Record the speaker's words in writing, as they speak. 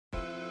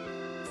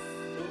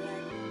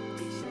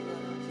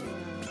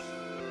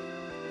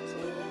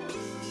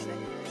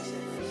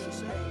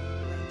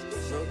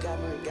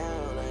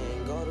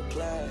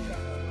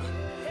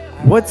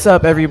What's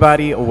up,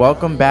 everybody?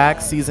 Welcome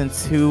back, season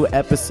 2,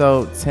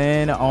 episode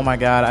 10. Oh my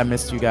god, I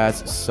missed you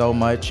guys so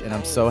much, and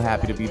I'm so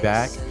happy to be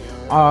back.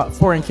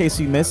 In case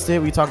you missed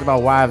it, we talked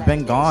about why I've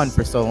been gone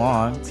for so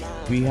long.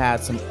 We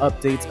had some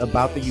updates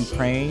about the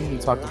Ukraine. We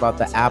talked about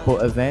the Apple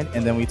event,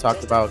 and then we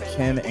talked about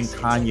Kim and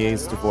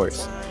Kanye's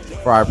divorce.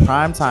 For our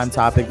primetime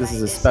topic, this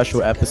is a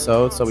special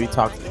episode, so we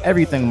talked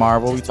everything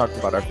Marvel. We talked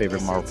about our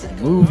favorite Marvel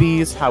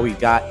movies, how we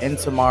got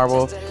into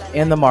Marvel,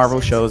 and the Marvel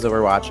shows that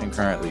we're watching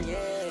currently.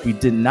 We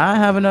did not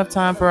have enough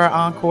time for our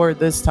encore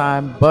this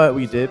time, but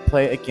we did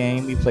play a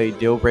game. We played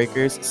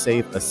Dealbreakers,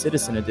 Save a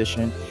Citizen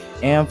Edition.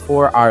 And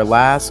for our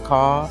last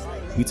call,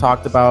 we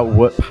talked about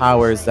what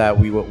powers that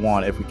we would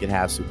want if we could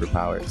have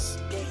superpowers.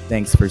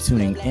 Thanks for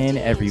tuning in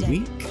every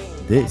week.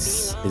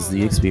 This is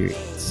The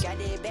Experience.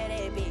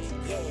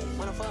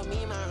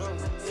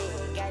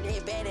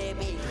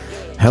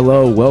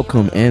 Hello,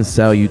 welcome, and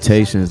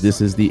salutations.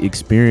 This is The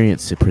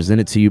Experience,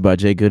 presented to you by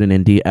Jay Gooden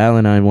and D.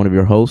 Allen. I am one of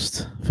your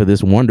hosts for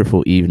this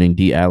wonderful evening,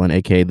 D. Allen,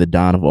 aka the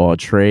Don of all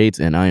trades,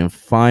 and I am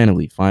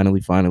finally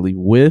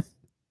with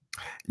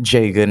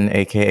Jay Gooden,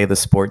 aka the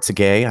Sports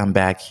Gay. I'm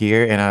back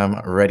here and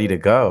I'm ready to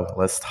go.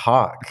 Let's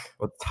talk.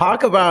 Let's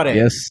talk about it.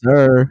 Yes,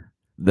 sir.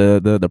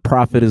 The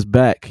prophet is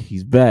back.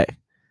 He's back.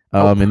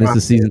 And this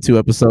is season 2,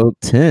 episode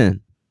 10.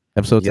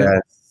 Episode 10,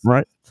 yes.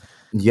 Right?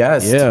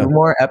 Yes, Yeah. 2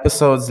 more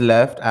episodes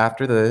left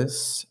after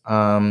this.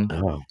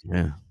 Oh,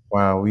 yeah.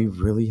 Wow, we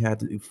really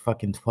had to do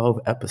fucking 12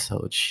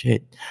 episodes.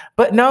 Shit.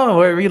 But no,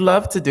 we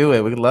love to do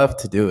it. We love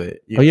to do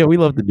it. Oh, yeah, we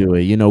love to do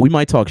it. You know, we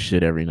might talk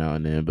shit every now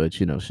and then, but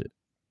shit.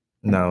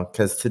 No,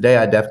 because today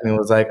I definitely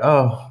was like,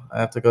 oh, I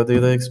have to go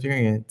do the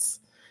experience.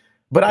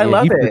 But I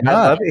love it. I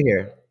love it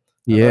here.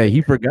 Yeah,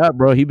 he forgot,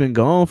 bro. He been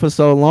gone for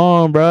so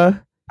long, bro.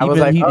 I was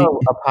like,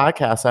 a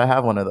podcast. I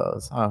have one of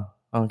those. Oh,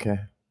 okay.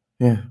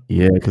 Yeah.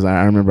 Yeah, because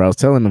I remember I was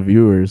telling the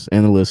viewers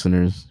and the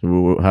listeners,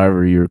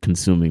 however you're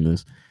consuming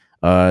this,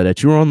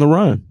 that you were on the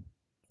run.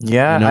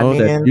 Yeah,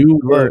 that you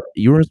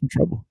were in some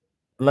trouble.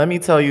 Let me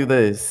tell you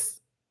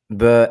this.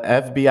 The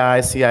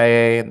FBI,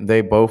 CIA,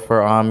 they both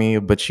were on me,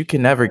 but you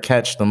can never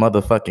catch the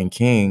motherfucking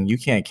king. You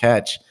can't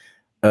catch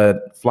a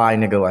fly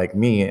nigga like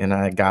me, and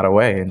I got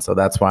away, and so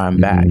that's why I'm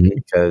back,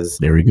 because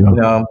there we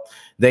go.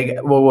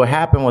 What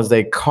happened was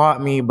they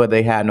caught me, but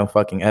they had no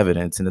fucking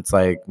evidence, and it's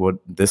like, well,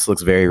 this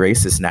looks very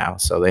racist now,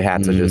 so they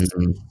had to just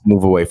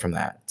move away from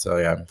that. So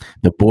yeah,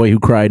 the boy who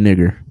cried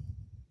nigger.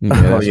 Yeah,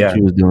 that's what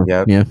she was doing.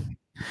 Yep. Yeah,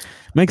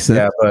 makes sense.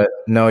 Yeah, but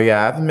no,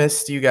 yeah, I've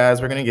missed you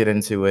guys. We're gonna get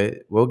into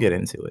it. We'll get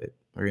into it.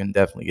 We're gonna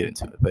definitely get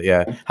into it. But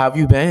yeah, how have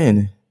you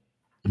been?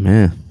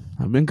 Man,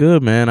 I've been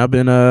good, man. I've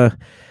been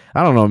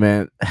I don't know,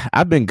 man.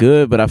 I've been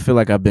good, but I feel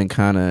like I've been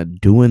kind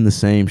of doing the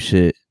same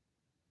shit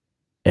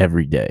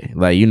every day.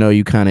 Like,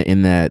 you kind of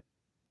in that,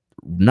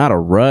 not a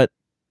rut,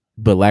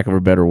 but lack of a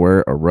better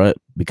word, a rut,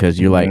 because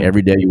you're like,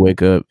 every day you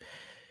wake up,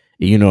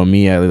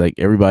 me, like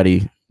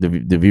everybody,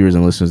 the viewers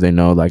and listeners, they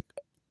know, like,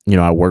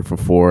 I work for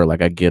 4,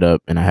 like I get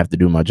up and I have to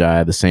do my job. I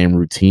have the same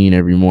routine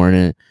every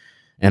morning.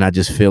 And I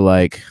just feel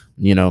like,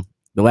 the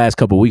last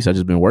couple of weeks I've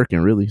just been working,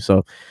 really.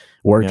 So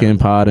working,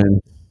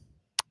 podding,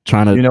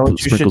 trying to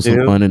sprinkle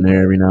some fun in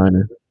there every now and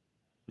then.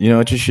 You know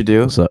what you should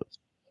do? What's up?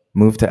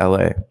 Move to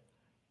LA.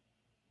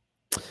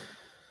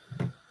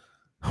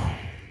 Oh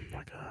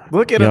my God.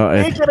 Look at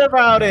him thinking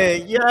about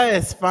it.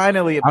 Yes,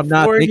 finally. I'm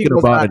not thinking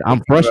about it.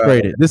 I'm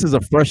frustrated. This is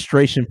a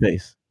frustration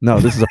face. No,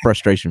 this is a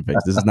frustration face.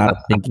 This is not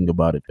a thinking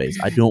about it face.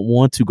 I don't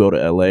want to go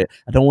to LA.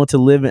 I don't want to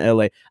live in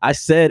LA. I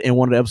said in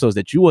one of the episodes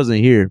that you wasn't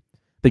here.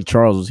 I think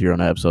Charles was here on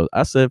that episode.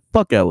 I said,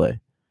 fuck LA.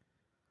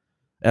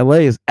 LA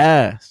is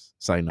ass.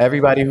 Sorry, no.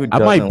 Everybody who I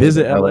might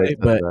visit LA,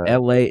 but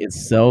LA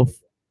itself,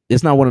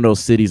 it's not one of those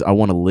cities I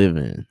want to live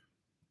in.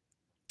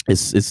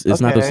 It's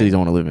not those cities I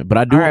want to live in. But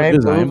I do want to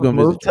visit. I am going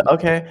to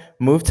visit.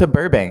 Move to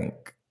Burbank.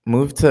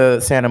 Move to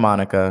Santa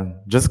Monica.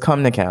 Just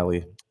come to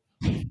Cali.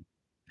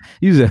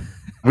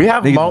 We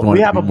have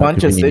a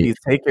bunch of cities.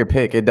 Take your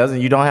pick. You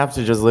don't have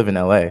to just live in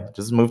LA.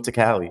 Just move to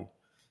Cali.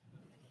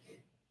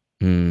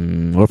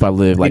 Or if I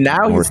live like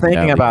now he's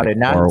thinking about it.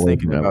 Now he's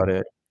thinking about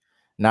it.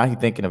 Now he's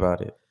thinking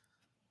about it.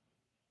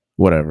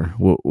 Whatever.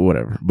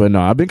 But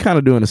no, I've been kind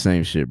of doing the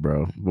same shit,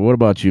 bro. But what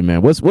about you,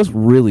 man? What's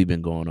really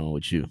been going on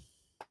with you?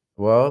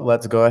 Well,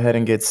 let's go ahead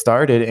and get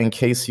started. In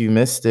case you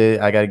missed it,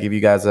 I got to give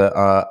you guys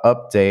a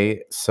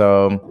update.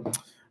 So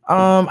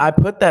I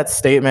put that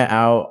statement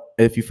out.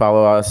 If you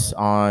follow us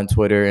on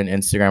Twitter and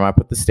Instagram, I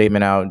put the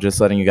statement out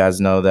just letting you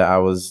guys know that I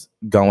was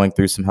going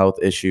through some health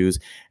issues.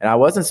 And I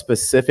wasn't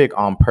specific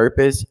on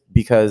purpose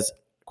because,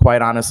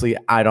 quite honestly,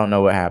 I don't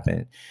know what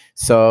happened.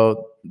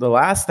 So the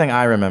last thing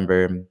I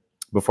remember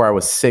before I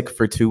was sick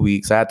for 2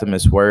 weeks, I had to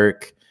miss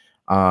work.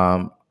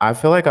 I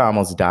feel like I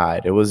almost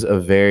died. It was a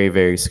very,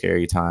 very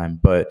scary time.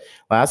 But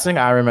last thing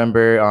I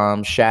remember,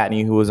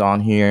 Shatney, who was on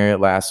here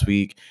last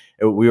week,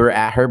 we were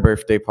at her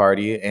birthday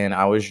party and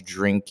I was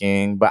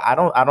drinking, but I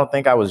don't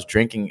think I was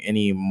drinking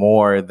any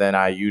more than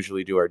I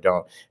usually do or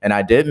don't. And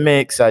I did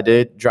mix, I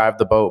did drive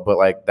the boat, but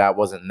like that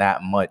wasn't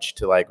that much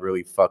to like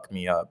really fuck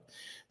me up.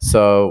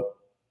 So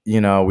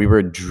we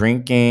were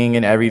drinking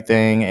and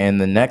everything. And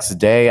the next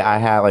day I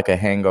had like a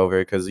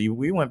hangover because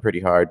we went pretty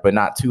hard, but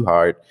not too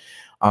hard.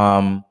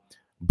 Um,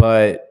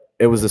 but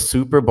it was a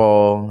Super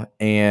Bowl,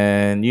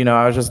 and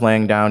I was just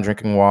laying down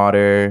drinking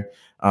water.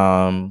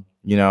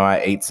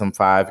 I ate some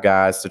Five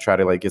Guys to try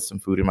to like get some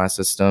food in my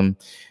system,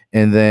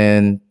 and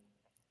then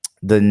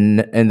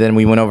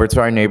we went over to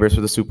our neighbors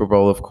for the Super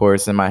Bowl, of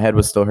course, and my head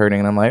was still hurting.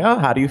 And I'm like, oh,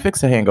 how do you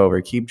fix a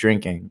hangover? Keep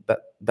drinking.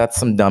 That's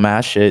some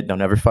dumbass shit.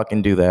 Don't ever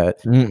fucking do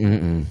that.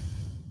 Mm-mm-mm.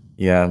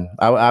 Yeah,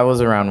 I was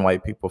around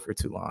white people for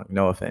too long.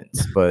 No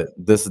offense, but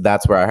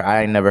that's where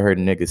I never heard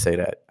niggas say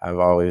that. I've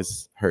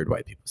always heard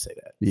white people say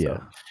that. Yeah.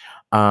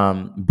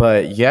 So,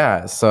 but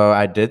yeah, so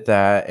I did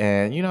that,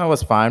 and I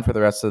was fine for the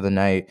rest of the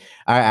night.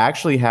 I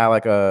actually had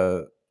like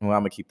I'm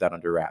gonna keep that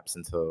under wraps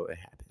until it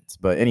happens.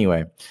 But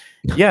anyway,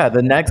 yeah,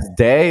 the next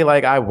day,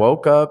 like I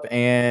woke up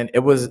and it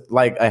was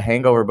like a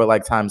hangover, but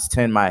like times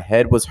 10. My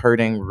head was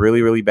hurting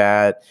really, really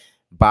bad,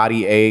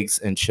 body aches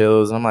and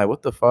chills. And I'm like,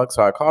 what the fuck?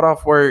 So I called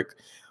off work,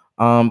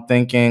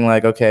 thinking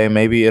like, okay,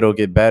 maybe it'll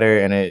get better,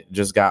 and it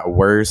just got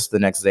worse. The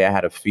next day I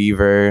had a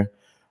fever,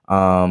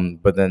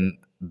 but then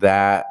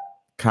that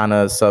kind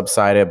of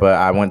subsided. But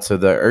I went to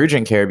the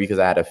urgent care because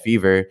I had a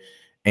fever,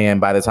 and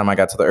by the time I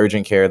got to the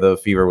urgent care, the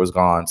fever was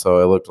gone. So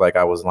it looked like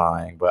I was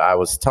lying, but I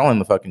was telling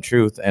the fucking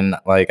truth. And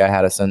like I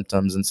had a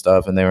symptoms and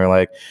stuff, and they were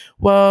like,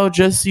 well,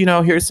 just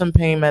here's some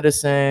pain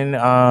medicine,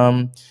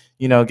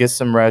 get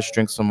some rest,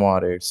 drink some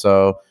water.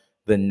 So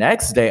the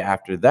next day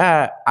after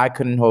that, I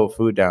couldn't hold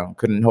food down.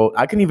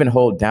 I couldn't even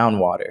hold down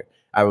water.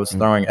 I was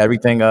throwing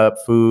everything up,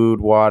 food,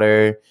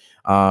 water.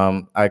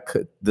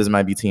 This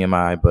might be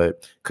TMI,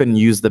 but couldn't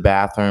use the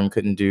bathroom,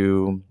 couldn't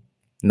do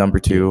number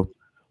Yeah. two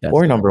That's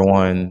or number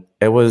one.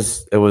 It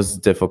was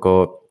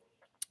difficult.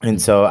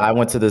 And so I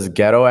went to this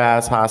ghetto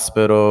ass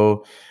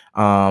hospital,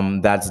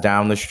 that's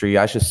down the street.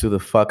 I should sue the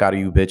fuck out of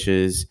you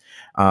bitches.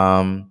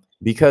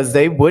 Because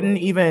they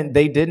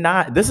did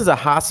not, this is a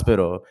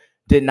hospital,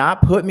 did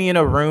not put me in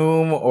a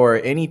room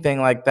or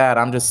anything like that.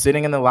 I'm just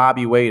sitting in the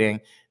lobby waiting.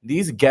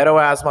 These ghetto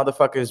ass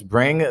motherfuckers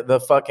bring the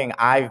fucking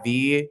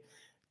IV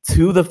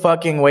to the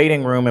fucking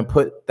waiting room and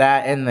put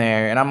that in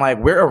there. And I'm like,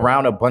 we're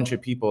around a bunch of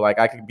people. Like,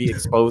 I could be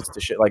exposed to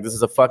shit. Like, this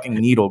is a fucking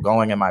needle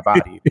going in my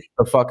body.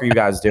 The fuck are you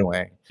guys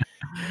doing?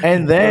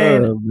 And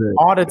then Oh, man.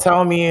 all to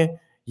tell me,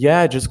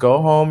 yeah, just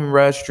go home and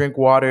rest, drink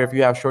water. If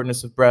you have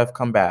shortness of breath,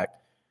 come back.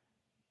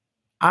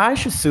 I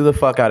should sue the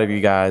fuck out of you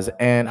guys.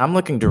 And I'm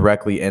looking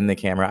directly in the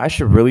camera. I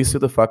should really sue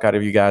the fuck out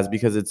of you guys,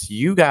 because it's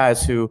you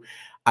guys who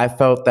I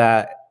felt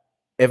that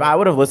if I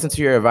would have listened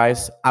to your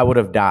advice, I would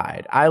have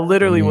died. I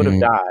literally would have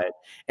died.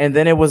 And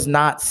then it was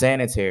not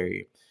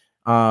sanitary.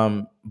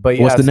 But What's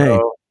yeah, the name?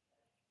 so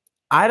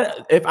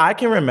if I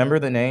can remember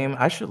the name,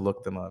 I should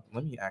look them up.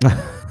 Let me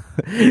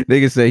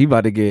Nigga said he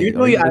about to get.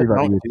 Oh, he usually I said he about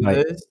to don't get do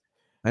tight. this.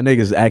 That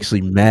nigga's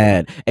actually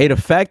mad. Hey, the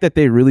fact that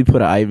they really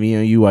put an IV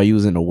on you while you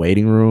was in the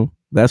waiting room,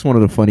 that's one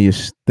of the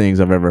funniest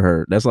things I've ever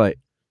heard. That's like,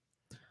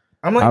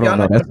 I'm I like, don't y'all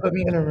know. not That's gonna put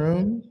me in a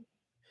room?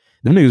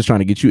 them niggas trying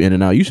to get you in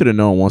and out. You should have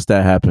known once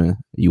that happened,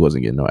 you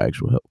wasn't getting no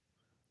actual help.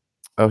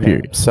 Okay,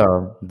 Period.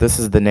 so this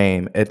is the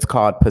name. It's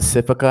called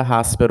Pacifica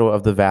Hospital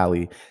of the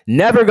Valley.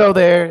 Never go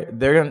there.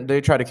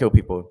 They try to kill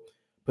people.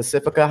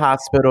 Pacifica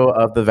Hospital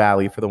of the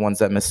Valley, for the ones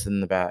that missed it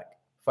in the back.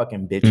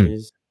 Fucking Mm,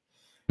 bitches.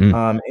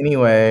 mm.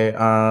 Anyway,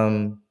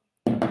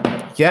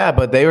 yeah,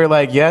 but they were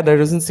like, yeah, there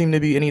doesn't seem to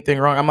be anything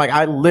wrong. I'm like,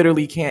 I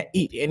literally can't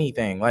eat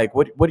anything. Like,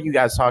 what are you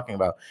guys talking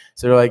about?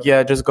 So they're like,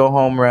 yeah, just go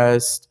home,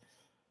 rest.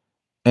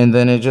 And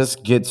then it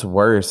just gets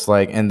worse.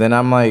 Like, and then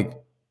I'm like,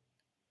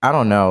 I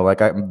don't know. Like,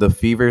 the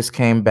fevers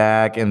came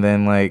back, and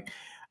then like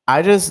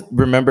I just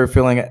remember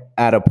feeling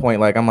at a point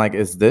like I'm like,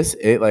 is this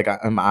it? Like,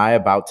 am I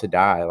about to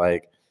die?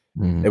 Like, it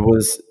Mm.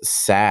 was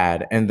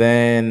sad. And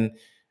then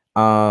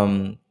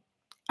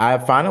I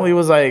finally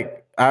was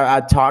like,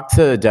 I talked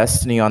to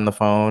Destiny on the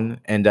phone,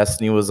 and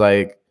Destiny was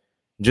like,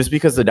 just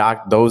because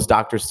those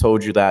doctors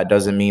told you that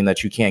doesn't mean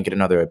that you can't get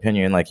another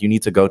opinion. Like, you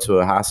need to go to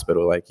a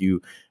hospital. Like,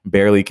 you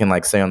barely can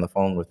like stay on the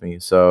phone with me.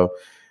 So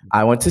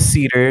I went to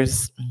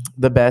Cedars,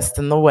 the best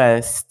in the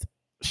West.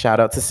 Shout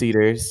out to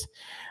Cedars.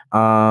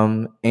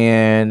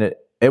 And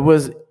it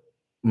was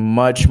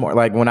much more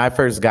like when I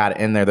first got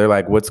in there, they're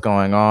like, what's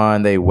going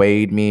on? They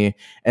weighed me.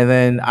 And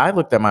then I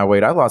looked at my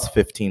weight. I lost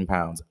 15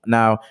 pounds.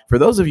 Now, for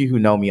those of you who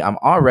know me, I'm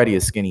already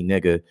a skinny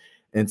nigga.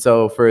 And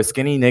so for a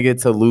skinny nigga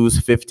to lose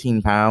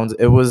 15 pounds,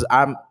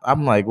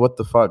 I'm like, what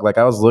the fuck? Like,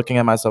 I was looking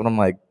at myself and I'm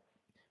like,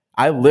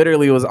 I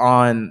literally was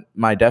on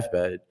my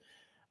deathbed.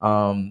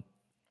 Um,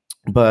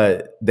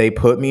 but they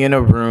put me in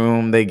a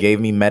room. They gave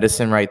me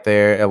medicine right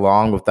there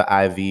along with the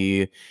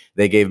IV.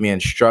 They gave me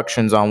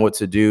instructions on what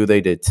to do.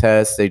 They did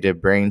tests. They did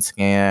brain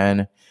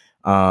scan.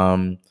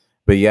 Um,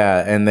 but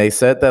yeah, and they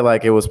said that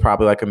like it was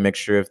probably like a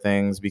mixture of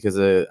things, because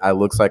it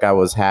looks like I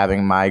was having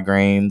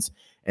migraines,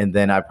 and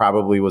then I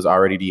probably was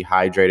already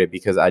dehydrated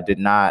because I did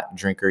not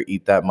drink or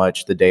eat that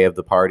much the day of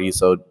the party.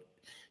 So,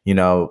 you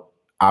know,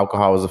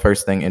 alcohol was the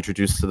first thing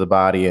introduced to the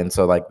body, and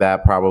so like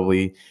that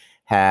probably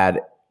had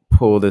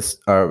pulled this,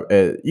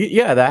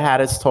 yeah, that had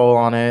its toll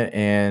on it.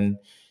 And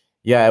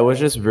Yeah, it was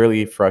just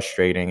really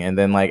frustrating. And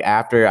then like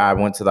after I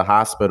went to the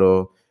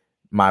hospital,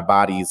 my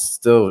body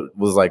still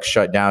was like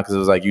shut down because it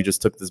was like you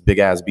just took this big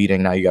ass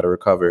beating. Now you got to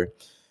recover.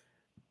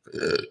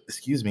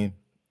 Excuse me.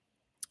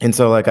 And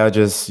so like I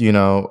just,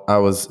 I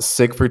was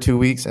sick for 2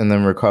 weeks and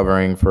then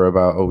recovering for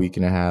about a week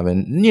and a half.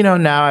 And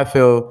now I don't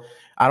feel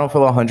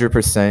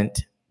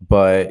 100%,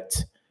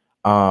 but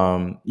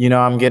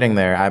I'm getting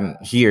there. I'm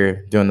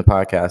here doing the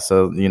podcast.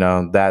 So,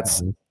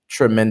 that's Mhm.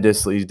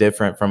 tremendously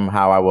different from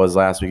how I was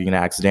last week. You can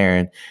ask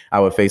Darren. I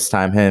would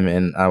FaceTime him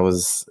and it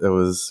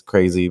was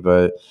crazy.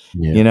 But,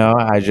 Yeah.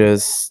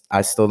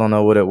 I still don't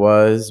know what it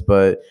was.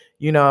 But,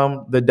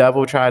 the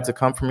devil tried to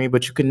come for me,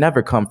 but you can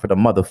never come for the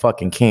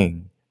motherfucking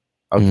king.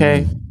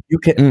 Okay? Mm. You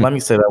can Mm. let me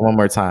say that one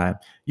more time.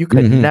 You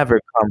could Mhm. never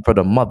come for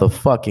the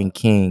motherfucking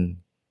king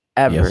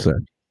Yes, ever. sir.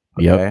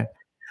 Yep. Okay?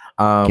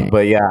 Can't.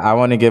 But yeah, I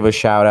want to give a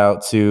shout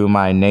out to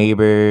my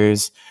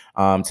neighbors,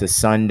 to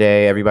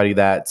Sunday, everybody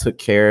that took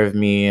care of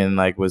me and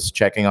like was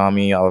checking on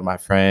me, all of my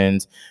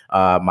friends,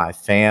 my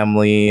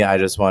family. I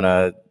just want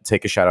to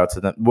take a shout out to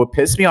them. What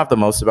pissed me off the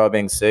most about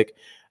being sick,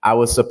 I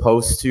was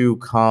supposed to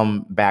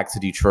come back to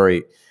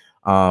Detroit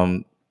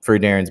for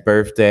Darren's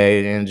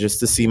birthday and just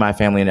to see my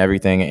family and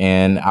everything.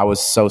 And I was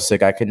so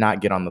sick, I could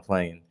not get on the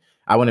plane.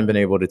 I wouldn't have been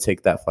able to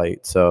take that flight.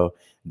 So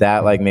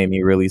that like Mhm. made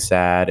me really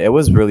sad. It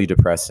was really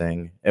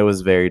depressing. It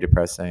was very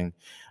depressing.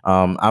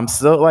 I'm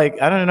still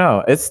like, I don't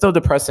know. It's still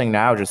depressing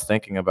now just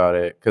thinking about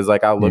it. Cause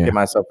like I'll look Yeah. at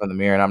myself in the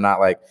mirror and I'm not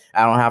like,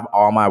 I don't have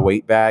all my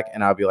weight back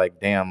and I'll be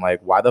like, damn, like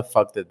why the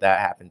fuck did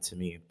that happen to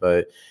me?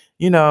 But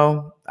you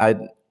know,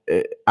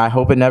 I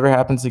hope it never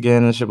happens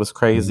again. This shit was Mhm.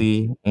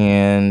 crazy.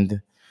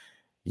 And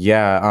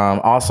yeah.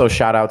 Also,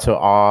 shout out to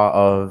all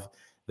of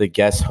the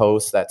guest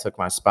hosts that took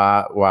my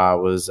spot while I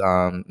was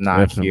not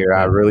Definitely, here.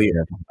 I definitely, really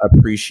definitely.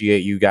 appreciate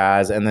you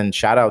guys. And then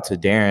shout out to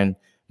Darren.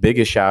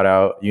 Biggest shout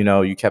out.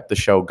 You kept the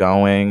show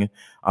going.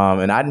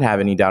 And I didn't have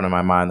any doubt in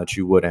my mind that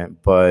you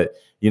wouldn't. But,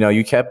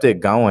 you kept it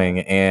going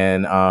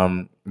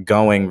and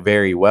going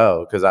very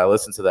well because I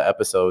listened to the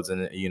episodes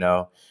and,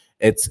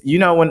 it's,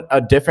 when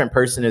a different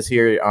person is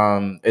here,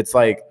 it's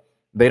like,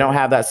 they don't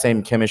have that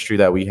same chemistry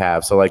that we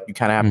have. So like you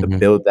kind of have to Mhm.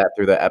 build that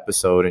through the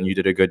episode and you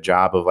did a good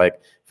job of like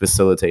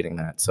facilitating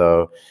that.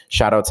 So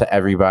shout out to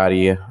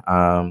everybody.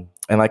 And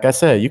like I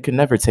said, you can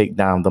never take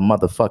down the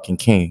motherfucking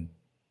king.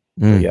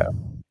 But yeah,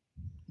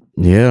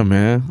 Mm. Yeah,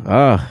 man.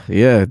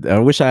 Yeah. I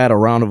wish I had a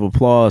round of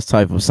applause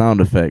type of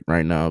sound effect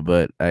right now,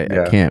 but I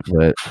yeah. can't.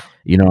 But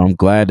I'm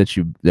glad that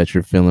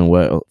you're feeling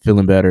well,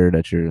 feeling better,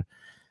 that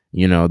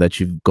that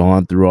you've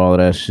gone through all of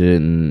that shit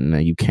and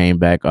that you came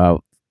back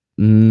out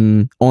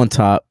on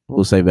top.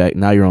 We'll say back.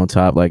 Now you're on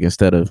top, like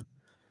instead of,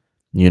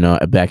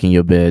 back in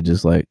your bed,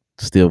 just like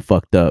still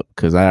fucked up.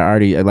 Cause I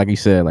already, like you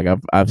said, like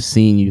I've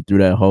seen you through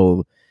that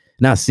whole,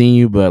 not seen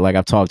you, but like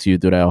I've talked to you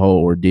through that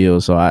whole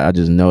ordeal. So I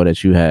just know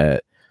that you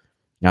had,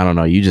 I don't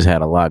know. You just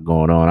had a lot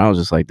going on. I was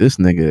just like, this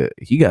nigga,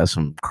 he got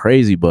some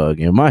crazy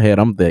bug. In my head,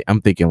 I'm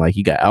thinking like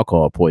he got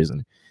alcohol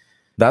poisoning.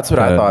 That's what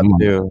I Cause, thought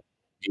too.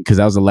 Because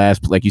that was the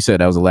last, like you said,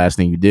 that was the last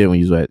thing you did when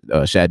you was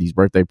at Shaddy's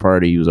birthday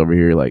party. He was over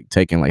here like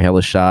taking like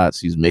hella shots.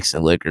 He was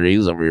mixing liquor. He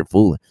was over here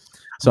fooling.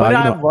 So But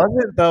I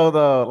wasn't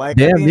though. Like,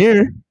 I damn mean,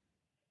 near.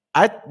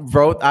 I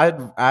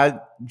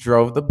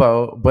drove the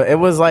boat, but it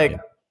was Yeah. like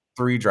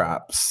 3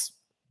 drops.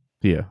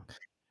 Yeah.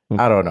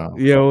 I don't know.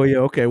 Yeah, well, yeah,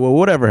 okay. Well,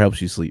 whatever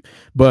helps you sleep.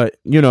 But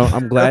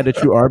I'm glad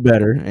that you are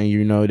better,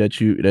 and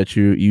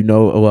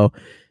well,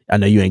 I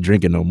know you ain't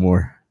drinking no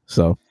more.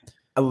 So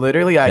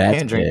Literally, I that's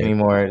can't drink good.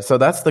 anymore. So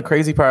that's the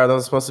crazy part. That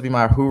was supposed to be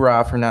my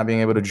hoorah for not being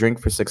able to drink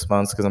for 6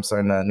 months because I'm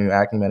starting that new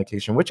acne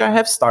medication, which I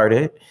have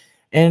started, Okay.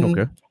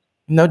 and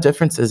no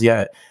differences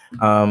yet.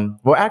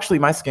 Well, actually,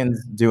 my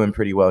skin's doing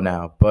pretty well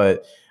now,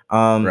 but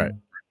Right.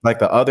 like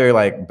the other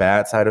like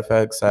bad side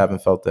effects, I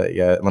haven't felt that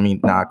yet. Let me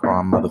knock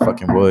on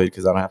motherfucking wood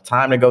because I don't have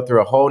time to go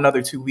through a whole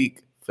nother 2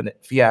 week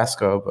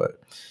fiasco. But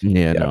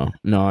Yeah, yeah,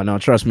 no.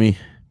 Trust me.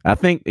 I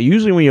think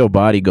usually when your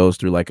body goes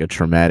through like a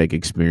traumatic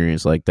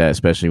experience like that,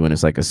 especially when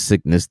it's like a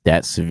sickness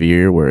that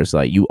severe, where it's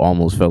like you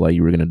almost felt like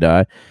you were gonna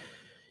die.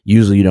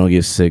 Usually you don't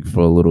get sick for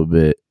a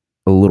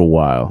little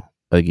while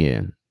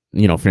again.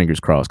 Fingers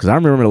crossed. Because I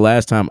remember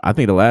I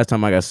think the last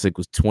time I got sick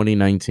was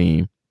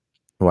 2019,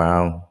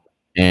 wow,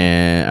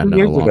 and I know a 2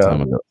 years long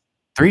time ago, ago.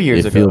 3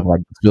 years It feels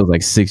ago.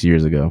 like 6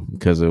 years ago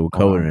because of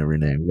COVID Wow. and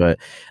everything. But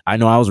I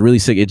know I was really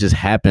sick. It just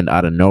happened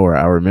out of nowhere.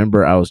 I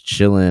remember I was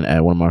chilling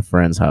at one of my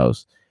friend's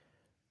house,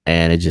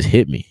 and it just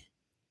hit me.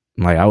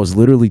 Like I was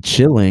literally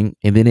chilling,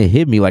 and then it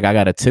hit me. Like I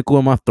got a tickle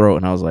in my throat,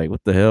 and I was like,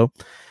 "What the hell?"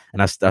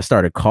 And I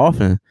started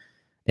coughing,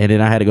 and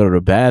then I had to go to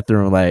the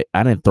bathroom. Like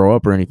I didn't throw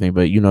up or anything,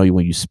 but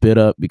when you spit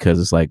up because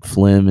it's like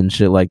phlegm and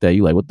shit like that,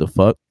 you like, what the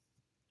fuck?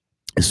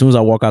 As soon as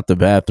I walk out the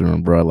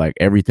bathroom, bro, like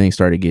everything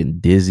started getting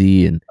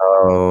dizzy and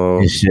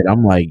Oh, shit.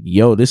 I'm like,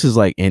 yo, this is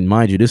like, and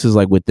mind you, this is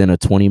like within a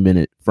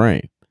 20-minute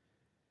frame.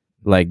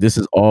 Like, this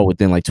is all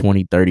within like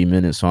 20, 30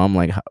 minutes. So I'm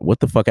like, what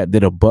the fuck? I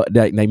did a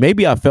like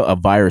maybe I felt a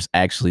virus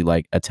actually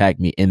like attack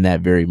me in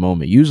that very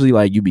moment. Usually,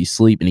 like you be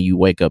sleeping and you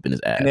wake up and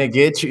it's And ass. it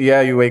gets you. Yeah,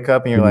 you wake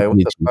up and you're And it like, "What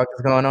the gets you. fuck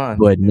is going on?"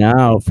 But Yeah,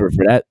 now for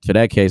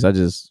that case, I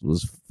just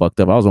was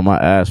fucked up. I was on my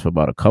ass for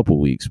about a couple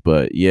weeks.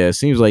 But yeah, it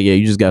seems like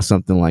you just got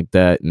something like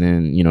that, and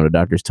then the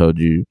doctors told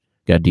you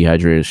got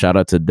dehydrated. Shout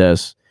out to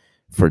Des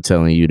for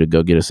telling you to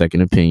go get a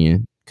second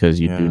opinion, because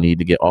you do yeah, need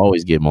to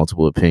always get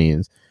multiple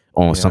opinions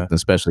on yeah. something,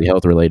 especially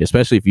health related.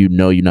 Especially if you're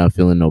not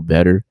feeling no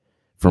better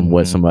from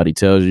what Mhm. somebody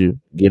tells you.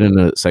 Getting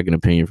a second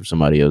opinion from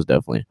somebody else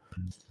definitely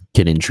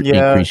can Yeah,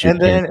 increase your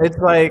and then chances it's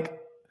like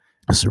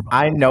of survival.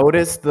 I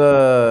noticed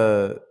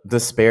the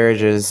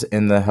disparages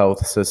in the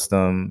health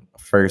system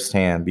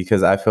firsthand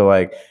because I feel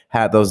like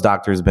had those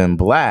doctors been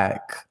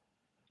black,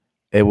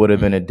 it would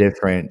have been a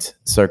different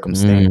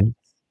circumstance. Mm.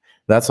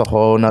 That's a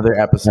whole nother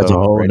That's a episode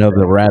whole right nother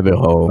there. rabbit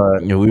hole.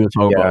 But We were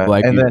talking about yeah,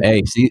 black and people. then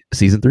Hey,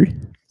 season 3?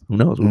 Who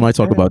knows? We might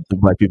talk yeah, about the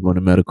black people in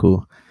the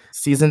medical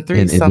season 3,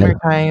 in med.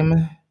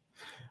 summertime.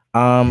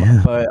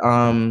 Yeah. But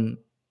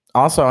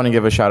also I want to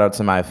give a shout out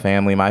to my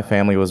family. My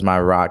family was my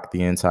rock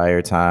the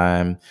entire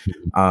time.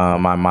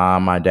 My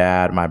mom, my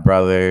dad, my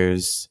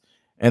brothers,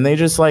 and they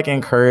just like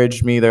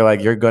encouraged me. They're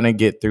like, "You're gonna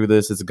get through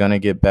this. It's gonna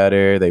get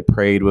better." They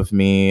prayed with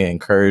me,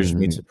 encouraged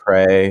me Mhm. to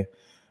pray.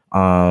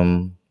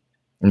 Um,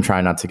 I'm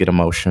trying not to get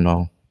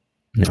emotional,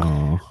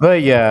 Aw,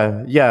 but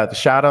yeah.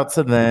 Shout out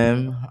to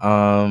them.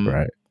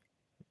 right.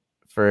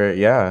 For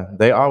yeah,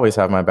 they always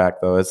have my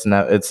back though.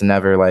 It's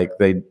never like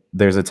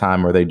there's a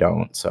time where they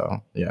don't. So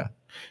yeah.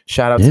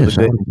 Shout out to Yeah, the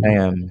shout good out to them.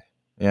 fam.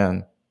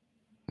 Yeah.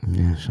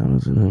 Yeah, shout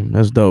out to them.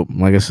 That's dope.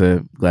 Like I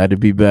said, glad to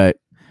be back.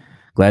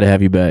 Glad to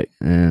have you back.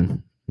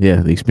 And yeah,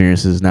 the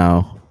experience is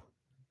now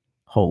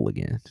whole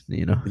again,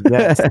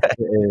 Yes, it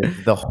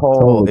is the It's whole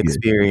whole again.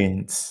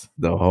 experience.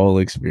 The whole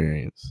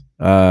experience.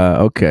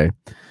 Okay.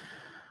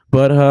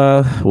 But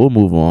we'll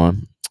move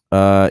on.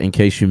 In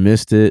case you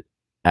missed it,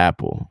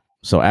 Apple.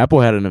 So Apple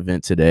had an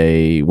event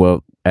today.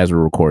 Well, as we're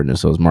recording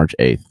this, so it's March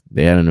 8th.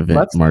 They had an event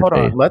Let's March hold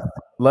on. 8th.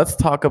 Let's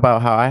talk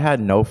about how I had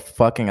no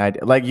fucking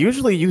idea. Like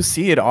usually you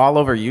see it all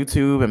over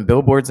YouTube and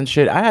billboards and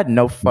shit. I had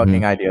no Mhm.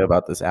 fucking idea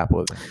about this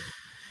Apple event.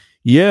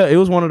 Yeah, it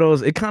was one of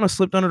those. It kind of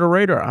slipped under the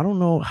radar. I don't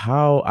know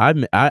how I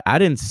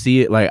didn't see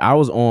it. Like I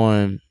was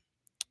on.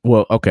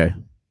 Well, okay.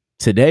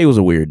 Today was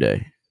a weird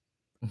day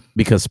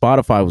because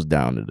Spotify was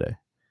down today.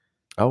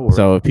 Oh,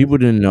 So if really? people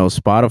didn't know,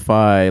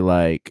 Spotify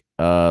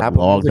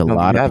Apple logged a Music don't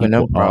lot be of having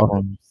them people off.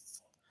 problems.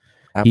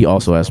 He Apple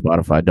also Music has don't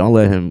be Spotify. Don't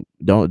let him.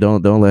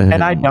 Don't let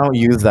And I him. don't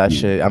use that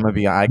shit. Imma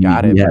be I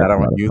got He it, but has I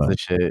don't use Spotify. the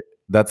shit.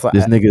 That's like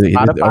This nigga.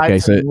 Spotify Okay,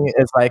 to so me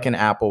is like an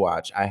Apple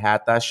Watch. I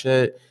had that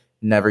shit,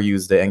 never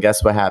used it, and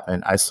guess what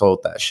happened? I sold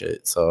that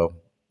shit, so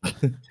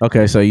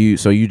so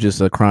you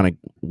just a chronic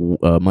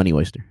money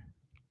waster.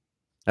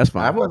 That's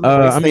I fine. wasn't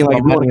I mean, wasting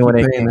like no if you want money to when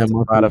keep it paying came that to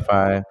monthly,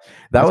 Spotify. That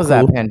that's was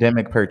that cool.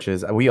 pandemic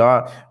purchase. We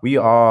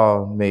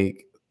all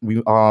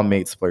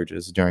made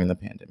splurges during the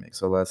pandemic,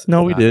 so No, let's we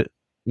not did.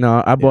 No,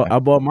 yeah. I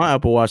bought my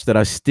Apple Watch that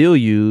I still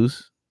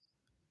use.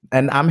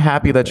 And I'm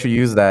happy that you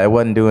used that. It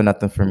wasn't doing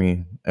nothing for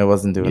me. It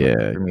wasn't doing nothing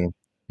Yeah, for me.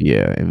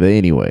 yeah. But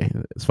anyway,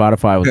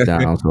 Spotify was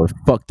down, so it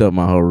fucked up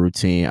my whole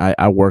routine.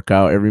 I work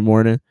out every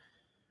morning.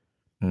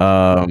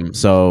 Okay.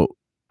 So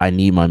I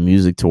need my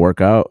music to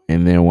work out,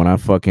 and then when I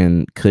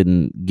fucking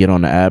couldn't get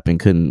on the app and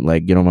couldn't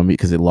like get on my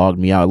because it logged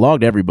me out, it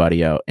logged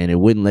everybody out, and it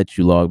wouldn't let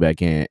you log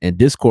back in. And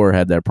Discord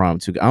had that problem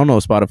too. I don't know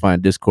if Spotify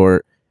and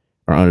Discord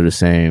are under the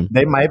same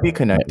They might be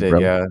connected,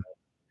 umbrella. yeah.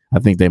 I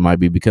think they might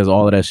be because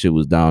all of that shit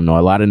was down. No,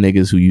 a lot of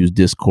niggas who use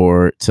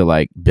Discord to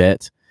like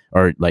bet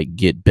or like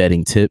get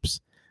betting tips.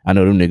 I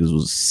know them niggas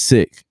was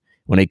sick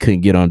when they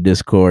couldn't get on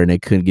Discord and they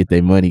couldn't get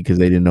their money because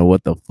they didn't know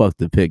what the fuck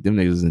to pick. Them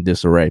niggas was in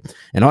disarray.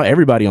 And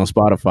everybody on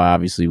Spotify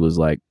obviously was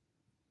like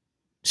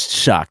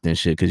shocked and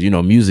shit because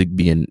music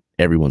be in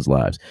everyone's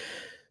lives.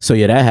 So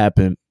yeah, that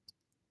happened.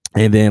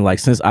 And then like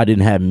since I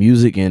didn't have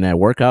music in that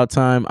workout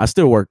time, I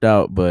still worked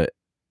out, but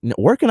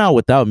working out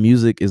without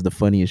music is the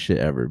funniest shit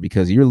ever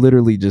because you're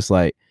literally just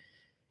like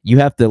you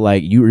have to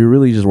like you're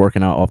really just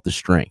working out off the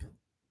strength.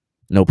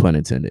 No pun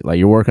intended. Like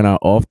you're working out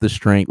off the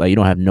strength. Like you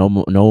don't have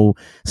no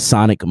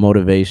sonic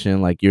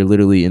motivation. Like you're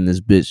literally in this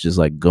bitch just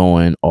like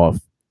going off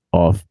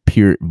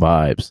pure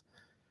vibes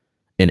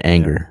and Yeah.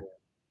 anger,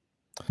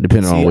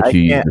 depending on See, what I you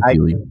use can't to I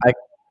fuel you. I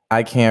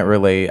I can't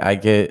relate.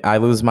 I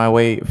lose my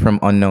weight from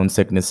unknown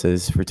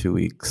sicknesses for 2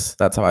 weeks.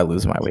 That's how I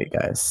lose my weight,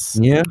 guys.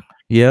 Yeah,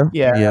 yeah,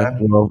 Yeah, yeah.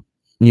 Well,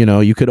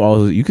 you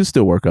could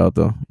still work out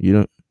though.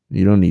 You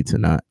don't need to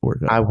not work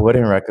out. I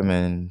wouldn't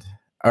recommend.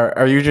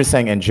 Are you just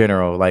saying in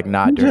general, like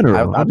not In during I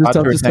general, thought I'm you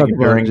were just talking saying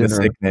about in during the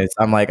general. sickness.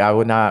 I'm like, I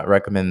would not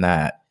recommend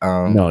that.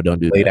 No, don't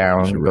do Lay that. You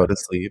down, should go rest. to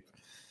sleep.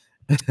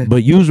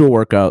 But usual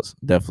workouts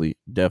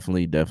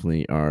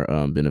definitely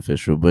are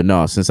beneficial. But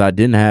no, since I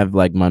didn't have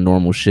like my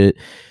normal shit,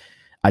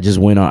 I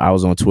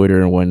was on Twitter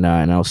and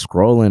whatnot, and I was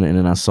scrolling, and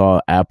then I saw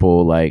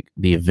Apple like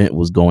the event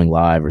was going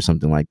live or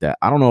something like that.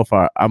 I don't know if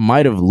I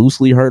might have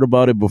loosely heard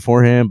about it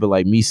beforehand, but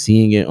like me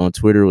seeing it on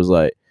Twitter was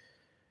like,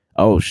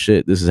 oh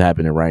shit, this is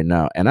happening right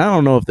now. And I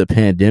don't know if the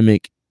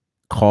pandemic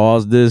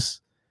caused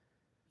this,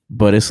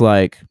 but it's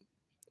like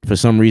for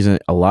some reason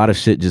a lot of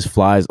shit just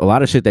flies. A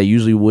lot of shit that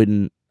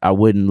usually I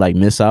wouldn't like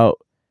miss out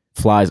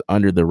flies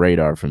under the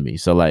radar for me.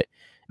 So like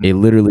it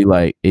literally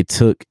like it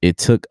took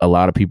a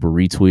lot of people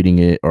retweeting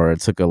it, or it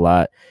took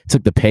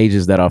the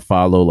pages that I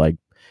follow like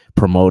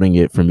promoting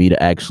it for me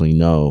to actually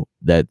know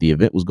that the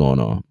event was going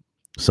on.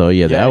 So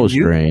yeah, that was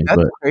strange. That's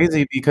But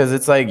crazy because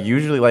it's like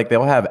usually like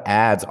they'll have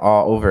ads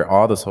all over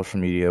all the social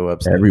media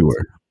websites.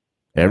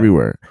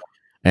 everywhere.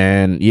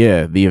 And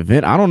yeah, the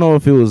event, I don't know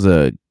if it was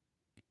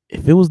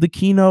the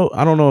keynote.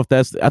 I don't know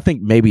if I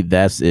think maybe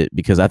that's it,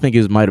 because I think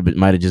it might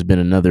have just been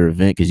another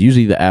event, because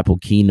usually the Apple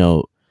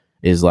keynote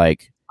is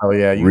like Oh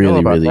yeah, you know really,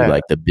 about really that.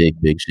 like the big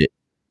shit.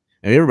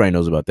 And everybody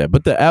knows about that.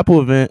 But the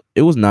Apple event,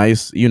 it was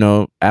nice. You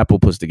know, Apple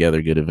puts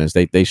together good events.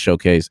 They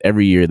showcase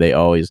every year. They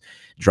always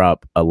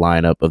drop a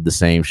lineup of the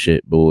same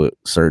shit, but with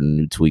certain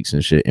new tweaks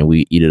and shit. And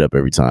we eat it up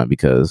every time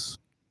because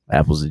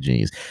Apple's a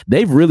genius.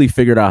 They've really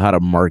figured out how to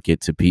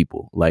market to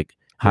people, like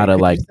how Wait, to could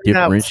you like say that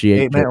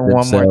differentiate statement one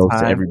more themselves to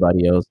time?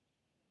 everybody else.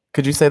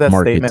 Could you say that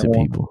Market statement to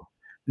one? people.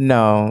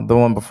 No, the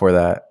one before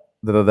that.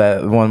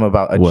 That one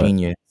about a What?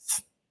 genius.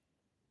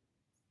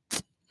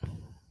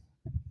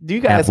 Do you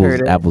guys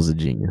heard it? Apple's a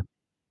genius.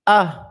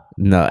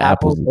 No,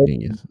 Apple. Apple's a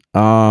genius.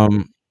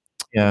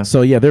 Yeah.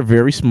 So yeah, they're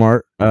very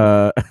smart.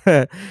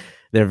 They're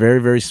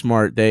very, very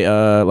smart. They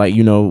like,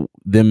 you know,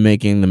 them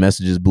making the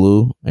messages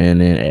blue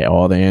and then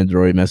all the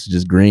Android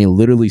messages green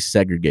literally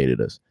segregated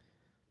us.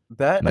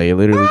 That Like it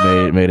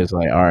literally made us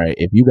like, all right,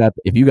 if you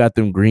got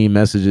them green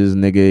messages,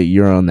 nigga,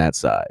 you're on that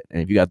side.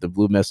 And if you got the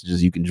blue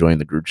messages, you can join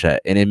the group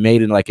chat. And it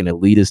made it like an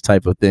elitist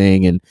type of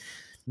thing. And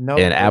no,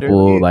 Apple,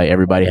 literally, like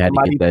everybody had to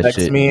somebody get that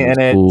texts shit. me It was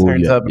and it cool. You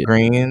turns had up to get,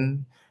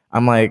 green.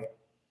 I'm like,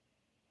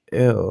 ew.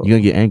 you're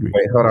gonna get angry.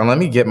 Wait, hold on. Let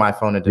me get my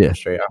phone to Yeah.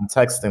 demonstrate. I'm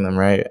texting them,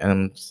 right? And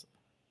I'm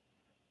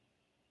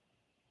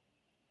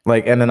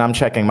like, and then I'm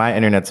checking my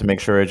internet to make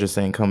sure it just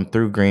ain't come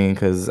through green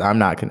because I'm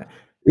not connected.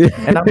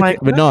 And I'm like,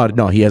 but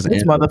no, he has an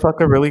this Android.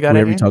 motherfucker really got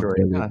an Whoever you talk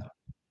Android. to,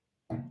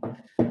 Huh?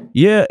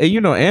 yeah, and you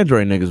know,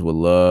 Android niggas would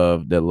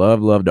love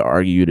to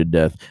argue you to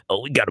death. Oh,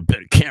 we got a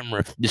better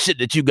camera. The shit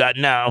that you got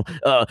now,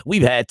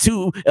 we've had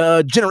 2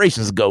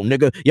 generations ago,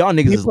 nigga. Y'all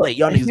niggas is late.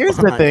 Y'all niggas Here's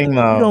behind. the thing,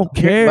 though. You don't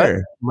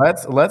care.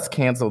 Let's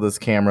cancel this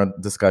camera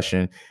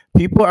discussion.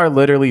 People are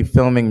literally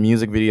filming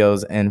music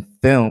videos and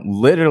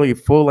literally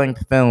full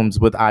length films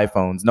with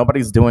iPhones.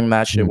 Nobody's doing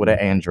that shit with an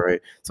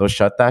Android. So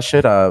shut that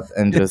shit up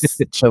and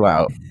just chill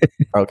out.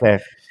 Okay.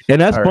 And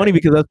that's All funny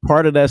right. because that's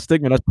part of that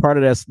stigma. That's part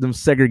of them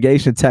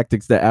segregation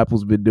tactics that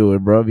Apple's been doing,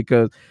 bro.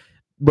 Because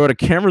bro, the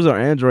cameras on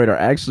Android are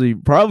actually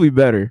probably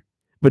better,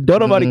 but don't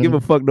nobody give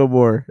a fuck no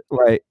more.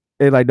 Like,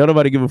 don't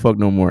nobody give a fuck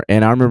no more.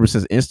 And I remember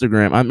since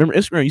Instagram,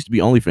 Instagram used to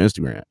be only for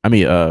Instagram. I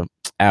mean,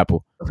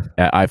 Apple,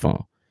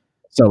 iPhone.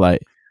 So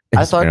like,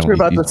 I thought you were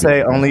about to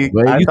say only.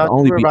 but it I used to thought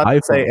only you were be about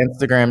to say iPhone.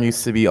 Instagram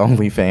used to be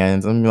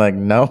OnlyFans. I'm like,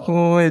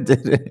 no, it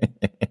didn't.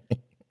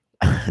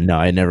 No,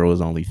 it never was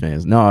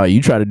OnlyFans. No,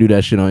 you try to do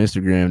that shit on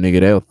Instagram,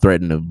 nigga, they'll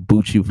threaten to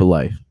boot you for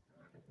life.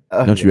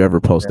 Don't you ever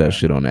post that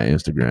shit on that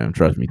Instagram.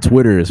 Trust me.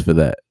 Twitter is for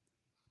that.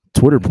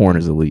 Twitter porn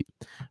is elite.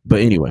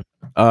 But anyway.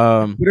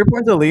 Twitter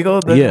porn's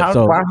illegal? Then Yeah,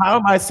 how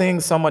am I seeing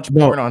so much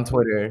porn on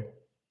Twitter?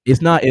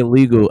 It's not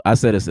illegal. I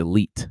said it's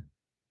elite.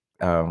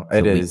 Oh,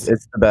 It's elite. is.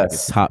 It's the best.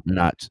 It's top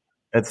notch.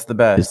 It's the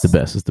best. It's the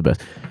best. It's the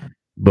best.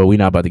 But we're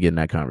not about to get in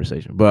that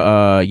conversation.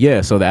 But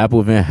yeah, so the Apple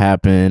event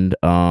happened.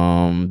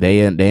 They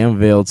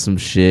unveiled some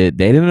shit.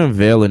 They didn't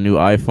unveil a new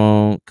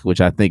iPhone,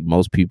 which I think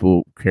most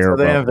people care about.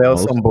 So they unveiled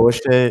some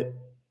bullshit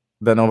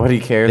that nobody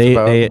cares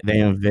about. They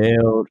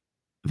unveiled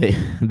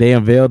they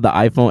unveiled the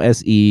iPhone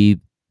SE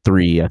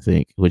 3, I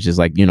think, which is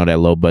like, you know, that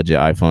low budget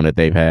iPhone that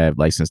they've had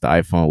like since the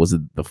iPhone, was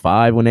it the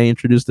 5 when they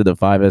introduced the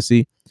 5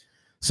 SE?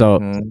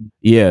 So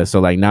yeah, so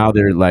like now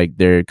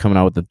they're coming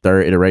out with the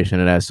 3rd iteration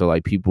of that. So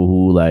like people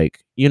who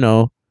like, you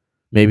know,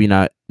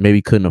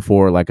 maybe couldn't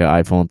afford like an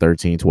iPhone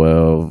 13,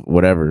 12,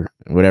 whatever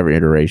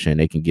iteration,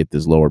 they can get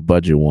this lower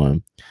budget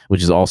one,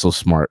 which is also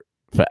smart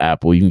for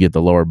Apple. You can get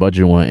the lower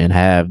budget one and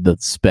have the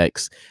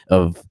specs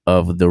of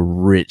the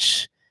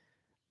rich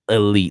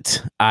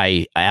elite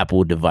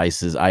Apple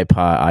devices,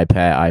 iPod,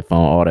 iPad, iPhone,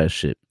 all that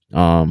shit.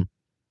 And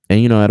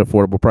you know, at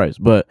affordable price.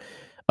 But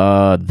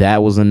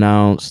that was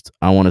announced.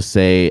 I want to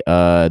say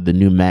the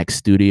new Mac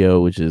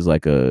Studio, which is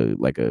like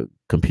a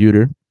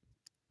computer.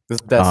 This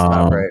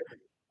desktop, right?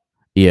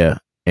 Yeah.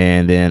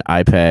 And then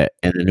iPad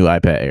and the new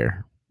iPad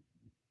Air.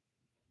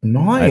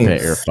 Nice. iPad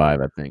Air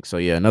 5, I think. So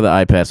yeah, another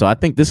iPad. So I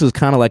think this is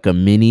kind of like a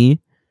mini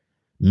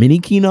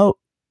keynote.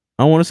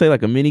 I want to say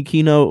like a mini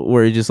keynote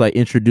where it just like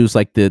introduced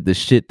like the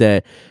shit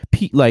that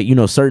like, you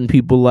know, certain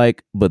people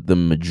like, but the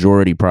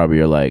majority probably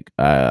are like,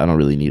 I don't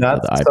really need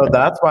another iPad. So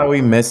that's why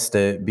we missed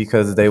it,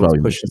 because they was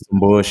pushing some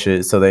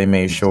bullshit. So they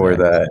made sure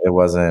that it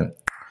wasn't,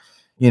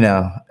 you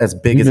know, as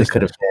big as it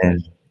could have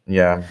been.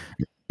 Yeah.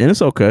 And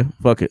it's okay.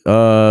 Fuck it.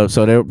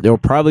 So there'll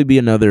probably be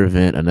another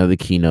event, another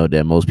keynote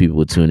that most people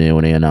would tune in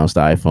when they announced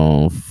the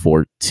iPhone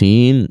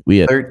 14. We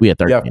had 13.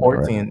 Yeah, now,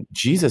 14. right?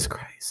 Jesus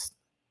Christ.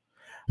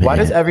 Why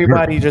does Man,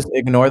 everybody just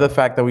ignore the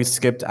fact that we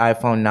skipped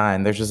iPhone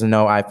 9? There's just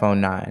no iPhone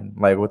 9.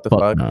 Like, what the fuck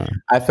fuck? nah.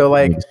 I feel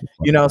like, Niggas say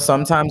fuck nah.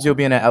 sometimes you'll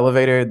be in an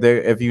elevator.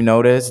 There, if you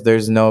notice,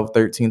 there's no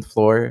 13th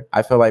floor.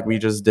 I feel like we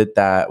just did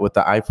that with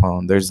the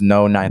iPhone. There's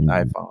no ninth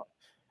iPhone.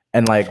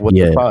 And like, what the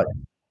Yeah, fuck?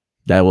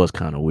 that was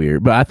kind of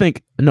weird. But I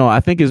think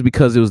it's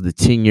because it was the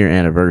 10-year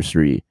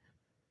anniversary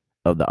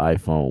of the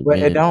iPhone But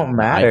it when don't the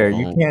matter.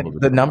 You iPhone was can't. a The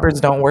drop.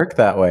 numbers don't work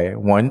that way.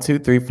 1, 2,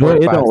 3, No, 4,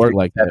 it 5, don't work 6,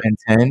 like that.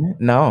 7, 10.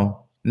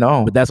 No, But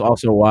no. that's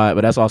also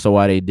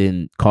why they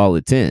didn't call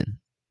it 10.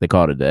 They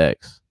called it the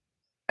X.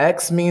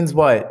 X means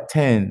what?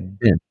 10.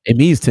 10. It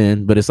means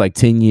 10, but it's like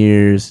 10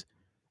 years.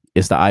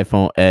 It's the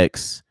iPhone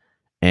X,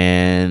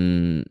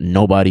 and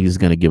nobody's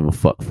gonna give a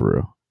fuck for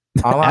real.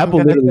 All I'm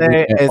Apple gonna literally say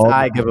looked at is all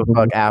I the give a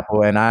fuck,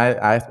 Apple, and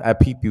I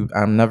peep you.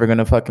 I'm never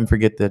gonna fucking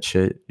forget that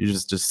shit. You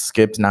just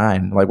skipped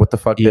 9. Like, what the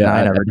fuck did yeah, 9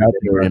 I ever do doubt to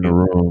they were in the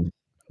anybody? room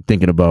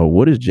thinking about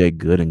what is Jay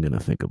Gooden gonna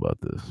think about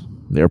this.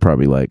 They're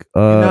probably like,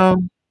 You know,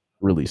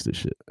 release this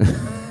shit.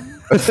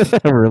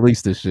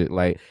 Release this shit.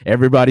 Like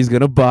everybody's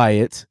gonna buy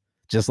it,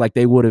 just like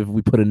they would if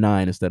we put a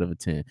 9 instead of a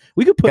 10.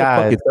 We could put a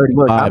guys, fucking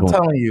look, 35 I'm on.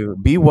 telling you,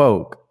 be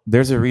woke.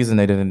 There's a reason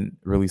they didn't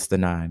release the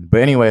 9.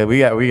 But anyway, we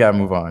gotta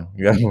move on.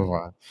 We gotta move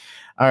on.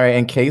 All right.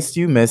 In case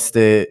you missed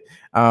it,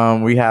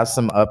 we have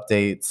some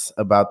updates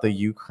about the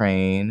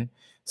Ukraine.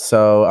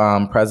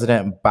 So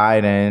President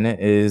Biden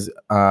is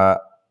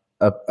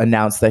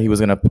announced that he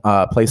was going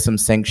to place some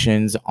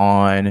sanctions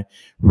on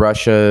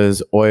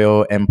Russia's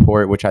oil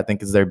import, which I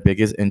think is their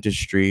biggest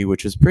industry,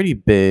 which is pretty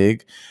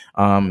big.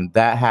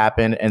 That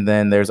happened, and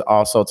then there's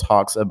also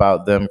talks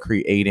about them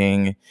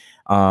creating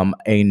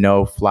a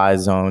no-fly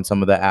zone.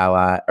 Some of the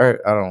or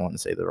I don't want to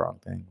say the wrong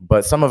thing,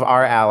 but some of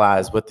our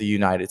allies with the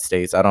United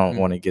States. I don't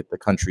want to get the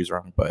countries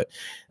wrong, but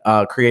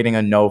creating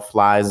a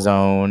no-fly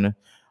zone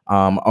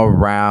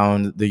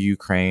around the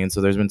Ukraine.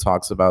 So there's been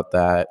talks about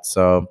that.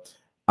 So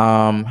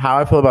how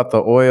I feel about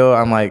the oil,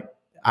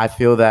 I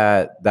feel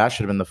that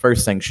should have been the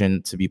first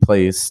sanction to be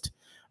placed,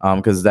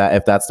 because that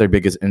if that's their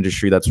biggest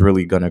industry, that's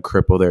really going to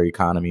cripple their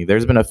economy.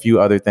 There's been a few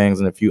other things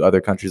and a few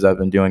other countries that have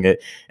been doing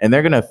it, and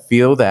they're going to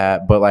feel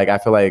that, but I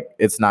feel like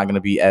it's not going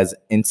to be as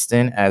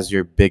instant as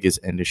your biggest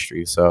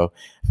industry. So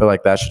I feel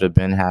like that should have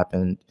been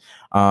happened.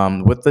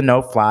 With the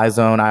no-fly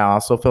zone, I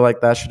also feel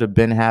like that should have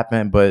been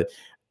happened, but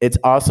it's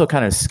also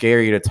kind of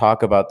scary to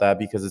talk about that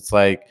because it's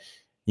like,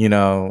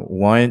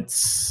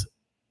 once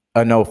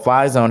a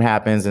no-fly zone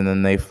happens and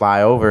then they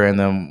fly over and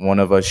then one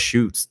of us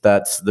shoots,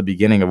 that's the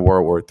beginning of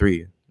World War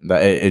III.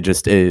 That it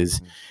just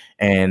is.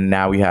 And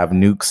now we have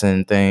nukes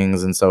and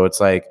things, and so it's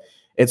like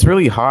it's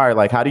really hard.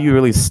 Like, how do you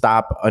really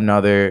stop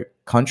another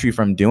country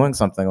from doing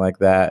something like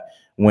that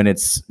when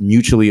it's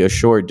mutually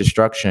assured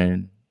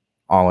destruction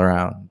all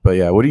around? But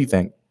yeah, what do you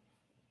think?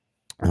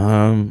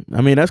 I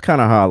mean, that's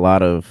kind of how a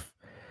lot of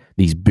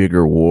these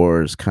bigger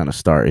wars kind of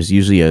start. It's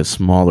usually a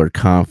smaller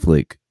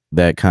conflict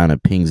that kind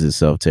of pings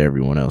itself to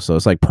everyone else. So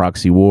it's like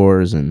proxy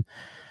wars and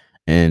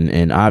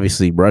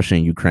obviously Russia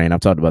and Ukraine. I've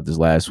talked about this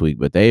last week,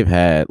 but they've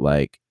had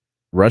like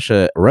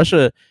Russia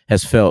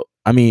has felt.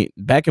 I mean,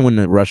 back in when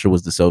Russia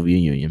was the Soviet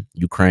Union,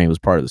 Ukraine was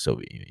part of the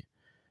Soviet Union.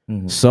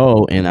 Mm-hmm.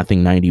 So, in I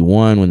think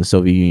 91, when the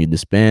Soviet Union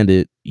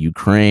disbanded,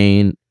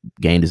 Ukraine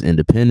gained its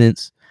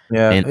independence.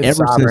 Yeah, And it's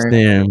ever since sovereign,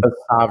 then, a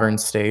sovereign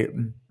state.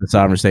 the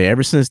sovereign state,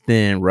 ever since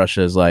then,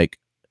 Russia is like,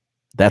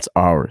 that's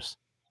ours.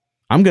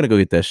 I'm going to go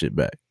get that shit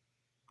back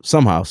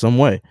somehow, some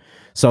way.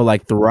 So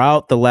like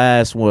throughout the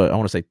last, what I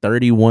want to say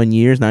 31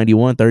 years,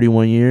 91,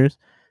 31 years,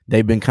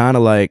 they've been kind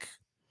of like,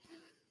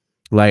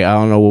 I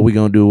don't know what we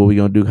gonna do,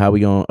 how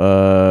we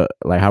gonna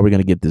how we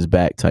gonna get this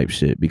back type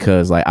shit.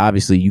 Because like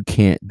obviously you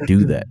can't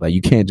do that. Like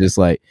you can't just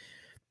like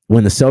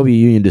when the Soviet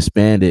Union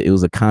disbanded, it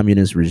was a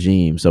communist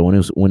regime. So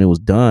when it was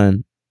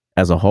done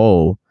as a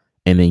whole,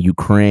 and then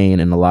Ukraine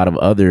and a lot of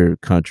other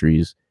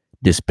countries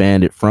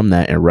disbanded from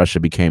that, and Russia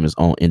became its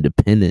own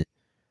independent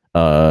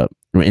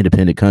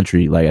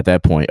country, like at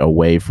that point,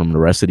 away from the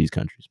rest of these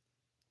countries.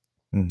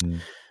 Mm-hmm.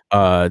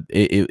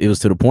 It was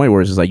to the point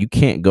where it's just like you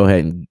can't go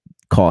ahead and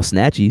call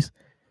snatchies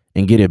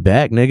and get it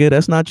back, nigga.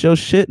 That's not your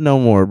shit no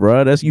more,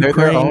 bro. That's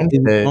Ukraine.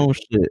 It's his own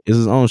shit. It's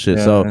his own shit.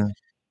 Yeah. So,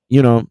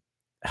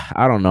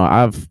 I don't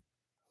know.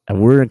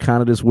 We're in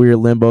kind of this weird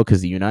limbo because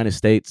the United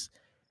States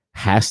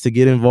has to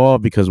get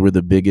involved because we're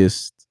the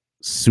biggest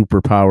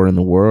superpower in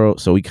the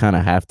world. So we kind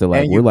of have to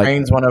like. And we're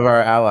Ukraine's one of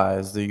our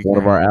allies. One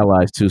of our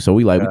allies too. So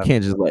we we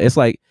can't just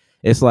like.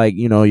 It's like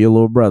your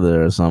little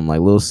brother or something,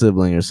 like little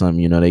sibling or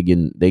something. They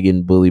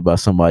getting bullied by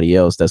somebody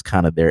else that's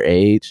kind of their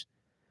age.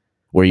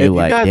 Where you're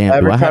like,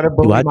 damn, do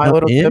I my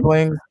little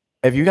siblings?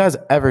 If you guys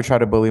ever try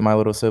to bully my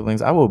little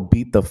siblings, I will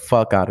beat the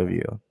fuck out of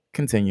you.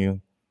 Continue.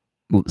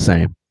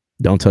 Same.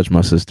 Don't touch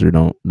my sister.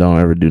 Don't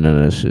ever do none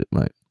of that shit.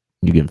 Like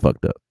you getting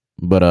fucked up.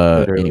 But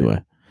literally.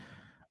 Anyway.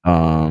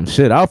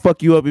 Shit, I'll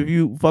fuck you up if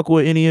you fuck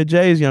with any of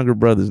Jay's younger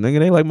brothers, nigga.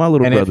 They like my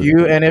little brothers.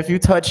 And if you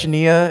touch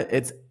Nia,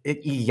 it's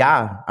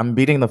Yeah, I'm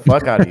beating the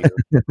fuck out of you.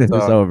 It's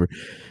So over.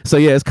 So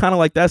yeah, it's kind of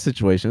like that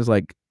situation. It's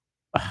like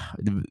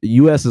the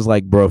U.S. is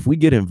like, bro, if we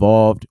get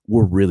involved,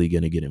 we're really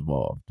gonna get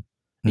involved,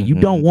 and you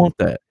don't mhm. want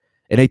that.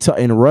 And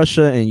in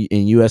Russia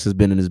and U.S. has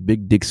been in this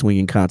big dick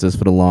swinging contest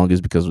for the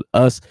longest because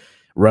us,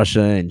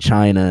 Russia and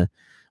China,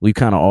 we've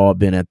kind of all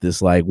been at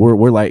this like we're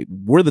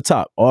the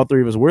top. All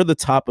three of us, we're the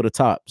top of the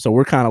top. So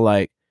we're kind of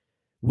like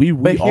we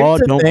But here's all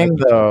the don't like thing,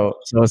 each other. though.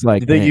 So it's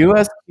like, The damn,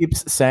 US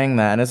keeps saying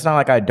that, and it's not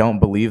like I don't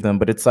believe them,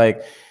 but it's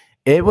like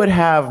it would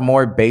have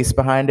more base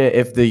behind it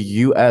if the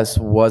US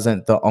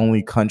wasn't the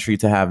only country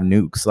to have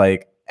nukes.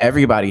 Like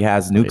everybody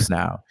has right? nukes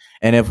now.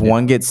 And if Yeah,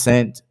 one gets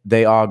sent,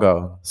 they all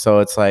go. So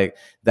it's like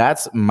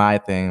that's my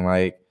thing.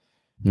 Like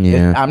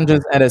yeah, I'm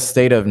just at a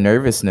state of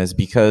nervousness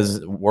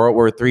because World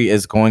War III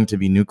is going to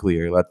be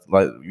nuclear. You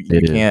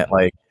it is. can't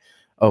like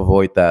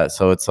avoid that.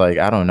 So it's like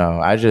I don't know.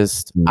 I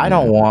Yeah.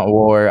 don't want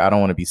war. I don't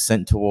want to be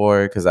sent to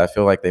war because I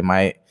feel like they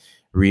might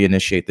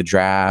reinitiate the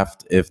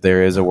draft if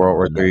there is a World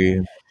War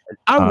III.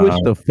 I wish Um,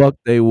 the fuck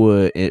they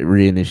would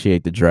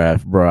reinitiate the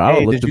draft, bro. I would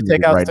hey, look did them you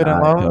take niggas out right in the student eye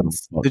and tell them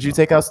loans? fuck Did you no.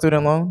 take out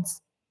student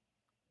loans?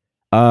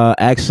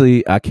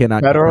 Actually, I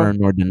cannot Federal?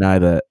 confirm nor deny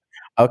that.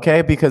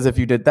 Okay, because if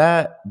you did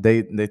that,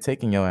 they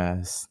taking your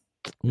ass.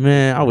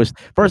 Man, I wish.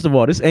 First of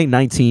all, this ain't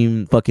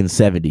 19 fucking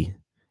 70.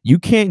 You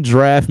can't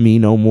draft me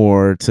no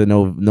more to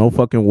no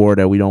fucking war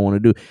that we don't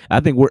want to do. I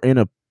think we're in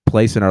a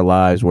place in our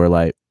lives where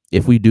like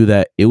if we do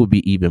that, it would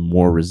be even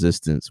more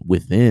resistance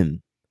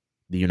within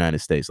the United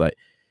States. Like,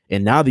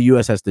 and now the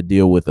U.S. has to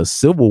deal with a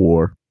civil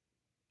war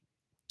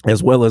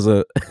as well as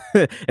a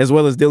as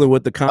well as dealing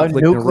with the A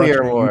conflict in Russia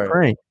nuclear and war.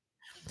 Ukraine.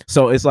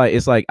 So it's like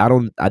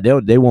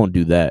they won't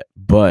do that,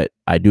 but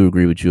I do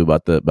agree with you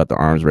about the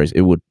arms race.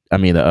 It would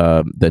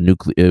the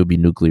nuclear it would be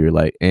nuclear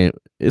like, and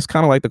it's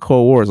kind of like the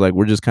Cold War. It's like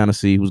we're just kind of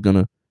see who's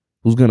gonna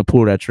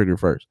pull that trigger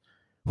first,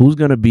 who's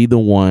gonna be the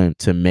one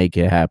to make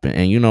it happen.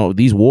 And you know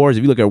these wars,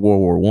 if you look at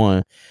World War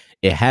I,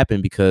 it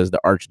happened because the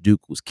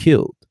Archduke was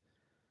killed.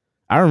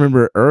 I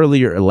remember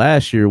earlier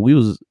last year we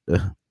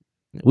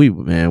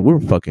were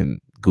fucking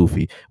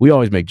goofy. We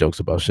always make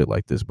jokes about shit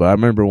like this, but I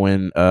remember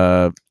when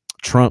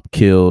Trump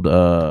killed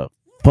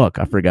fuck,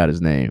 I forgot his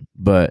name,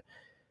 but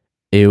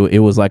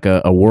it was like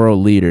a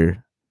world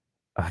leader.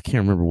 I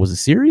can't remember. Was it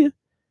Syria?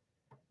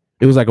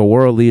 It was like a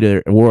world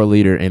leader,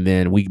 and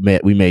then we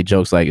made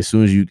jokes like as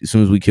soon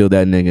as we killed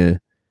that nigga,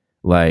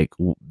 like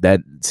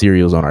that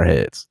Syria's on our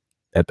heads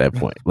at that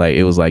point. Like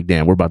it was like,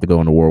 damn, we're about to go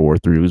into World War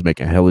III. We was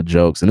making hella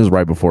jokes, and this was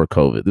right before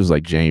COVID. This was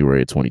like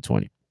January of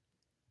 2020.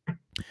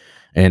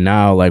 And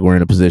now like we're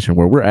in a position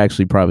where we're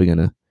actually probably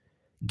gonna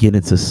get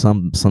into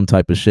some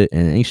type of shit,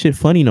 and ain't shit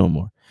funny no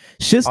more.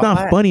 Shit's All not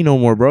I funny no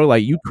more, bro.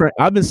 Like Ukraine,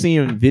 I've been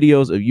seeing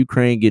videos of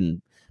Ukraine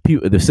getting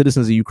people, the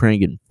citizens of Ukraine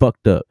getting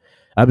fucked up.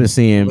 I've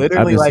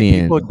Literally, been like,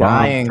 seeing people bombs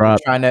dying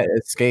drop, trying to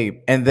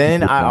escape, and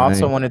then people I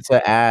also dying. wanted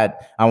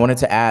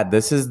to add,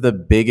 this is the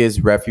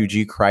biggest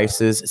refugee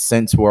crisis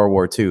since World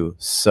War II.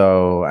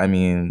 So, I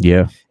mean,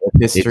 Yeah, if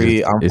it history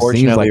just it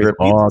seems like unfortunately it's repeats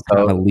all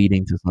kind itself, of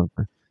leading to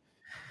something.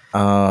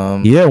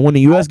 um, Yeah, when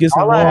the U.S. gets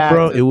all I involved, ask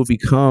bro, it will is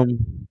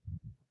become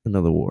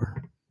another war.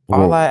 all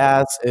World I war.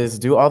 ask is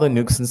do all the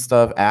nukes and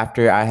stuff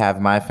after I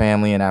have my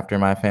family and after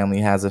my family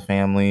has a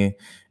family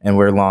and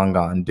we're long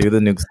gone. Do the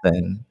nukes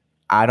then.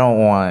 I don't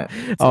want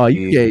to Oh, be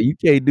you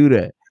can't do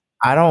that.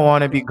 I don't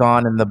wanna be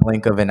gone in the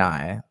blink of an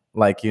eye.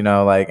 Like,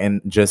 like,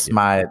 and just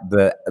Yeah,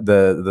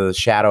 the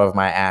shadow of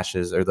my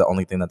ashes are the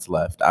only thing that's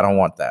left. I don't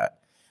want that,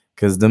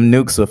 cause them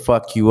nukes will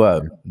fuck you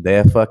up.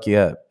 They'll fuck you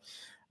up.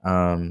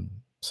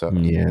 So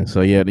yeah.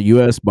 So yeah, the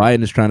U.S.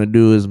 Biden is trying to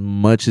do as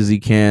much as he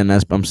can.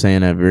 I'm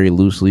saying that very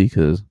loosely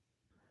because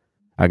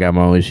I got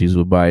my own issues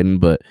with Biden,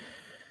 but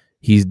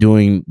he's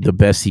doing the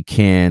best he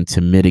can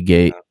to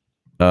mitigate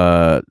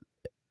uh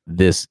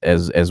this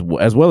as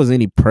well as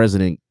any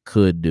president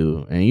could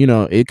do. And you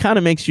know, it kind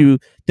of makes you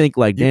think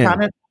like, you damn,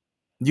 kinda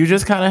you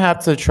just kinda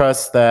have to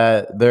trust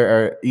that there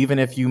are even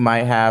if you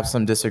might have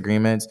some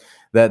disagreements,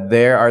 that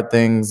there are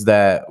things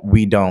that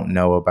we don't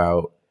know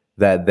about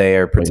that they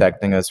are oh, yeah.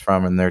 protecting us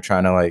from, and they're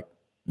trying to, like,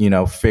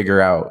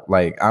 figure out.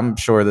 Like, I'm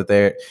sure that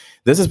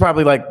this is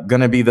probably, like,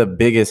 gonna be the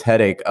biggest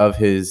headache of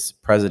his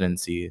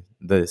presidency,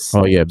 this.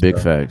 Oh yeah, big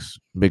So, facts.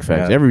 Big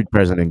facts. yeah. Every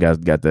president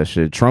got that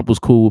shit. Trump was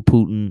cool with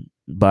Putin.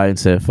 Biden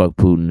said fuck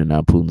Putin, and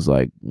now Putin's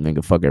like,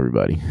 nigga, fuck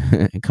everybody.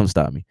 Come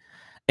stop me.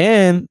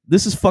 And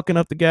this is fucking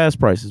up the gas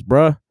prices,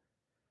 bruh.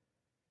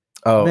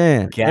 Oh,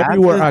 Man, gas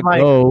everywhere is, I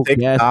like, go,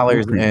 gas is $6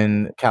 increasing.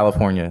 in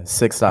California,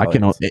 I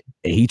can. $6.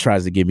 He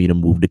tries to get me to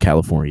move to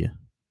California.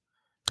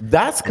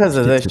 That's because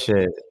of Shit's this just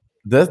shit.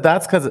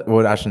 That's because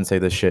well, I shouldn't say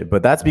this shit,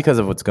 but that's because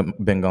of what's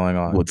been going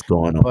on. what's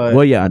going on. But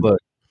Well, yeah, look,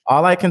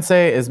 all I can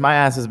say is my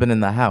ass has been in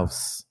the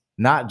house.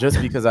 Not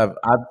just because I'm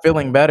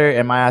feeling better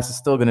and my ass is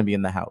still gonna be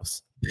in the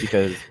house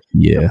because the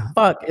yeah.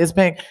 fuck is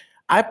paying.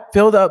 I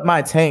filled up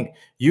my tank.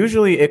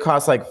 Usually it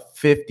costs like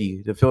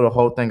 50 to fill the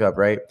whole thing up,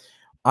 right?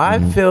 I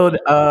Mhm. filled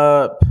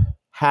up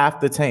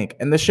half the tank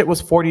and the shit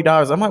was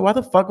 $40. I'm like, why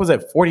the fuck was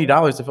it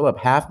 $40 to fill up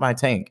half my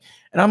tank?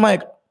 And I'm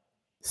like,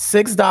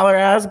 $6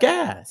 ass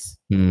gas.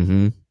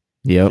 Mhm.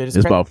 Yep, Shit is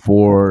it's crazy. about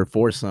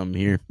four something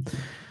here.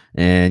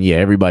 And yeah,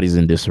 everybody's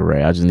in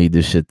disarray. I just need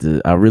this shit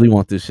to. I really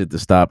want this shit to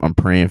stop. I'm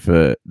praying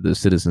for the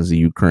citizens of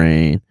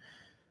Ukraine.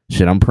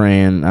 Shit, I'm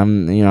praying. I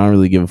don't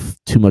really give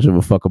too much of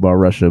a fuck about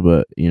Russia,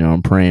 but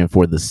I'm praying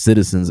for the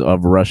citizens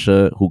of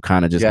Russia who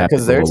kind of just Yeah, have to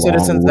because go there's along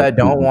citizens with that what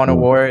don't Putin's want a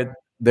doing. war.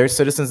 There's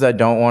citizens that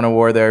don't want a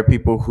war. There are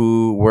people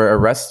who were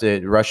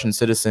arrested, Russian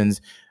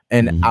citizens,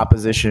 in Mhm.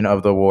 opposition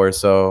of the war.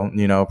 So,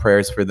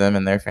 prayers for them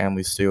and their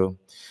families too.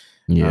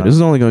 Yeah, this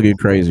is Um, only gonna get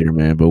crazier,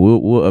 man. But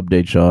we'll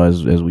update y'all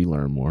as we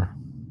learn more.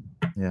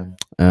 yeah.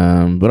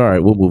 But all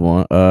right, we'll move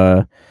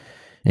on.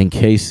 In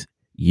case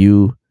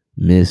you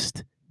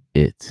missed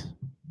it,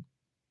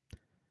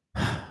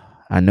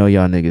 I know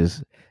y'all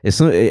niggas.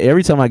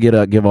 Every time I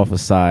give off a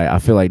sigh, I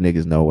feel like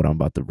niggas know what I'm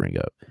about to bring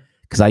up.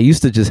 Because I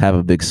used to just have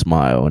a big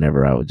smile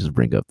whenever I would just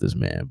bring up this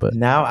man, but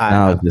Now I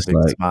now have it's a just big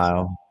like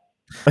smile.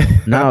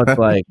 now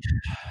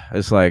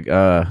it's like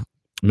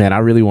man, I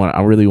really want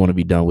to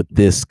be done with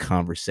this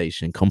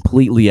conversation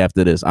completely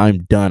after this. I'm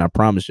done. I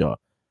promise y'all.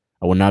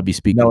 I will not be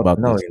speaking No, about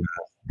no,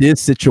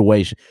 this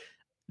situation.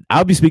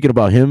 I'll be speaking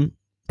about him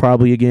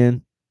probably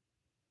again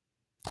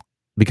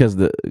because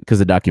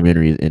the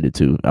documentary is ended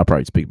too. I'll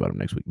probably speak about him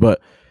next week.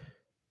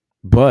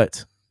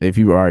 But if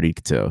you already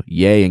could tell,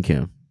 Ye and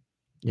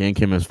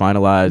Kim has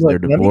finalized look, their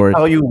let me divorce.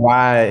 tell you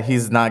why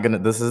he's not gonna.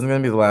 This isn't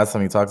gonna be the last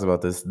time he talks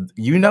about this.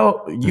 You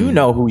know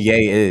who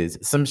Ye is.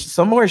 Some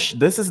more.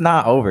 This is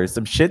not over.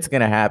 Some shit's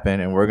gonna happen,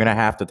 and we're gonna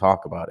have to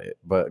talk about it.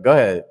 But go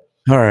ahead.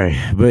 All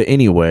right, but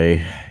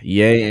anyway,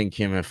 Ye and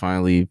Kim have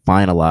finally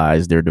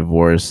finalized their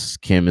divorce.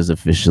 Kim is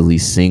officially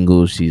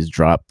single. She's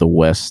dropped the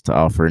West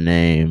off her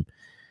name,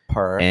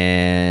 Per.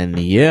 and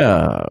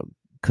yeah,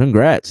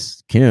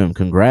 congrats, Kim.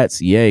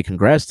 Congrats, Ye.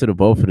 Congrats to the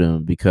both of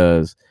them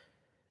because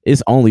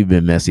it's only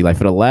been messy. Like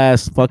for the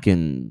last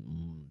fucking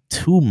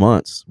 2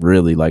 months,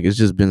 really. Like it's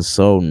just been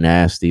so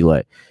nasty.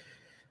 Like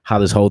how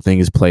this whole thing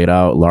is played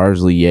out,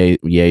 largely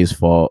Ye's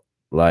fault.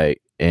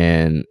 Like,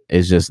 and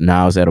it's just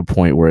now it's at a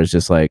point where it's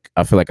just like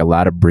I feel like a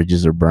lot of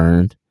bridges are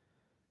burned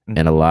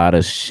and a Mhm. lot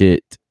of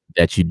shit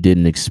that you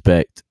didn't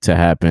expect to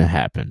happen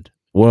happened.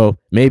 Well,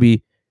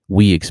 maybe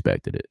we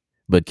expected it,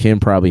 but Kim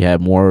probably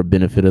had more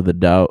benefit of the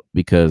doubt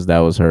because that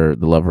was the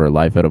love of her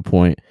life at a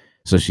point.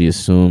 So she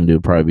assumed it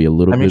would probably be a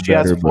little I mean, bit she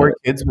has better, but 4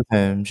 kids with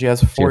him. She has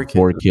she has 4 kids.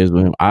 4 kids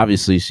with him.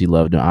 Obviously, she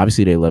loved him.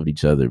 Obviously, they loved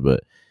each other,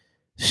 but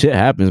shit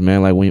happens,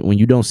 man. Like when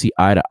you don't see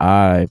eye to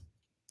eye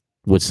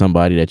with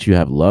somebody that you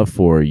have love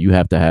for, you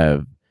have to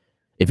have,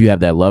 if you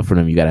have that love for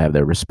them, you got to have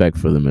that respect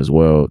for them as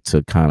well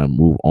to kind of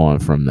move on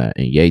from that.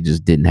 And Ye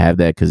just didn't have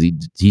that because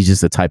he's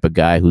just the type of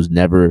guy who's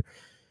never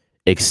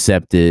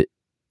accepted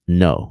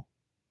no.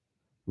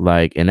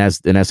 Like, and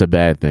that's a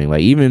bad thing.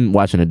 Like, even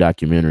watching a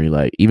documentary,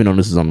 like, even though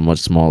this is on a much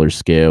smaller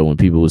scale, when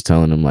people was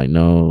telling him like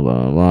no,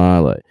 blah,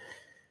 blah,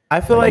 I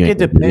feel like you like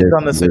ain't it gonna do depends this,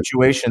 on the do this.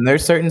 situation.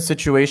 There's certain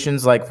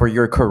situations like for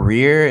your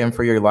career and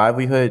for your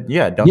livelihood.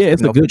 Yeah, don't Yeah, take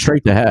it's a no for good an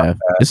trait to answer like have.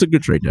 that. It's a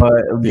good trait to have.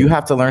 But Yeah. you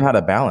have to learn how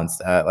to balance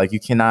that. Like you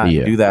cannot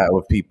Yeah. do that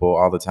with people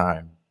all the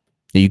time.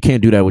 And you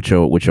can't do that with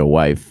your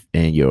wife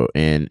and your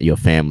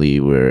family,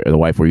 where the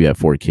wife where you have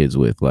 4 kids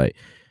with. Like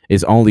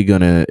it's only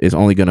gonna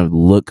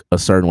look a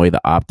certain way. The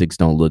optics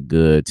don't look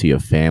good to your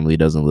family. It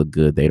doesn't look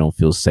good. They don't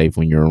feel safe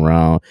when you're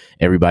around.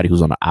 Everybody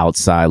who's on the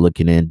outside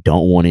looking in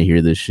don't want to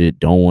hear this shit.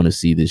 Don't want to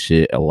see this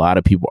shit. A lot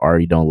of people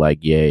already don't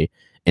like Ye,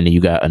 and then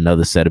you got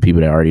another set of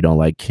people that already don't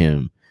like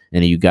Kim,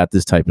 and then you got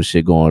this type of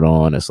shit going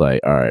on. It's like,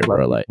 all right,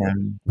 bro. Like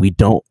we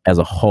don't, as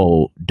a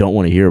whole, don't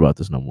want to hear about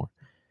this no more.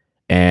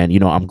 And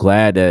I'm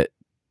glad that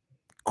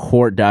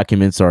court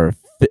documents are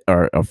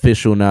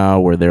official now,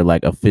 where they're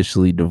like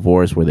officially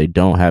divorced, where they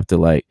don't have to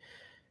like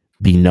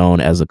be known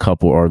as a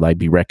couple or like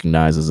be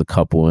recognized as a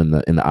couple in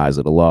the eyes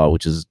of the law,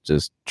 which is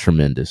just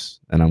tremendous.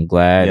 And I'm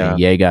glad. Yeah. And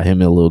Ye got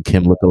him a little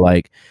Kim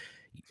lookalike.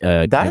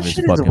 That Kim is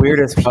shit is fucking weird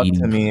with as fuck to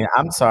Petey. me.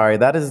 I'm sorry.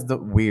 That is the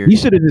weird. He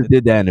should have just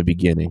did that in the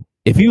beginning.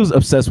 If he was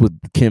obsessed with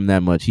Kim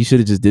that much, he should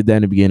have just did that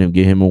in the beginning and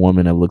get him a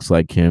woman that looks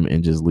like Kim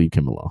and just leave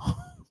Kim alone.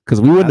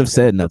 Because we wouldn't have That's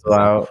gonna said nothing. fizzle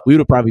out. We would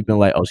have probably been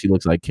like, "Oh, she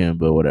looks like Kim,"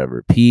 but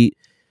whatever. Pete,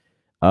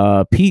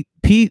 I've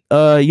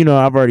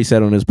already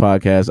said on this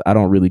podcast, I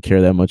don't really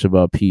care that much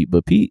about Pete,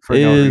 but Pete For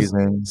no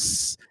reason.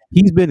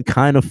 he's been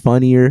kind of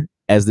funnier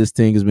as this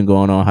thing has been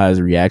going on, how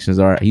his reactions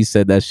are. He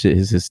said that shit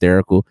is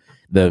hysterical.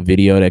 The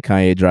video that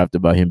Kanye dropped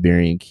about him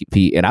burying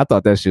Pete, and I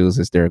thought that shit was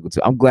hysterical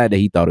too. I'm glad that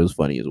he thought it was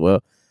funny as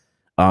well,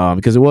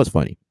 because it was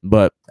funny.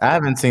 But I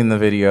haven't seen the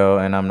video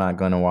and I'm not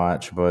gonna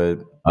watch, but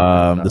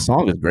I don't know. the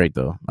song is great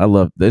though. I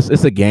love this.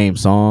 It's a game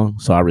song,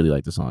 so I really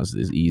like the song. It's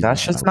easy.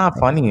 That's just not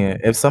funny.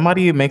 If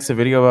somebody makes a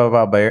video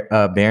about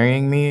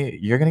burying me,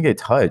 you're gonna get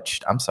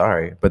touched. I'm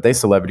sorry, but they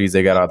celebrities,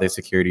 they got all their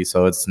security,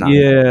 so it's not.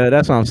 Yeah,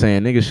 that's what I'm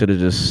saying. Niggas should have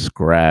just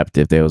scrapped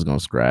if they was gonna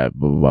scrap.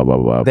 Blah blah blah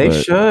blah. They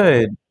But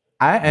should.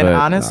 And nah.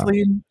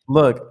 honestly,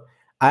 look,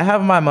 I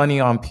have my money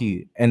on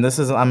Pete, and I'm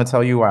gonna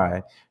tell you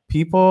why.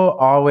 People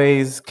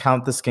always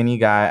count the skinny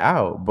guy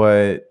out,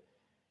 but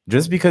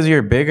Just because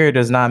you're bigger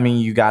does not mean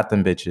you got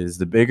them bitches.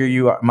 The bigger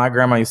you are, my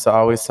grandma used to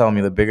always tell me,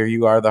 the bigger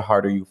you are, the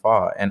harder you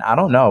fall. And I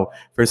don't know,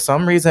 for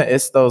some reason,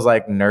 it's those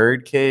like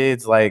nerd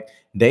kids, like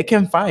they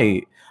can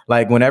fight.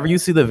 Like whenever you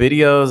see the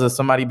videos of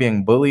somebody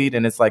being bullied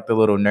and it's like the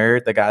little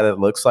nerd, the guy that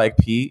looks like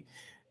Pete,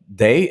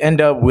 they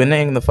end up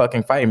winning the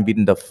fucking fight and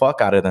beating the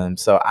fuck out of them.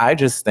 So I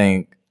just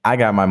think I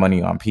got my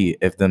money on Pete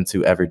if them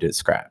two ever did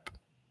scrap.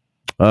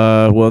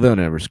 Well, they'll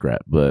never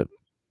scrap, but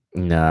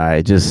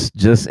nah,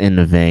 just in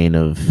the vein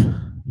of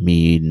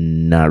me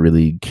not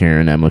really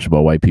caring that much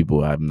about white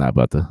people, I'm not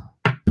about to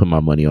put my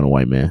money on a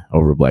white man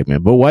over a black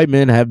man. But white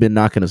men have been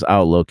knocking us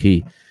out low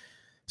key,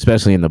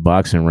 especially in the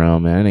boxing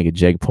realm, man. I think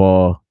Jake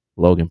Paul,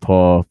 Logan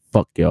Paul,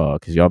 fuck y'all,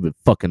 because y'all been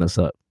fucking us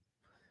up.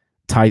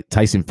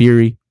 Tyson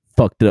Fury,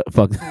 fucked up,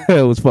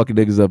 was fucking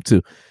niggas up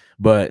too.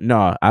 But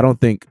no, I don't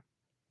think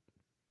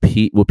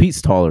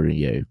Pete's taller than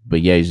Ye,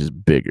 but Ye's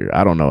just bigger.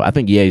 I don't know. I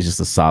think Ye's just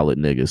a solid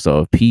nigga.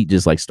 So if Pete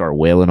just like start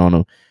wailing on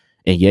him,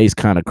 and Ye's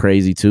kind of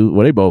crazy too.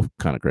 Well, they both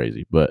kind of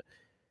crazy, but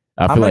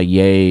I feel like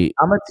Ye.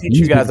 I'm gonna teach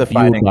you guys a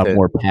fighting by tip.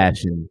 more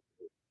passion.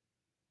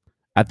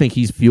 I think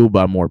he's fueled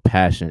by more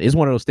passion. It's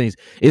one of those things.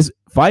 Is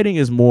fighting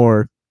is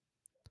more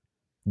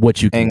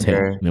what you can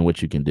take than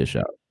what you can dish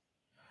out.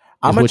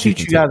 I'm gonna teach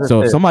you guys a tip.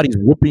 So if somebody's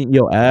whooping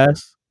your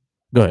ass,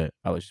 go ahead.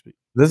 I'll let you speak.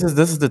 This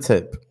is the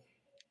tip.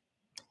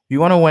 If you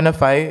want to win a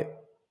fight,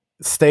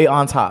 stay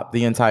on top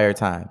the entire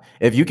time.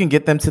 If you can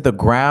get them to the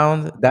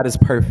ground, that is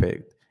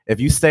perfect. If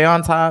you stay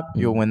on top,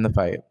 you'll win the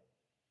fight.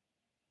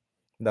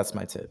 That's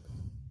my tip.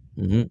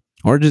 Mm-hmm.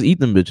 Or just eat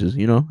them bitches.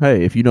 You know,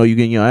 hey, if you know you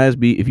getting your ass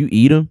beat, if you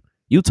eat them,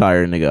 you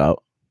tire a nigga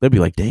out. They'll be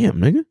like, "Damn,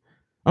 nigga,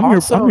 I'm here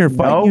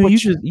fighting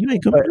you. You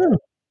ain't coming down."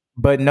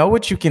 But know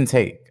what you can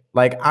take.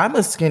 Like I'm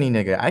a skinny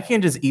nigga. I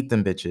can't just eat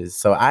them bitches.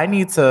 So I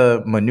need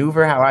to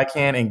maneuver how I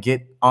can and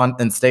get on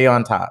and stay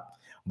on top.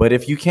 But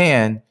if you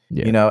can,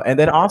 you know, and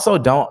then also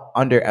don't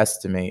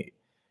underestimate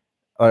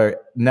or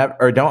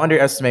don't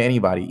underestimate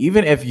anybody.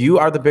 Even if you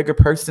are the bigger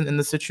person in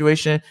the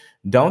situation,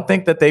 don't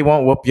think that they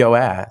won't whoop your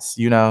ass.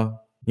 You know,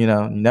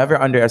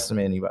 never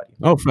underestimate anybody.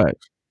 Oh,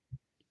 facts.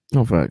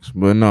 No facts.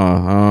 But no,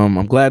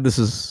 I'm glad this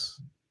is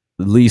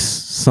at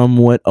least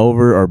somewhat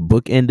over or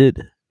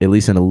bookended, at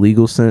least in a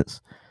legal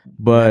sense.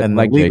 But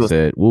like Jay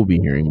said, we'll be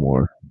hearing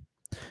more.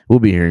 We'll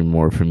be hearing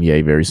more from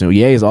Ye very soon.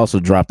 Ye has also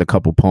dropped a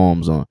couple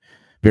poems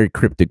very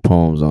cryptic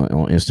poems on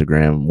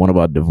Instagram. One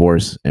about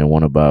divorce and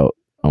one about,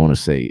 I want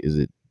to say, is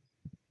it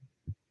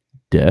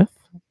death?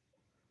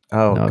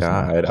 Oh no,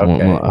 God.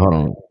 Okay. Hold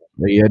on.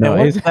 Yeah, no.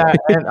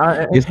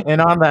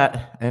 And on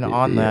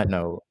that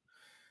note,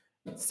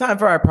 it's time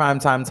for our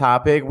primetime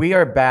topic. We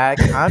are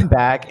back. I'm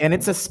back, and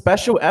it's a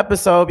special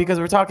episode because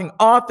we're talking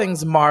all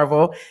things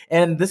Marvel.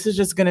 And this is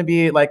just gonna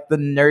be like the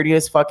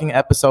nerdiest fucking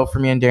episode for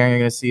me and Darren. You're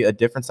gonna see a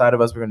different side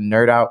of us. We're gonna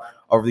nerd out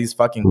over these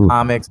fucking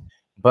comics.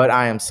 But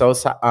I am so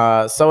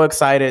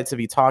excited to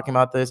be talking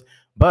about this.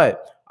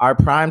 But our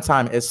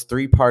primetime is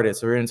 3-parted.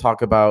 So we're gonna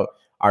talk about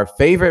our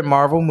favorite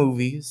Marvel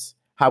movies,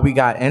 how we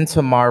got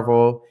into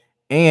Marvel,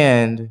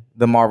 and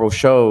the Marvel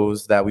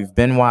shows that we've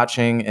been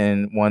watching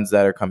and ones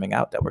that are coming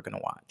out that we're going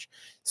to watch.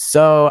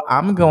 So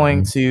I'm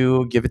going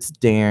to give it to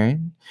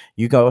Darren.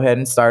 You go ahead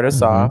and start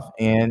us off.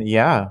 And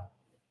yeah.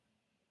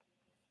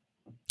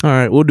 All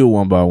right. We'll do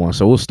one by one.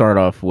 So we'll start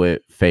off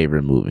with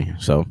favorite movie.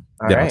 So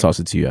then I'll toss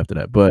it to you after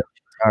that. But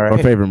our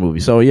favorite movie.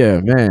 So yeah,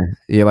 man.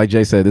 Yeah, like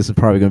Jay said, this is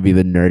probably going to be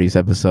the nerdiest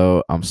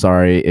episode. I'm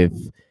sorry if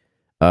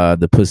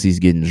the pussy's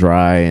getting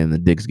dry and the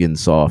dick's getting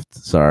soft.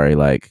 Sorry,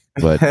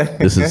 but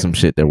this is some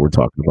shit that we're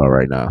talking about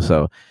right now.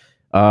 So,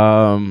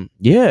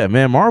 yeah,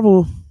 man,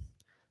 Marvel,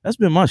 that's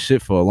been my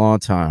shit for a long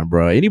time,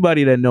 bro.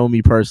 Anybody that know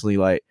me personally,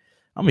 like,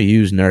 I'm a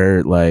huge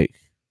nerd. Like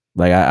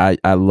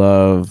I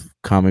love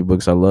comic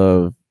books. I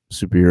love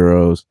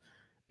superheroes,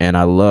 and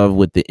I love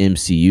what the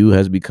MCU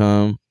has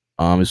become.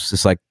 It's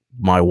just like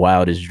my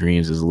wildest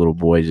dreams as a little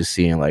boy, just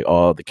seeing like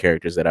all the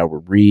characters that I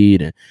would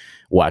read and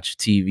watch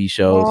TV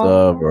shows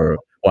of or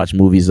watch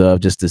movies of,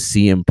 just to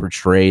see them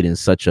portrayed in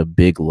such a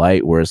big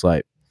light where it's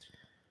like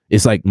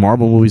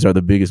Marvel movies are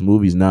the biggest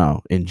movies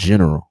now in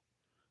general.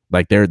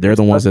 Like they're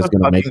the ones that's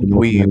gonna make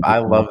the I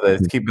love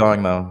this. Keep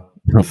going though.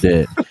 I'm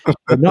dead.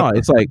 But no,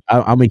 it's like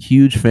I'm a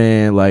huge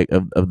fan like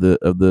of the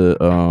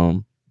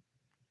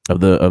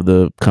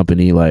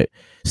company, like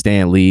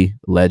Stan Lee,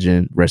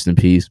 legend, rest in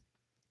peace.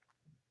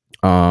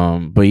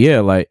 But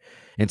yeah, like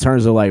in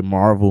terms of like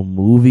Marvel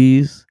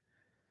movies,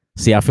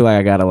 see, I feel like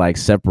I gotta like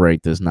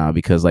separate this now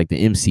because like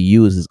the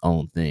MCU is its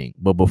own thing.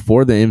 But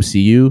before the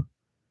MCU,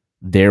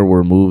 there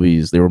were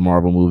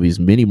Marvel movies,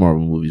 many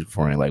Marvel movies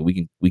beforehand. Like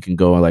we can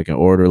go in like an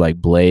order, like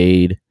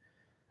Blade,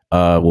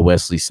 with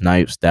Wesley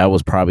Snipes. That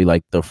was probably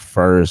like the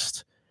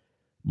first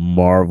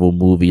Marvel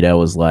movie that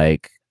was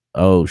like,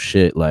 oh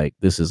shit, like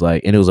this is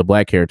like, and it was a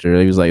black character.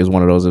 It was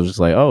one of those. It was just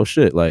like, oh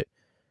shit, like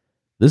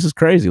this is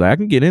crazy. Like I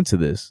can get into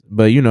this,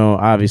 but you know,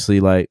 obviously,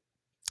 like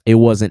it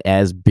wasn't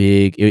as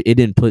big. It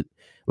didn't put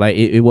like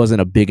it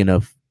wasn't a big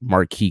enough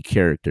marquee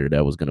character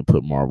that was gonna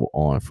put Marvel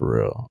on for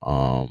real.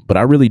 But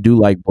I really do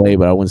like Blade,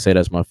 but I wouldn't say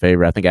that's my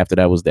favorite. I think after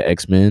that was the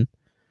X-Men.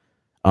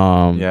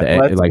 Yeah,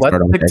 Like let's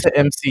start off with stick to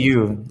action.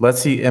 MCU.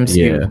 Let's see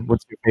MCU. Yeah.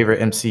 What's your favorite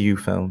MCU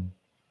film?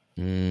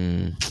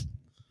 Mm.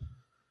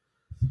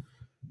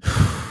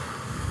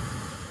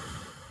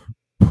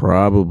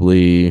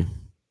 Probably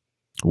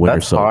Winter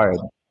That's Soldier. hard.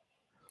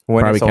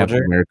 Winter Probably Captain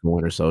Soldier. America,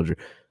 Winter Soldier.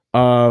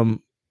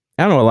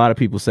 I know a lot of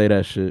people say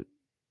that shit,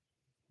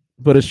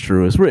 but it's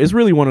true. It's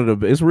really one of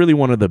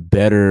the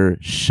better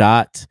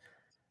shot.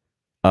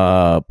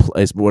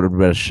 It's one of the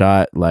better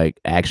shot, like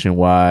action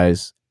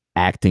wise,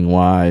 acting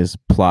wise,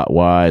 plot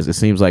wise. It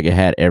seems like it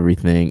had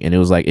everything, and it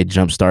was like it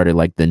jump started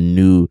like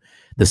the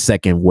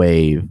second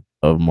wave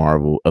of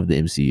Marvel of the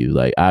MCU.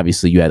 Like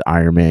obviously you had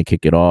Iron Man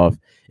kick it off,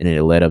 and then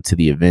it led up to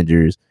the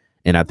Avengers,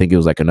 and I think it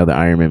was like another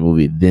Iron Man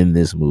movie, then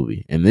this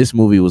movie, and this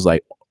movie was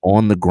like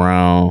on the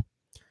ground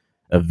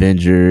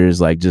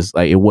Avengers, like just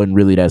like it wasn't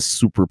really that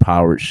super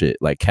powered shit.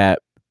 Like Cap,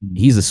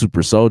 he's a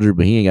super soldier,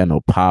 but he ain't got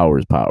no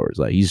powers.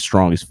 Like he's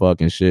strong as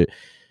fuck and shit,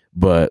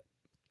 but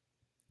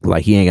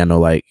like he ain't got no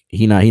like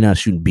he not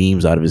shooting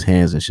beams out of his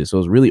hands and shit. So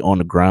it's really on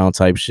the ground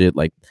type shit.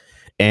 Like,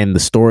 and the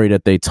story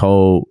that they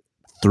told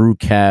through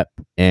Cap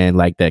and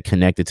like that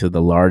connected to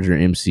the larger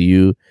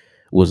MCU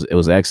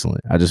was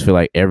excellent. I just feel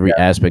like every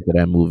Yeah. aspect of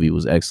that movie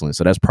was excellent.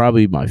 So that's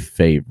probably my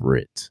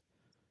favorite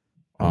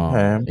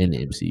Okay. in the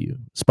MCU.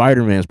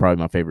 Spider-Man is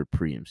probably my favorite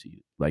pre-MCU,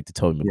 like the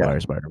Tobey Yeah.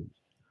 Maguire Spider-Man.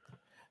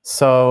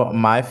 So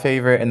my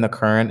favorite in the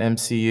current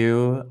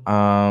MCU,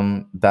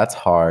 that's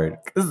hard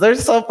because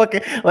there's so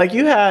fucking like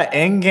you had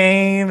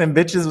Endgame and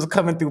bitches was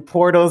coming through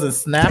portals and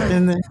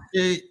snapping and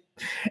shit,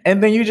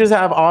 and then you just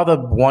have all the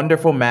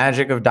wonderful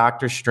magic of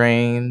Doctor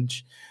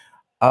Strange.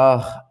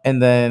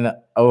 And then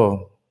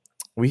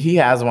he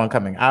has one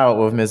coming out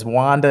with Miss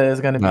Wanda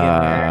is gonna be in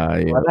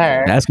there. Yeah, Love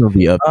her. that's gonna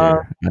be up Um,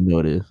 there. I know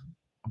it is.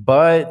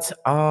 but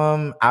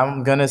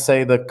I'm gonna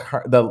say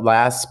the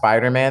last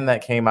Spider-Man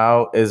that came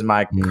out is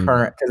my Mm,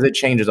 current because it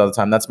changes all the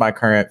time. That's my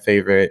current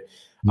favorite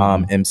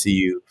mm.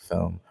 MCU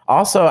film.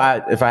 Also,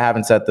 if I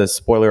haven't said this,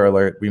 spoiler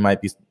alert, we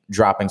might be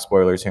dropping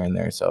spoilers here and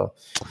there, so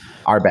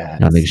our Y'all niggas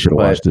bads. should have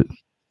But watched it.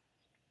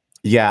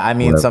 yeah, I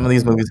mean, some of Whatever.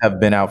 these movies have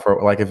been out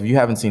for like if you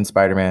haven't seen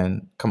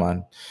Spider-Man, come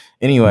on.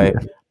 Anyway,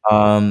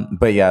 Yeah,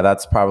 but yeah,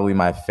 that's probably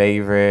my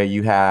favorite.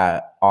 You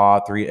had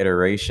all three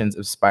iterations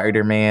of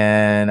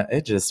Spider-Man.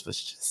 It just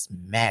was just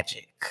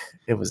magic.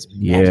 It was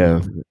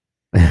magic.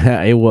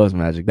 yeah. It was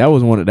magic. That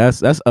was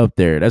that's up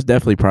there. That's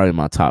definitely probably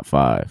my top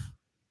 5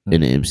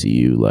 in the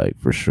MCU, like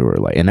for sure.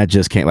 Like, and that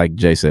just came, like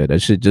Jay said,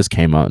 that shit just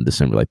came out in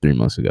December, like 3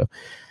 months ago.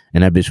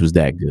 And that bitch was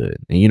that good.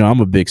 And you know, I'm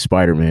a big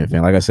Spider-Man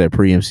fan. Like I said,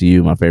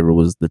 pre-MCU, my favorite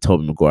was the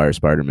Tobey Maguire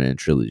Spider-Man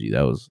trilogy.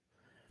 That was,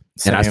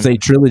 and I Same. say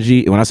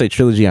trilogy. When I say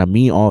trilogy, I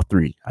mean all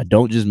 3. I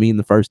don't just mean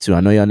the first 2.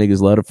 I know y'all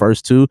niggas love the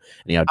first 2,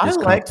 and y'all I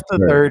discount liked the the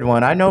third. third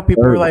one. I know The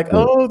people were third was like,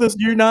 good. "Oh, this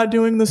you're not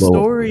doing the Well,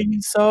 story,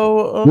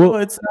 so well,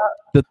 it's not."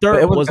 the But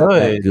third it was wasn't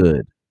that good.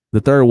 good.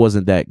 The third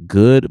wasn't that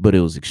good, but it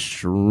was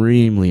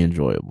extremely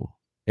enjoyable.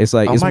 It's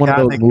like Oh it's my one of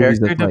god, those the movies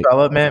character that's like,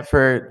 development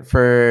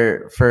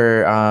for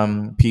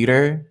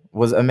Peter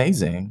was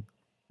amazing.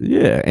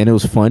 yeah, and it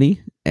was funny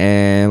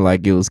and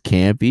like it was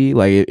campy.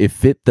 Like it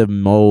fit the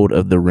mold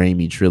of the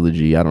Raimi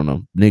trilogy. I don't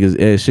know,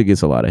 niggas. Shit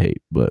gets a lot of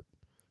hate, but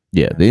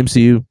yeah, the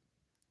MCU,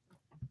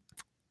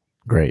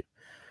 great.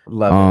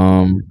 Love it.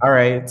 Um, All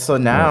right, so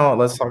yeah. now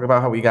let's talk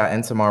about how we got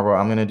into Marvel.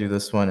 I'm gonna do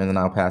this one and then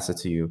I'll pass it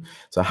to you.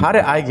 So how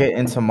did I get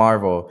into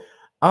Marvel?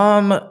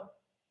 Um,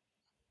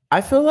 I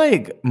feel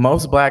like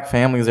most black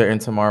families are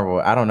into Marvel.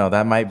 I don't know,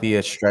 that might be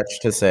a stretch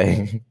to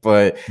say,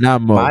 but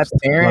Not my most,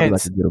 probably like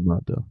parents a good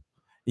amount though.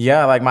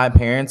 yeah, like my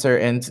parents were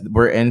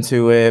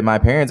into it. My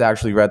parents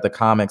actually read the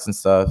comics and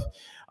stuff.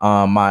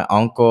 My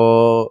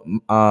uncle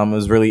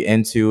was really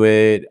into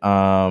it.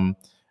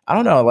 I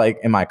don't know, like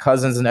and my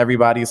cousins and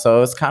everybody.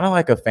 So it's kind of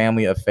like a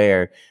family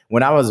affair.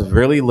 When I was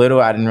really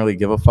little, I didn't really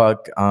give a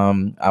fuck.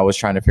 I was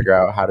trying to figure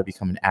out how to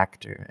become an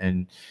actor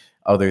and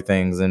other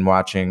things and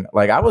watching.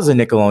 Like I was a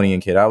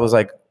Nickelodeon kid. I was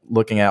like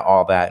looking at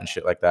all that and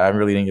shit like that. I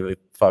really didn't give a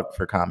fuck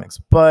for comics.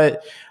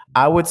 But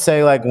I would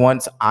say like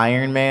once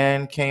Iron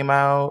Man came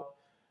out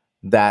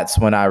that's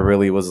when I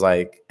really was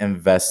like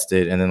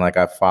invested and then like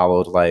I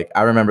followed like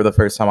I remember the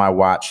first time I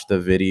watched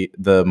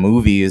the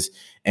movies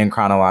in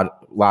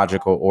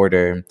chronological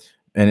order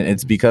and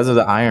it's because of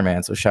the Iron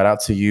Man. So shout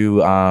out to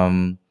you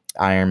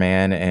Iron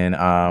Man and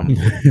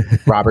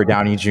Robert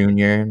Downey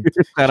Jr.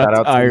 Shout out Shout to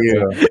out to Iron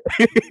Man.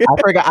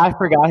 you. I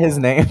forgot his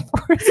name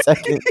for a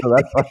second, so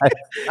that's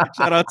why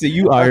Shout out to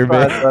you, that's Iron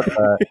why I Man. said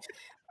that.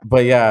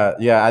 But yeah,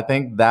 I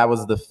think that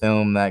was the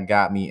film that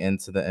got me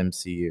into the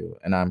MCU,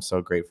 and I'm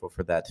so grateful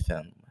for that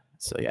film.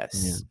 So Yeah.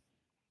 yes,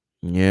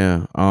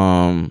 Yeah.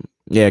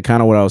 Yeah,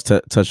 kind of what I was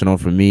touching on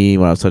for me,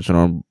 what I was touching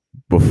on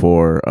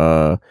before.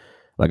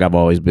 Like I've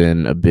always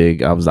been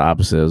I was the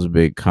opposite. I was a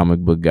big comic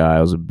book guy.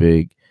 I was a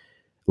big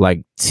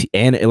like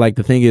and like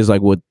the thing is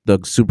like with the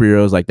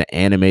superheroes, like the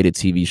animated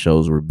TV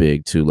shows were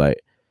big too. Like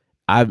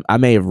I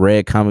may have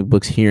read comic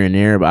books here and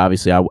there, but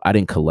obviously I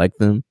didn't collect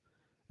them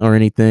or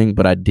anything,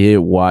 but I did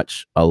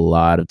watch a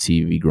lot of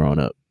TV growing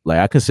up. Like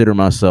I consider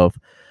myself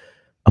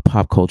a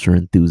pop culture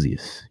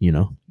enthusiast, you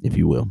know, if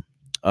you will.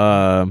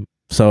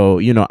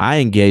 So, I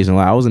engaged in a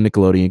lot. I was a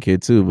Nickelodeon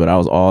kid too, but I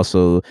was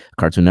also a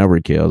Cartoon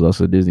Network kid. I was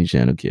also a Disney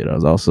Channel kid. I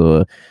was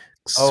also a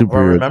Oh, bro,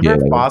 super remember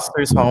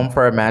Foster's Home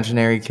for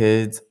Imaginary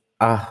Kids?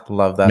 Ah,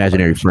 love that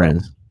Imaginary fucking show.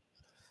 Friends.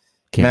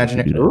 Can't let you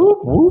Imaginary. do that. Ooh,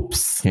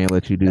 whoops. Can't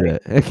let you do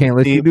that. I can't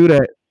let See, you do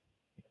that. It's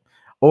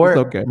or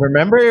okay.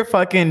 remember your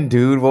fucking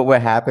dude, what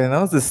would happen?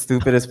 That was the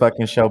stupidest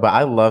fucking show, but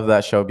I love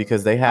that show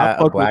because they I had a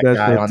fuck with black that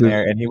guy show on too.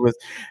 there and he was,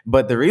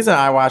 but the reason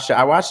I watched it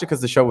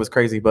because the show was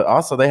crazy, but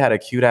also they had a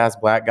cute ass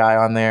black guy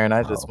on there and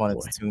I just Oh wanted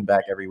boy. to tune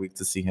back every week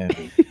to see him.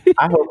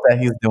 I hope that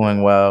he's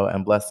doing well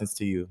and blessings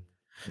to you.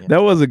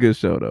 That was a good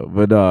show though.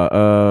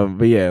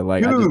 But yeah,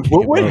 like I just Dude,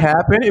 what came would up.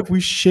 happen if we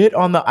shit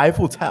on the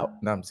Eiffel Tower?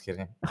 No, I'm just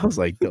kidding. I was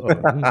like, dog,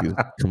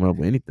 niggas coming up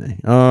with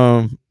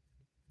anything.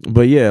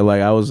 But yeah,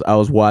 like I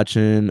was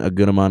watching a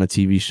good amount of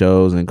TV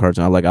shows and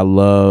cartoons. I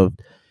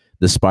loved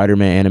the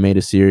Spider-Man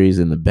animated series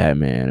and the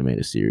Batman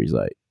animated series.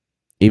 Like,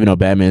 even though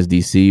Batman's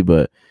DC,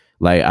 but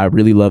like I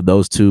really love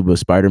those two. But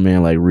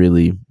Spider-Man, like,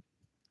 really,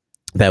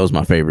 that was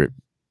my favorite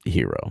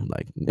hero.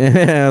 Like,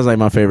 that was like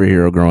my favorite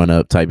hero growing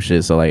up, type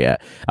shit. So like,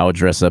 I would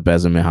dress up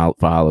as him for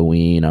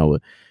Halloween. I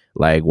would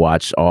like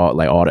watch all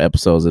the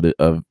episodes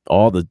of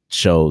all the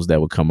shows that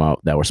would come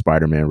out that were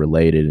Spider-Man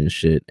related and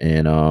shit.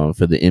 And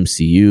for the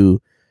MCU,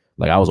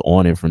 like I was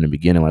on it from the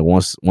beginning. Like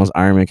once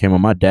Iron Man came out,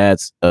 my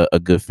dad's a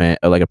good fan,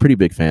 like a pretty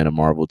big fan of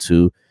Marvel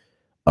too.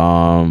 So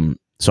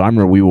I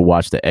remember we would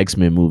watch the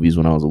X-Men movies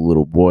when I was a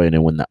little boy, and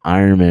then when the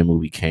Iron Man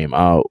movie came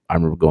out, I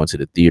remember going to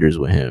the theaters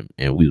with him,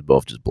 and we was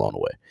both just blown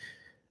away.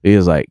 It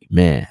was like,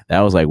 man, that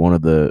was like one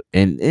of the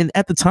and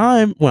at the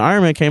time when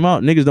Iron Man came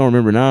out, niggas don't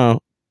remember now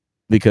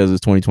because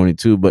it's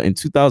 2022. But in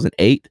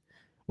 2008,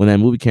 when that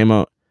movie came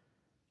out,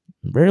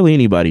 barely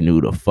anybody knew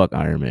who the fuck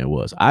Iron Man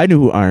was. I knew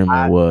who Iron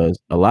Man I, was.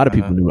 A lot of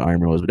people knew who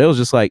Iron Man was, but it was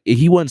just like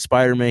he wasn't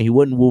Spider-Man, he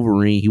wasn't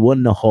Wolverine, he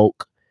wasn't the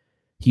Hulk,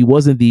 he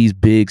wasn't these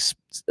big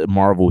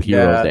Marvel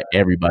heroes yeah, that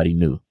everybody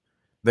knew.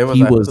 they was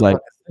He like, who was the like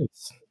fuck is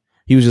this?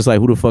 he was just like,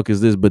 who the fuck is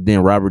this? But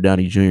then Robert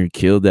Downey Jr.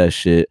 killed that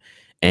shit,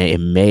 and it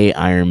made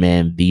Iron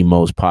Man the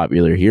most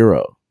popular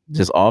hero.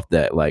 Just off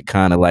that, like,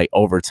 kind of like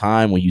over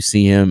time when you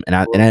see him, and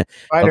Well,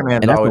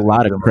 Spider-Man's that's a always gonna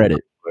lot be of the most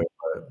credit.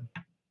 popular,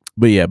 but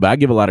But yeah, but I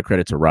give a lot of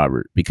credit to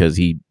Robert because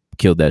he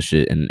killed that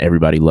shit, and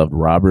everybody loved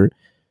Robert.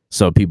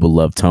 So people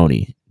love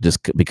Tony just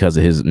because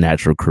of his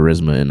natural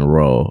charisma in the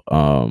role.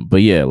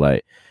 But yeah,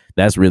 like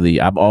that's really,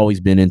 I've always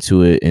been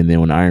into it. And then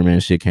when the Iron Man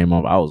shit came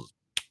off, I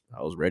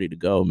was ready to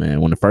go,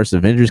 man. When the first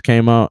Avengers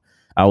came out,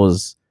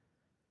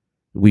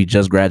 we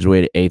just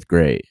graduated 8th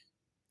grade.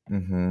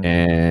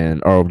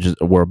 And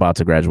we're about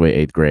to graduate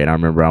 8th grade. I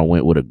remember I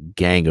went with a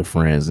gang of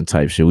friends and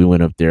type shit. We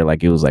went up there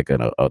like it was like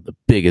the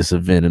biggest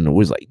event, and it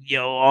was like,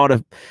 yo, all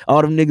them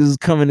niggas is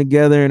coming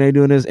together and they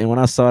doing this. And when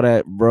I saw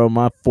that, bro,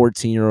 my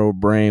 14-year-old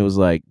brain was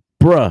like,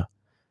 bruh,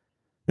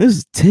 this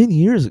is 10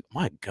 years.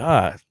 My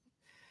God.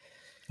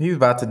 he was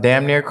about to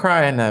damn near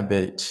cry in that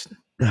bitch.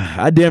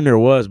 I damn near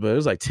was, but it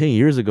was like 10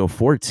 years ago.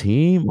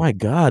 14. My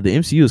God, the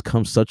MCU has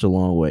come such a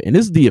long way. And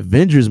this is the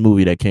Avengers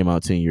movie that came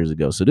out 10 years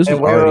ago. So this was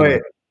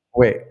already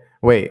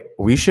Wait.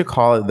 We should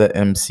call it the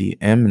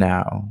MCM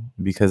now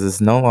because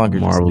it's no longer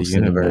just Marvel the Cinematic.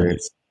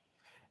 universe.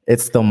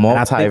 It's the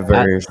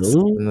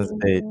multiverse in this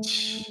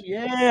bitch.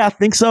 Yeah, I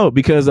think so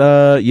because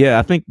yeah,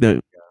 I think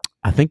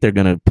they're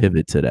gonna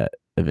pivot to that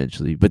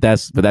eventually. But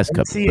that's coming.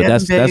 But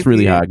MCM, that's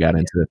really how baby. I got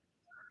into it.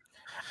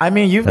 I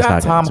mean, you've That's how I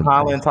got got Tom into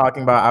Holland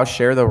talking about I'll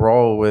share the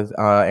role with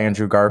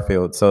Andrew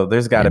Garfield, so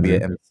there's got to be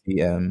Andrew. an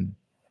MCM.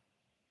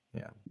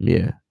 Yeah.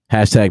 Yeah.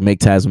 Hashtag make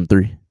Tasm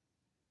 3.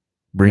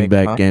 Bring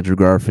back Andrew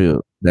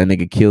Garfield. That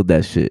nigga killed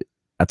that shit.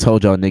 I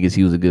told y'all niggas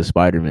he was a good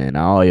Spider-Man.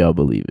 Now all y'all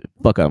believe it.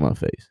 Fuck out my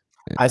face.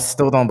 I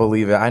still don't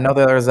believe it. I know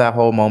there's that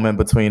whole moment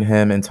between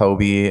him and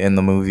Toby in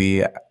the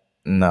movie.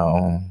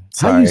 No,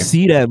 sorry. How you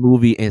see that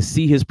movie and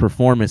see his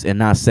performance and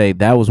not say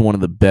that was one of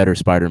the better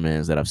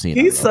Spider-Mans that I've seen?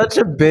 He's such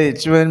a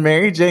bitch. When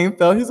Mary Jane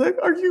fell, he's like,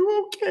 "Are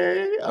you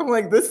okay?" I'm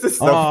like, "This is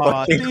so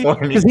fucking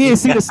corny." Because he didn't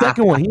see the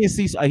second one. He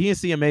didn't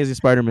see Amazing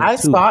Spider-Man. I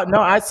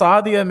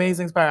saw the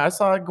Amazing Spider. I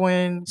saw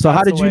Gwen. So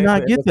how did you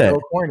not get that? So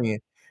corny.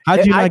 How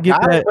did you not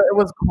get that? It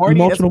was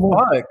corny as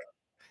fuck.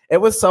 It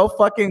was so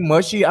fucking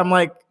mushy. I'm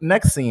like,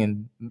 next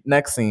scene.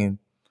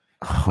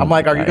 I'm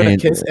like, are you gonna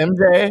kiss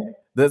MJ?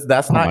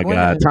 That's not Gwen.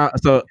 That's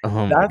what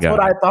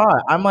I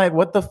thought. I'm like,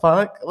 what the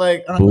fuck?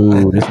 Like,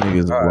 ooh, this nigga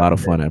is a lot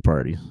of fun at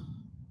parties.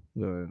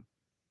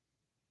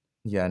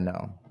 Yeah,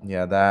 no.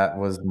 Yeah, that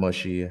was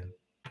mushy.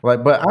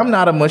 Like, but I'm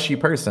not a mushy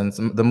person.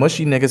 The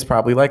mushy niggas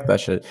probably like that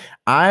shit.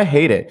 I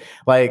hate it.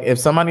 Like, if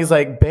somebody's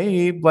like,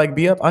 babe, like,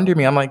 be up under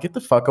me, I'm like, get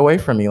the fuck away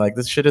from me. Like,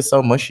 this shit is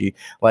so mushy.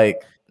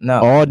 Like, no.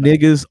 All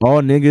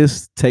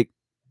niggas take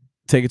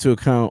into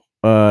account.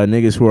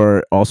 Niggas who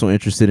are also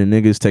interested in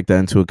niggas take that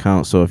into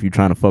account. So if you're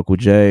trying to fuck with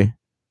Jay,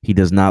 He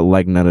does not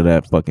like none of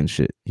that fucking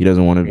shit. He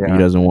doesn't want to. He Yeah.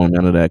 doesn't want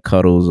none of that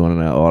cuddles, none of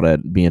that, all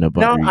that being up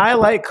No, under you. I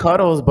like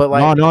cuddles, but No,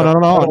 like no, the no,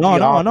 no, cuddle no, me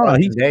no, all no.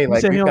 fucking day. He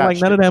Like said he we've don't got like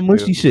none shit of that to do.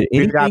 mushy shit.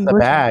 We've got Anything the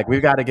mushy. bag.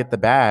 We've got to get the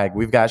bag.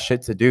 We've got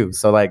shit to do.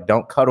 So like,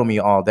 don't cuddle me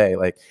all day.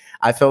 Like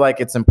I feel like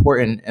it's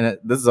important, and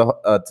this is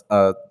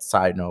a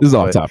side note, This is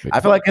off but topic. I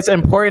feel like it's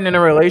important in a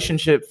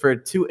relationship for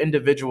two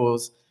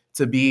individuals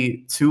to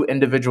be two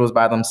individuals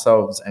by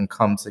themselves and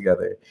come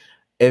together.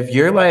 If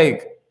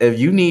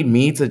you need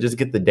me to just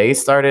get the day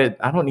started,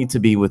 I don't need to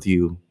be with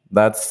you.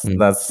 That's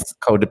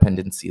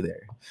codependency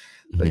there.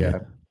 So Yeah, yeah.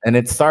 And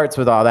it starts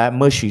with all that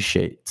mushy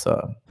shit.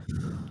 So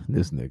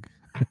this nigga.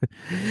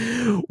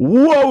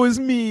 Woe is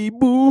me,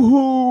 boo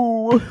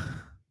hoo.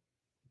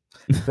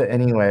 but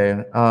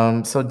anyway,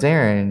 so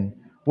Darren,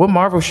 what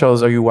Marvel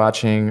shows are you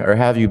watching or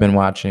have you been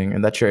watching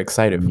and that you're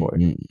excited for?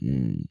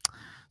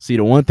 See,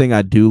 the one thing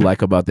I do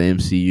like about the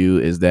MCU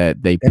is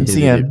that they pivoted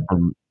MCM.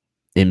 from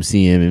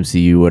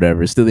MCU,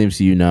 whatever. It's still the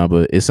MCU now,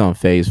 but it's on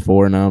phase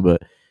 4 now.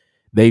 But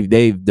they've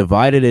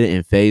divided it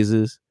in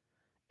phases,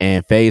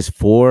 and phase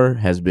 4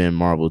 has been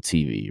Marvel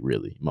TV,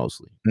 really,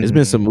 mostly. There's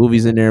been some Mhm.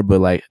 movies in there, but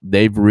like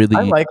they've I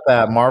really like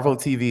that. Marvel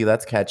TV,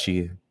 that's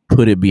catchy.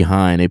 put it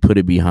behind. They put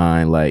it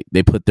behind, like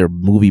they put their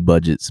movie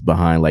budgets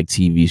behind like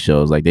TV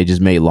shows. Like they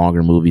just made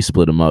longer movies,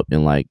 split them up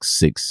in like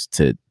 6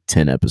 to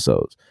 10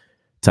 episodes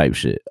type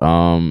shit.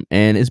 And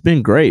it's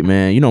been great,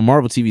 man. You know,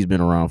 Marvel TV's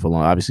been around for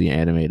long, obviously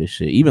animated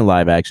shit, even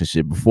live action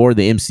shit. Before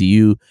the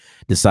MCU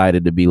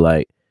decided to be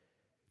like,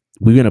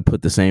 we're gonna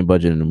put the same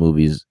budget in the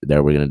movies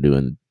that we're gonna do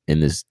in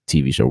this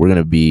TV show. We're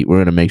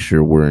gonna make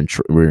sure we're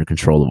in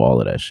control of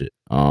all of that shit.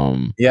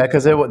 Yeah,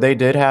 because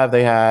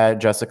they had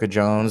Jessica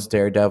Jones,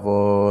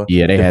 Daredevil,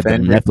 Yeah, they had the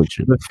Defender. Netflix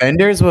shit.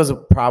 Defenders was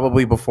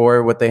probably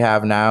before what they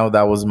have now.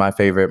 That was my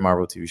favorite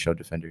Marvel TV show,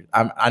 Defenders.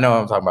 I know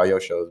I'm talking about your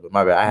shows, but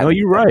my bad. I had No, to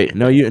you're get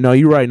that. right.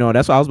 You're right. No,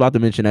 that's what I was about to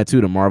mention that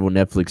too. The Marvel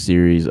Netflix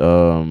series.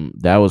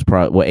 That was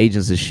probably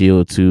Agents of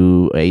Shield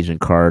 2, Agent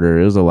Carter.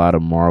 It was a lot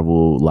of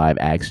Marvel live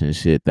action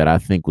shit that I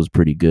think was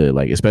pretty good.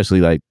 Like especially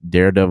like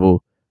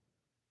Daredevil,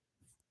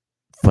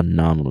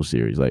 phenomenal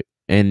series. Like,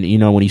 and you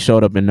know when he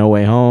showed up in No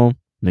Way Home,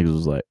 niggas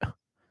was like, I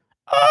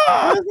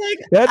ah, was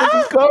like, that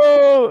nigga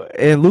cool.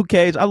 And Luke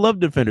Cage, I love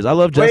Defenders. I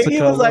love wait,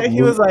 Jessica. I love Luke.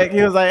 he was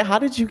like, how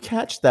did you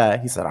catch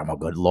that? He said, I'm a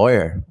good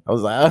lawyer. I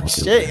was like, oh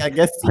shit, I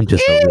guess he I'm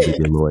just a really is.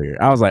 good lawyer.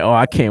 I was like, oh,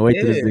 I can't wait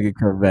till this Yeah. nigga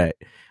come back.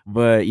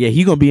 But yeah,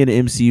 he gonna be in the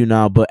MCU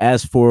now. But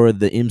as for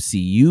the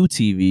MCU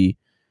TV,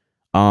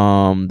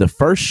 the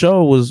first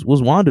show was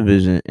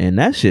WandaVision, and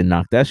that shit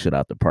knocked that shit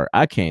out the park.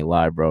 I can't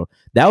lie, bro.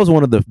 That was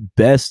one of the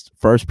best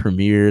first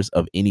premieres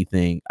of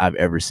anything I've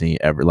ever seen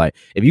ever. Like,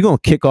 if you're gonna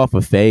kick off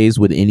a phase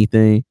with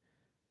anything,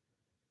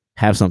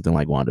 have something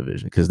like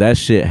WandaVision, because that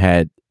shit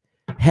had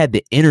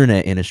the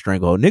internet in a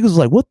stranglehold. Niggas was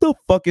like, what the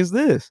fuck is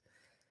this?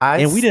 I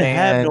And we didn't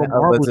have stand no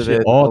Marvel shit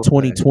Elizabeth all Olsen.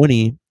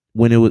 2020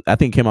 when it was. I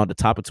think it came out the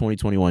top of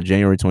 2021,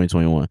 January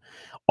 2021.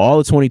 All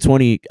of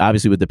 2020,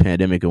 obviously with the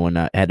pandemic and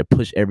whatnot, had to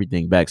push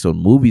everything back. So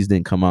movies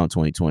didn't come out in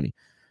 2020.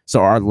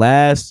 So our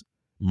last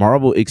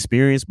Marvel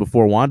experience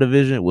before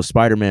WandaVision was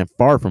Spider-Man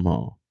Far From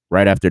Home,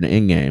 right after the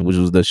Endgame, which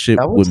was the shit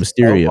That with was so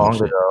Mysterio and long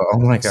shit. ago. Oh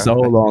my So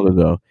god. long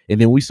ago. And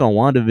then we saw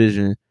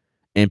WandaVision,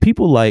 and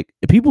people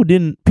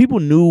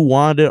knew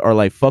Wanda or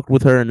like fucked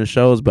with her in the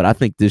shows, but I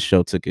think this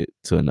show took it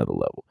to another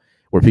level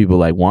where people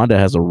like Wanda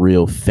has a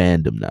real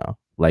fandom now.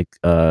 Like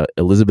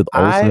Elizabeth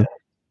I Olsen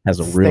has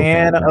a real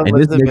stand fandom now. And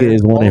this nigga Elizabeth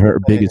is one of her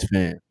Olsen. biggest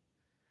fans.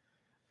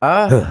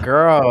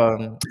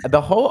 Girl,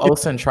 the whole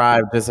Olsen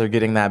tribe just are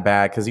getting that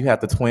bad because you had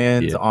the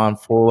twins Yeah. on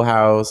Full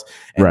House,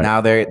 and Right.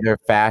 now they're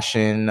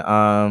fashion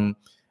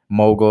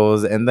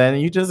moguls, and then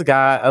you just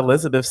got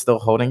Elizabeth still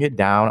holding it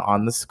down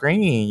on the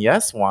screen.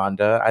 Yes,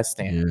 Wanda, I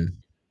stand.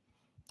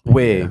 Yeah.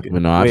 Wig,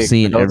 But no, I've wig. For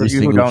seen those every of you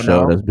who single don't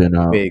show know, that's been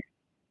out. wig.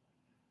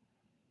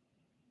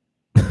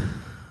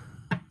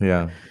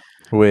 Yeah,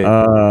 wig.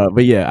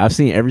 But yeah, I've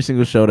seen every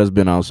single show that's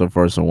been out so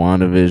far. So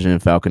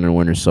WandaVision, Falcon and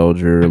Winter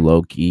Soldier,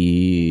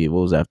 Loki.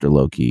 What was after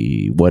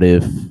Loki? What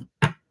If?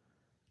 What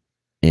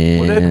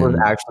If was And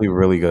actually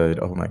really good.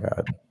 Oh my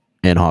god.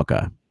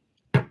 Hawkeye.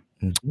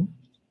 Mhm.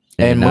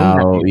 And Moon now,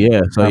 Knight.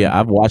 yeah. So yeah,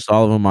 I've watched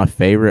all of them. My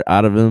favorite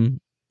out of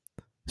them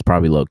is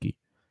probably Loki.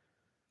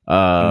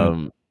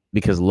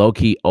 Because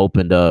Loki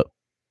opened up,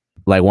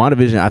 like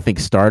WandaVision, I think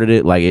started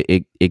it. Like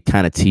it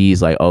kind of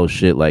teased like, oh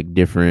shit, like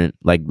different,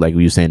 like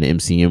we were saying the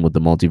MCM with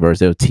the multiverse.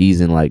 They were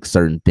teasing like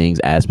certain things,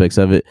 aspects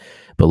of it.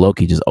 But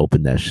Loki just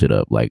opened that shit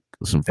up like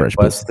some fresh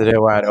pussy. Busted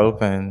it wide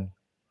open.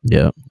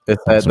 Yeah. It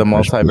said the Some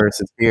fresh pussy.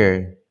 multiverse is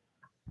here.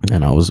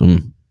 And I was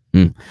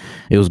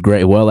it was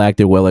great, well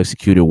acted, well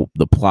executed.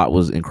 The plot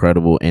was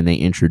incredible, and they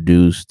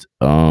introduced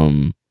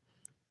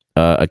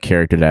a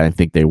character that I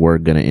think they were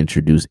gonna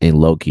introduce in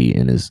Loki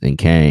and is in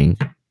Kang,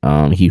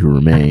 He Who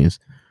Remains.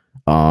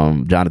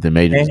 Jonathan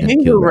Majors And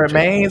he who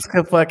remains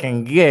could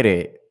fucking get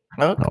it.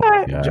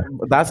 Okay.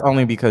 That's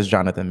only because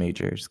Jonathan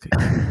Majors could.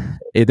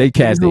 If they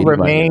cast He who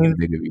anybody, remains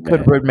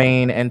could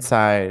remain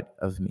inside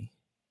of me.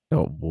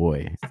 Oh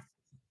boy.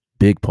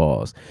 Big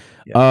pause.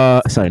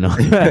 Yes. Sorry, no.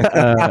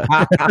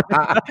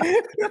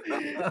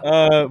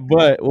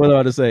 But what do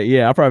I to say?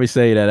 Yeah, I'll probably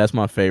say that. That's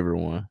my favorite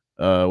one.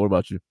 What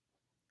about you?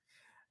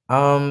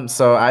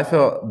 So I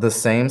feel the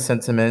same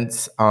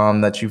sentiments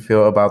that you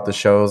feel about the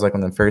shows, like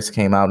when they first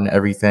came out and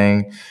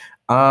everything.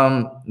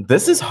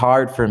 This is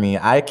hard for me.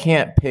 I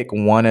can't pick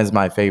one as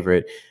my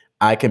favorite.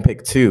 I can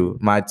pick two.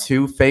 My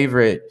two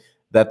favorite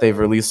that they've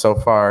released so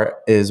far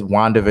is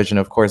WandaVision,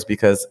 of course,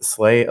 because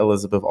Slay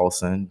Elizabeth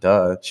Olsen,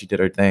 duh, she did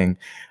her thing.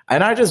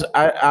 And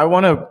I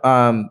want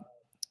to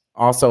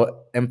also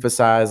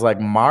emphasize like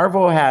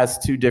Marvel has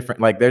two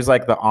different, like there's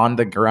like the on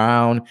the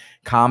ground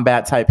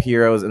combat type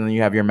heroes and then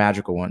you have your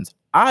magical ones.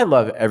 I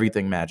love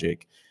everything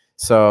magic.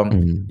 So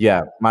Mhm.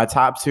 yeah, my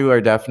top two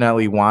are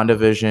definitely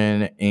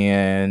WandaVision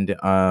and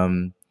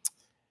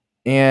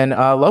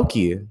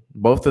Loki,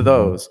 both of Mhm.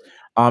 those.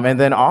 And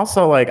then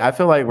also like I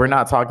feel like we're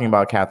not talking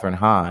about Catherine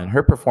Hahn.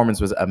 Her performance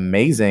was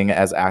amazing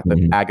as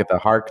Mhm. Agatha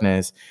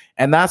Harkness,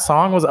 and that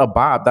song was a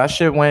bop. That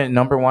shit went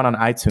number one on They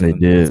iTunes.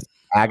 did. It's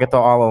Agatha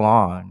all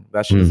along.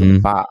 That shit is a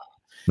Mhm. bop.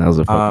 That was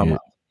a fucking Um,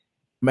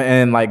 hit.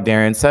 and like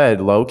Darren said,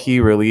 low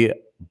key really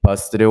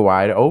busted it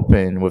wide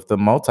open with the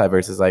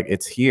multiverses. Like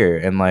it's here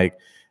and like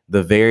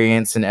the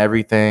variants and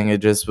everything. It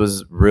just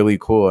was really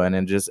cool. And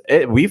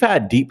we've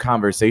had deep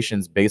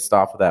conversations based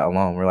off of that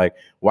alone. We're like,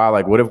 wow,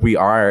 like what if we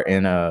are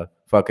in a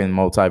fucking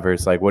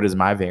multiverse? Like, what is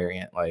my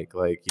variant?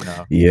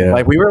 Yeah.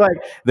 Like we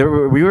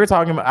were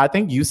talking about, I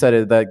think you said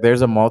it, like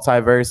there's a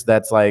multiverse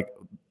that's like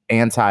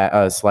anti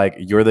us, like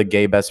you're the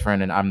gay best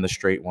friend and I'm the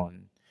straight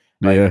one.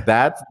 Yeah. Like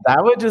that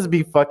would just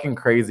be fucking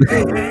crazy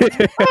to me.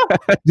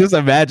 Just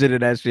imagining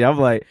that shit. I'm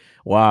like,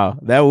 wow,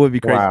 that would be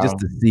crazy just Wow.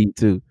 to see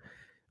too.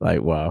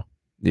 Like, wow.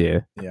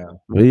 Yeah. Yeah.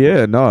 But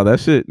yeah, no, that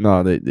shit.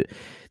 No, the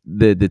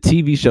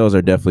TV shows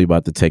are definitely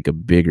about to take a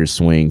bigger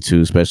swing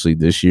too, especially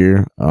this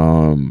year.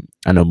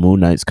 I know Moon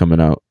Knight's coming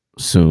out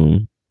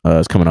soon.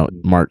 It's coming out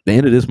the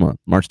end of this month,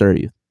 March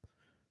 30th.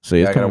 So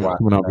Yeah, it's I gotta watch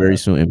coming out very that.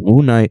 soon. And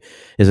Moon Knight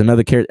is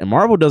another character. And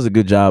Marvel does a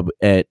good job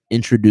at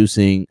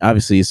introducing.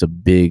 Obviously, it's a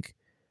big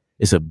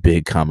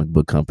comic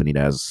book company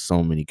that has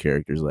so many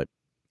characters. Like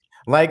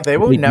Like they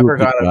will they do a never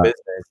go good out of job.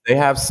 business. They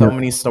have so Yep.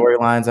 many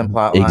storylines and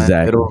plot lines.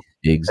 Exactly. It's gonna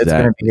be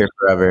Exactly. here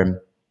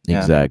forever. Yeah.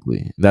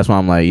 Exactly. That's why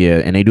I'm like, yeah,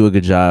 and they do a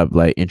good job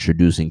like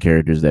introducing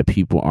characters that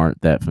people aren't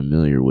that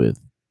familiar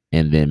with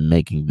and then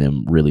making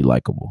them really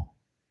likable.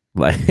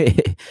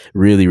 Like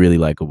really, really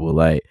likable.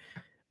 Like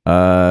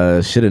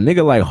shit, a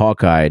nigga like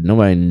Hawkeye,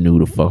 nobody knew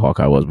the fuck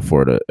Hawkeye was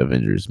before the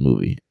Avengers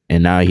movie.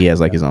 And now he has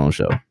like his own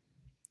show.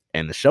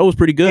 And the show is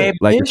pretty good. Kay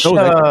Like the show is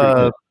actually pretty good.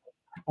 Bishop.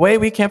 Wait,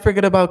 we can't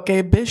forget about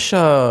Kay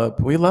Bishop.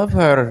 We love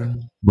her.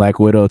 Black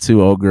Widow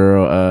too, old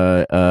girl.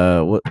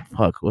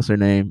 What's her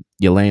name?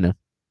 Yelena.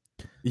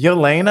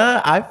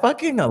 Yelena, I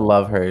fucking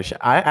love her.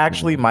 I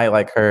actually might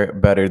like her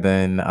better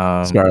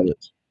Scarlet.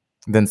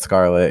 than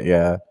Scarlett.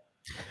 Yeah.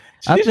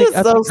 I She's think just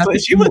I so think I sweet.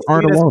 think She was you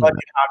aren't sweet as alone. fucking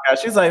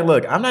Hawkeye. She's like,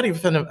 look, I'm not even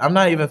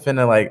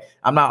finna like,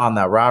 I'm not on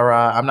that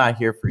rah-rah. I'm not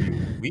here for you.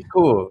 We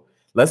cool.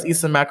 Let's eat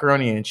some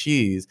macaroni and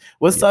cheese.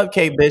 What's Yeah. up,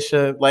 Kate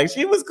Bishop? Like,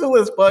 she was cool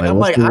as fuck. Like, I'm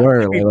what's like, the I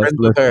word? could be Like, friends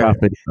with let's her. chop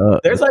it up.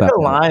 There's Let's like chop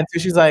a it up. line too.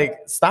 She's like,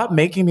 stop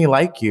making me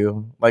like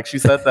you. Like she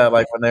said that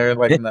like when they're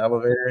like in the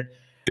elevator.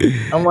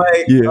 I'm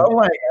like, Yeah. oh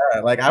my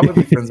God. Like I would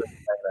be friends with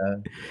her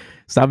like that.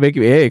 Stop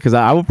making me, because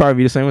I would probably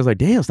be the same. It's like,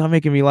 damn, stop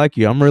making me like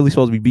you. I'm really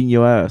supposed to be beating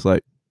your ass.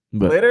 Like,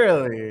 but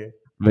Literally.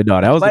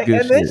 no, that was a Like, good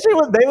and then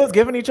shit. they was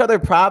giving each other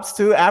props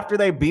too after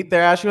they beat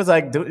their ass. She was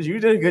like, dude, you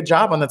did a good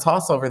job on the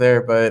toss over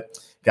there, but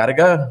gotta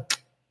go.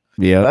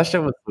 Yeah. That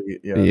shit was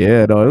sweet. Yeah.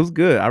 Yeah, no, it was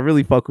good. I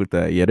really fuck with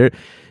that. Yeah,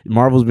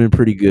 Marvel's been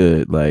pretty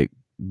good. Like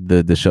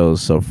the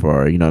shows so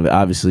far. You know,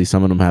 obviously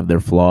some of them have their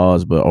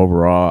flaws, but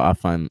overall, I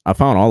found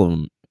all of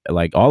them.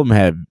 Like all of them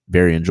had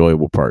very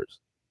enjoyable parts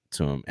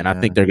to them, and I Yeah.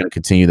 think they're gonna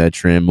continue that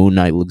trend. Moon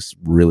Knight looks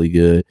really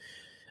good.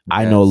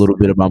 I know a Yes. little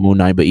bit about Moon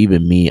Knight, but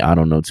even me, I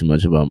don't know too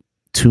much about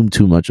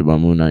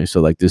Moon Knight.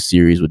 So like this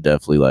series would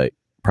definitely like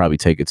probably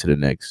take it to the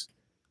next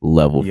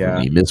level for Yeah.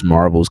 me. Miss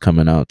Marvel's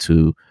coming out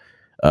too,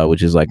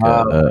 which is like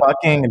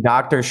Fucking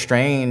Doctor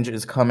Strange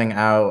is coming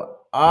out.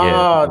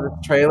 yeah. Oh, the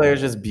trailer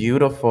is just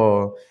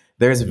beautiful.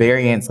 There's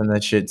variants in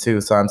that shit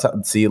too. So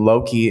see,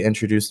 Loki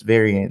introduced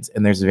variants,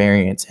 and there's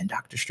variants in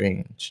Doctor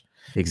Strange.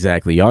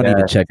 Exactly. Y'all need to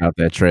Yeah. check out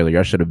that trailer.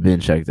 Y'all should have been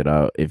checked it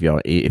out. If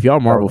y'all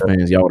Marvel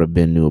fans, y'all would have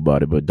been knew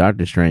about it. But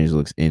Doctor Strange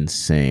looks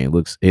insane.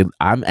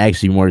 I'm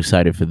actually more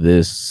excited for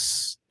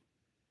this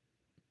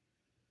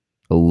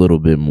a little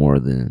bit more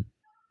than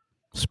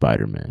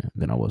Spider-Man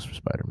than I was for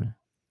Spider-Man.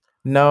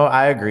 No,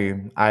 I agree.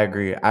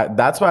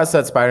 That's why I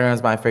said Spider-Man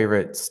is my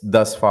favorite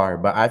thus far.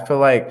 But I feel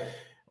like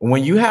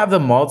when you have the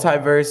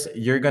multiverse,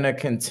 you're gonna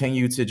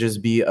continue to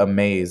just be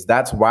amazed.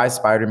 That's why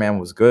Spider-Man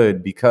was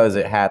good because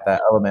it had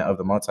that element of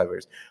the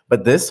multiverse.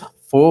 But this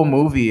full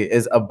movie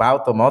is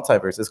about the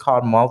multiverse. It's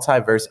called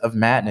Multiverse of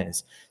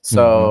Madness. Mhm.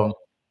 So,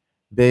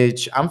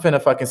 bitch, I'm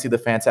finna fucking see the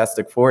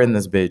Fantastic Four in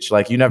this bitch.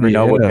 Like, you never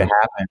know what Yeah. could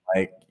happen.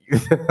 Like,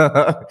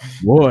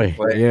 Boy,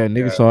 Like, yeah,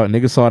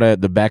 niggas saw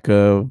that the back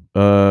of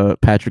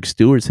Patrick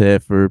Stewart's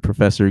head for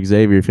Professor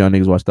Xavier. If y'all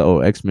niggas watch the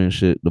old X-Men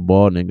shit, the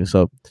bald nigga.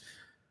 So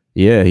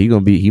yeah,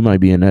 he might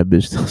be in that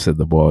bitch. Still said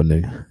the bald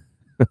nigga.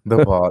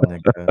 the bald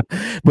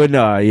nigga. But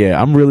nah,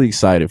 yeah, I'm really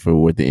excited for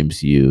what the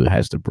MCU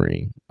has to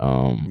bring.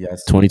 Yes, me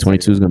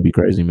 2022 is too. gonna be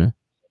crazy, man.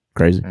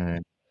 Crazy. All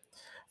right.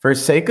 For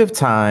sake of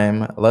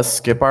time, let's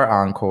skip our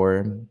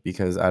encore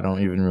because I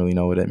don't even really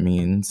know what it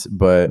means.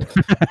 But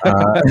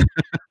uh,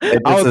 this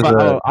is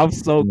a I'm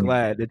so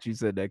glad that you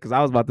said that because I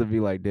was about to be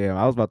like, damn,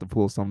 I was about to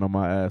pull something on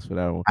my ass for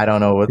that one I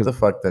don't know what because the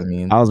fuck that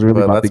means. I was really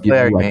But about to let's give play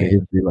our you like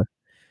game.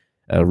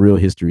 a real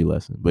history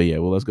lesson. But yeah,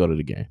 well, let's go to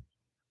the game.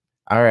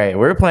 All right,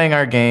 we're playing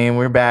our game.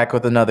 We're back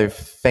with another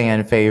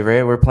fan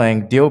favorite. We're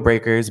playing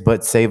Dealbreakers,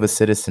 but Save a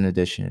Citizen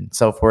edition.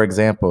 So, for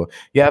example,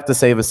 you have to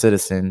save a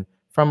citizen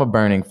from a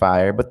burning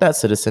fire, but that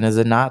citizen is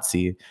a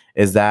Nazi.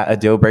 Is that a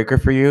deal breaker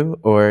for you,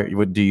 or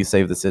do you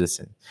save the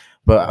citizen?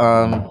 But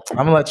I'm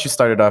gonna let you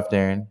start it off,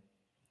 Darren.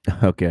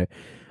 Okay.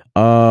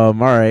 All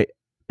right.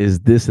 Is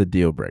this a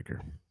deal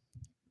breaker?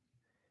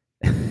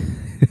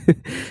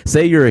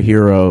 Say you're a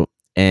hero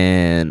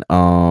and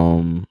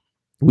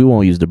we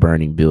won't use the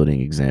burning building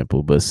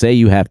example, but say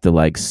you have to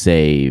like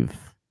save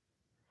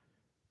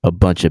a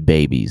bunch of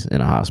babies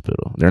in a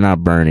hospital. They're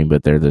not burning,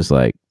 but they're just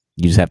like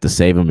you just have to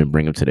save them and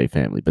bring them to their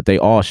family, but they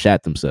all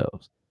shat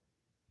themselves.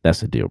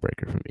 That's a deal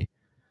breaker for me.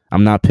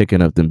 I'm not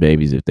picking up them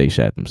babies if they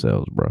shat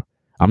themselves, bro.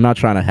 I'm not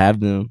trying to have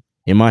them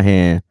in my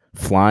hand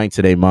flying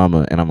to their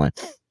mama and I'm like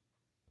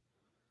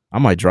I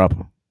might drop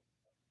them.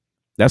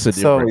 That's a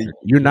deal So breaker.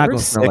 You're not you're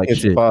gonna smell sick like as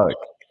shit, fuck.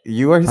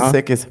 You are huh?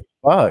 sick as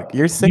fuck.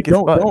 You're You sick as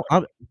don't fuck.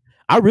 don't.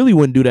 I really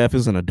wouldn't do that if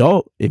it's an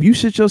adult. If you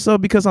shit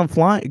yourself because I'm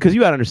flying, because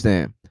you gotta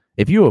understand,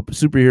 if you're a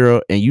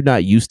superhero and you're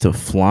not used to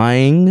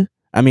flying,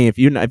 I mean, if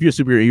you're a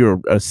superhero, you're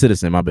a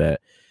citizen. My bad.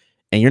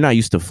 And you're not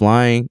used to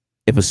flying.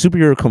 If a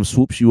superhero comes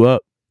swoops you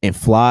up and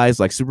flies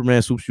like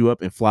Superman swoops you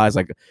up and flies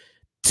like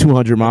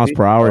 200 It'd miles be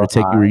per hour so to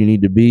take you where hot. you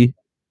need to be,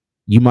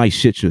 you might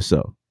shit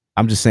yourself.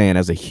 I'm just saying,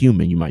 as a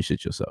human, you might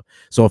shit yourself.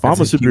 So if I'm As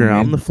a a superhero,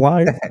 I'm the human.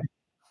 flyer.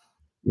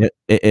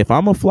 If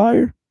I'm a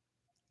flyer,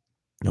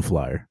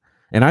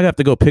 and I have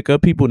to go pick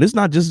up people, and it's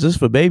not just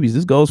for babies.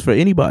 This goes for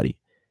anybody.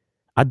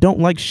 I don't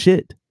like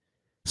shit.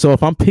 So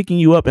if I'm picking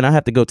you up and I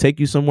have to go take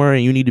you somewhere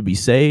and you need to be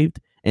saved,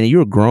 and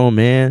you're a grown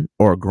man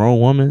or a grown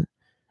woman,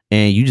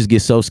 and you just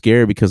get so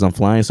scared because I'm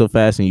flying so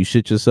fast and you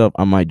shit yourself,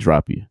 I might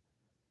drop you.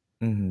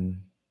 Mhm.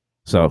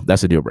 So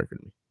that's a deal breaker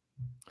to me.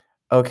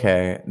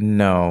 Okay,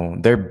 no,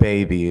 they're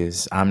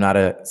babies. I'm not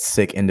a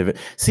sick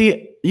individual.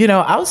 See,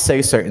 I'll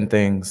say certain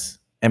things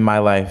in my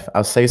life.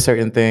 I'll say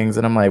certain things,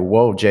 and I'm like,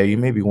 whoa, Jay, you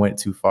maybe went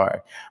too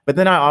far. But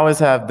then I always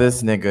have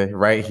this nigga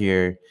right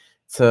here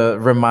to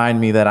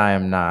remind me that I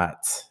am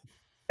not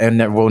and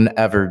that will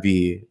never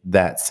be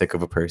that sick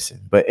of a person.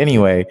 But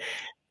anyway,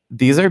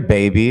 these are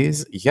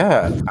babies.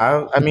 Yeah.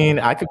 I mean,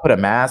 I could put a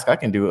mask. I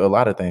can do a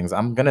lot of things.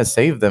 I'm gonna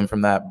save them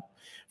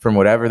from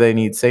whatever they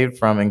need saved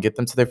from and get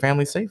them to their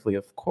family safely,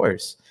 of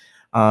course.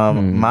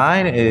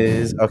 Mine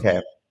is okay.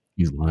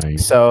 He's lying.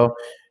 So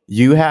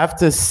you have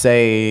to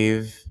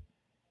save.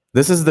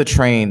 This is the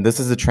train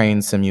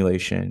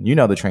simulation. You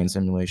know the train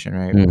simulation,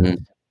 right? Mm-hmm.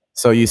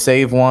 So you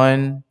save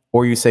one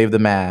or you save the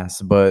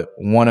mass, but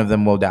one of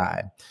them will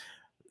die.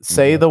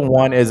 Say Mm-hmm. the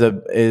one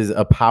is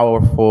a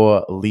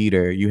powerful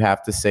leader. You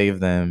have to save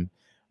them,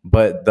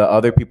 but the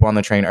other people on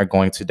the train are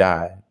going to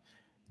die.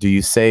 Do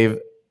you save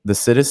the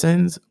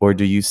citizens or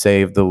do you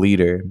save the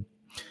leader?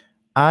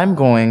 I'm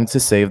going to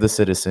save the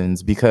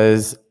citizens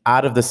because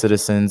out of the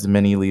citizens,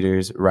 many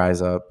leaders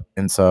rise up.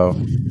 And so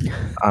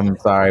I'm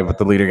sorry, but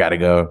the leader got to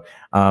go.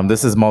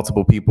 This is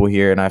multiple people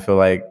here, and I feel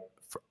like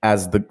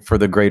for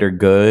the greater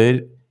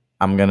good,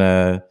 I'm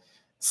gonna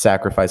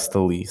sacrifice the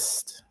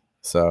least.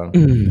 So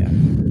yeah,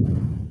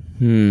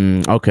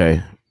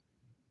 Okay.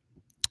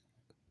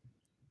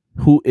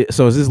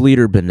 So is this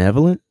leader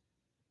benevolent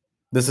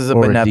this is a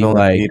or is he benevolent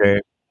like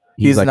leader.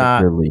 he's He's like a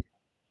not. good leader?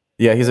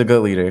 Yeah, he's a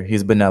good leader.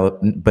 He's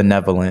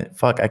benevolent.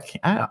 Fuck,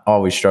 I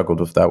always struggled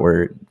with that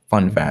word.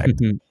 Fun fact,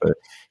 but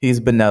he's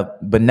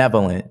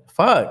benevolent.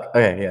 Fuck.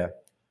 Okay, yeah,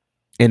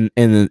 And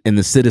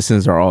the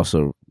citizens are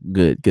also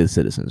good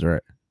citizens,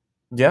 right?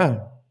 yeah.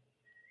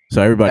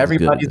 So everybody's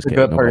good in Everybody's this a case.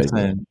 good Nobody's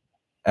bad. person.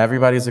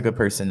 Everybody's a good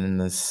person in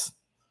this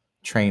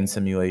train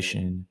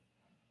simulation.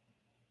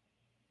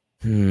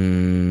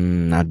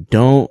 Now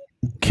don't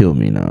kill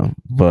me now,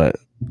 but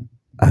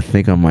I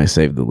think I might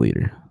save the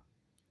leader.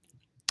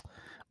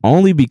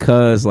 Only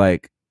because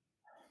like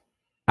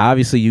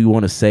obviously you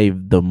want to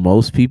save the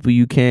most people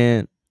you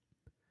can,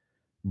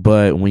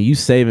 but when you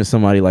saving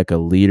somebody like a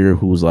leader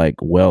who's like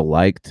well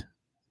liked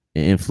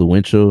and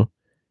influential,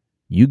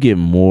 you get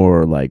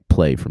more like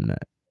play from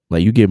that.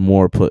 Like you get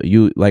more put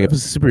you like if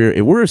it's a superhero,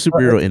 if we're a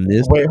superhero in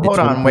this Wait, in hold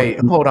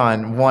 2022.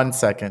 on 1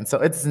 second. So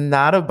it's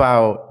not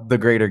about the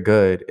greater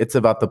good. It's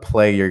about the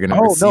play you're gonna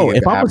Oh no,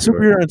 receive if I'm a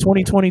afterward. superhero in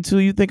 2022,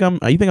 you think I'm a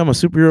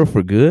superhero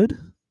for good?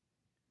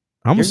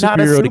 I'm a You're not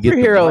a superhero to get them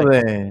superhero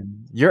likes,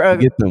 then. You're to a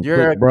get them you're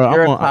clicks, a bro.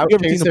 you're a Have clout you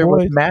ever seen the chaser with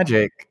boys?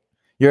 magic.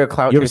 You're a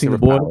clout You ever chaser seen The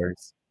with Boys?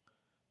 powers.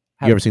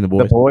 You ever seen The The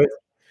Boys? boys?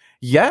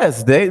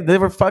 Yes, they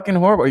were fucking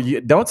horrible.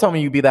 Don't tell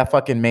me you be that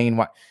fucking main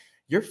one.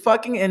 You're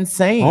fucking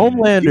insane. You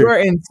Homelander. are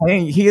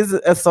insane. He is a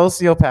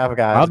sociopath, I'll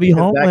guys, be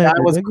because that guy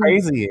Homelander, was nigga.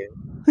 crazy.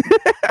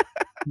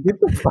 Get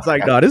the It's fuck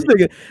like, out no, of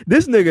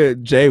this here.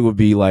 nigga Jay would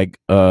be like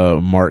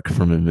Mark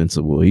from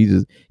Invincible.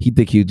 He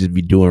think he'd just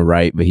be doing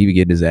right, but he be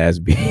getting his ass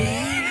beat.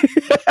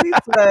 He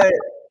said,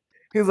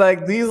 he's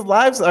like, these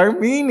lives are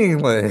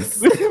meaningless.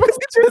 Put It was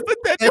just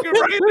that nigga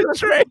right in the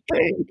tray.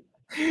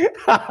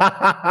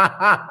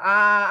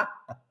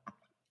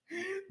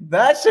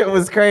 that shit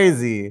was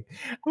crazy.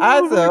 I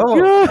Oh said, my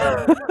oh,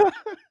 god.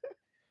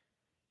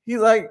 he's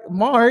like,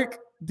 Mark,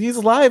 these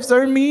lives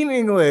are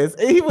meaningless.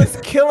 And he was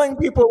killing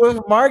people with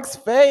Mark's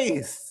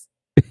face.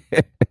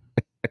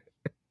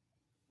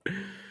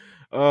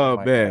 Oh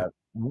My man. God.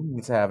 We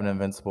need to have an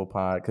Invincible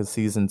pod because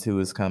season 2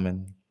 is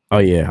coming. Oh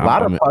yeah. A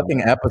lot of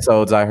fucking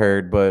episodes I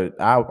heard, but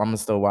I'm gonna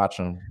still watch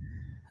them.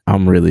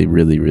 I'm really,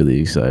 really,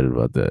 really excited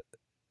about that.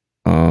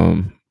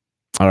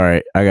 All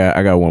right, I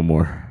got one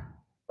more.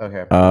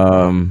 Okay.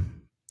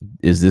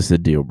 Is this a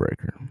deal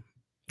breaker?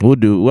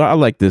 Well, I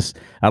like this.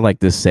 I like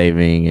this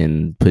saving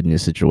and putting in a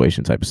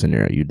situation type of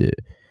scenario you did.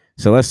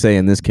 So let's say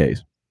in this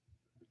case,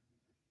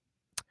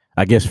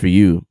 I guess for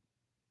you,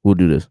 we'll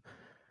do this.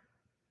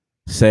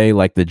 Say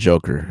like the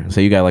Joker.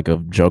 Say you got like a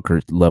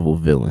Joker level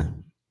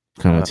villain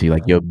coming to you,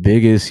 like your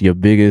biggest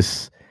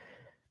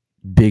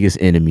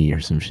enemy or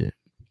some shit.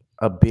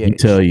 A bitch.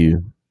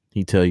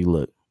 He tell you,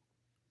 look.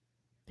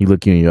 He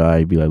look you in your eye,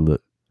 he be like,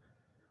 look,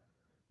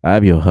 I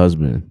have your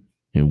husband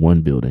in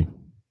one building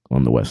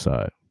on the west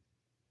side.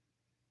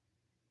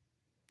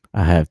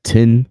 I have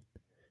 10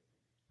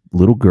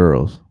 little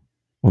girls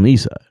on the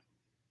east side.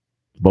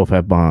 Both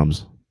have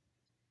bombs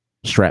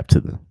strapped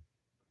to them.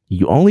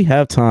 You only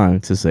have time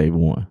to save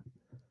one.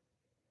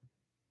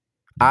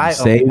 I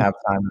only have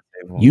time to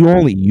save one.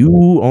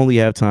 You only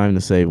have time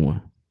to save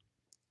one.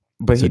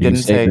 But he didn't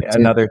say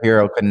another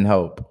hero couldn't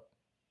help.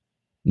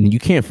 You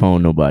can't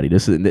phone nobody.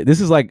 This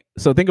is like,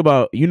 so think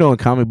about, in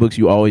comic books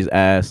you always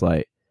ask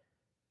like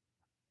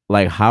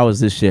how is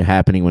this shit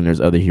happening when there's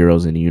other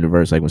heroes in the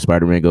universe? Like when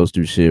Spider-Man goes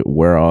through shit,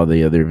 where are all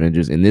the other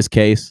Avengers? In this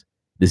case,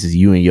 this is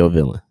you and your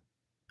villain.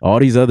 All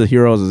these other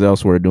heroes is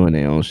elsewhere doing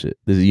their own shit.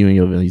 This is you and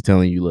your villain. He's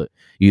telling you, look,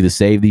 you either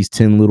save these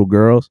 10 little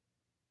girls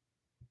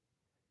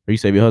or you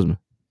save your husband.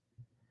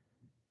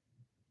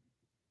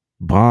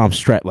 Bomb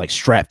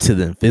strapped to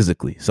them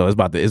physically. So it's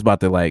about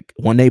to like,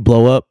 when they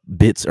blow up,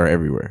 bits are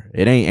everywhere.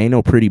 It ain't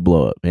no pretty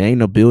blow up. It ain't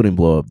no building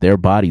blow up. Their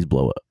bodies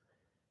blow up.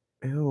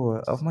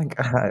 Ew, oh my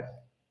God.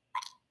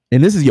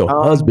 And this is your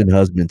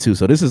husband too.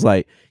 So this is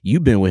like,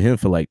 you've been with him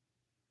for like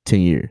 10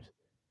 years.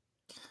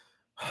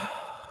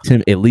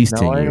 At least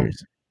 10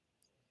 years.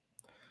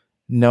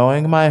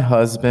 Knowing my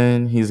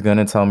husband, he's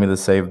gonna tell me to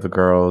save the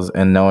girls,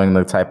 and knowing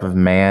the type of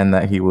man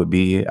that he would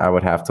be, I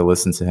would have to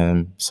listen to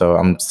him. So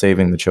I'm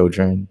saving the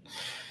children.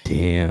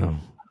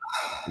 Damn,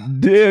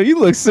 you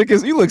look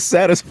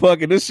sad as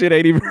fuck, and this shit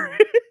ain't even.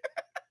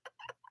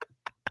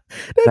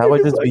 That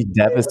would just be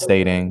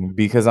devastating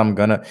because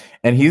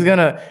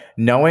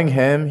knowing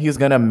him, he's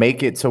gonna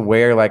make it to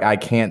where like I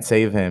can't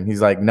save him.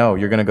 He's like, no,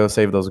 you're gonna go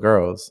save those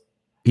girls.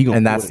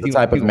 And that's the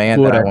type of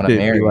man that I want to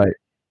marry. Like,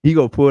 he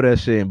gonna pull that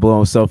shit and blow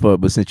himself up,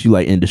 but since you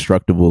like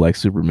indestructible like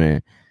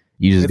Superman,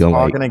 you just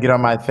gonna get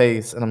on my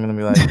face, and I'm gonna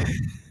be like,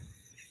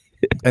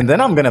 and then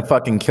I'm gonna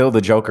fucking kill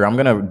the Joker. I'm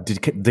gonna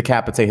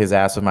decapitate his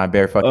ass with my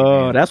bare fucking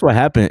hand. That's what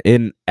happened.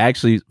 And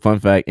actually, fun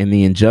fact, in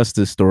the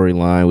Injustice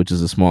storyline, which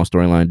is a small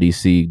storyline,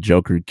 DC,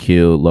 Joker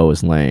killed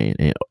Lois Lane,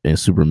 and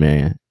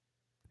Superman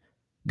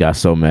got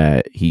so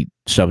mad he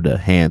shoved a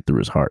hand through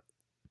his heart,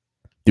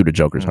 through the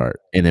Joker's heart,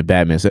 and then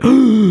Batman said,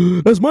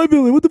 "That's my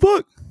villain. What the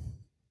fuck?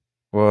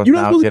 Well, you're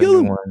not supposed to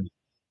kill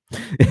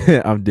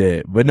him." I'm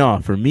dead. But no,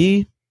 for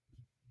me,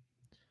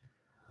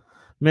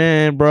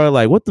 man, bro,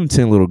 like what them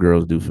 10 little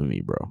girls do for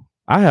me, bro.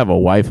 I have a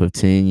wife of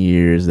 10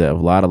 years that have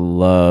a lot of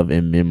love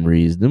and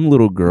memories. Them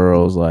little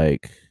girls,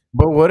 like.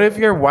 But what if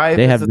your wife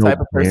is the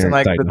type of person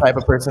like the type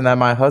of person that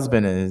my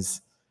husband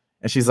is?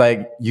 And she's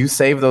like, you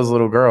save those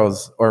little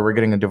girls or we're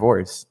getting a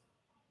divorce.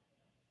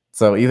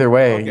 So either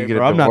way, you get a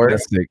divorce. I'm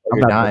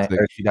not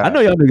that sick. I know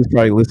y'all niggas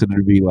probably listening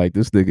to me like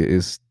this nigga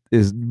is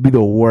be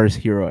the worst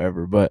hero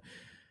ever, but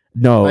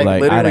no,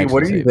 like literally,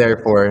 what are you there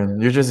for?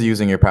 You're just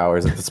using your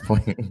powers at this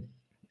point.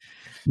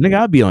 Nigga,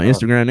 I'd be on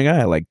Instagram. Nigga, I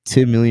had like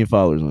 10 million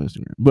followers on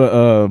Instagram.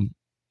 But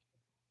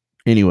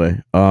anyway,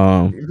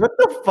 what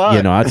the fuck?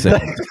 You know, I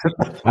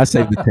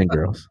saved the 10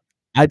 girls.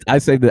 I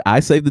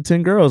saved the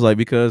 10 girls, like,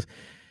 because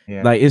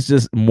like it's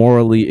just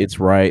morally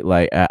it's right.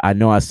 Like I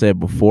know I said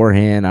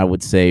beforehand I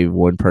would save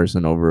one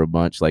person over a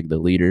bunch, like the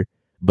leader,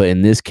 but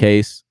in this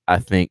case, I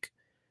think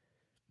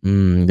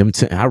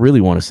I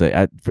really want to say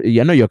I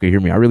know y'all can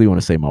hear me. I really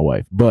want to say my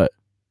wife, but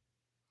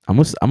I'm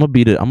gonna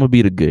be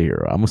the good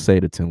hero. I'm gonna say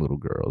the 10 little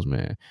girls,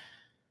 man.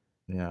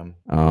 Yeah.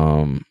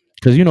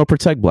 Because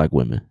protect black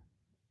women.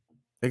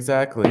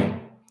 Exactly.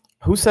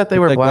 Who said they It's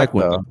were like black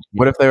black though? women.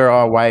 What if they were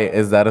all white?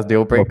 Is that a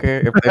deal Oh,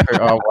 breaker? If they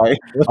were all white,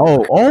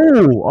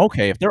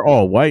 okay. If they're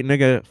all white,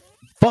 nigga,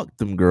 fuck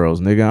them girls,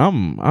 nigga.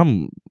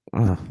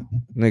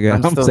 Nigga,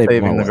 I'm I'm still saving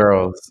my saving the wife.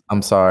 girls.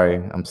 I'm sorry.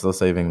 I'm still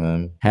saving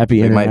them.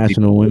 Happy They might be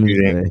International Women's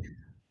contributing. Day.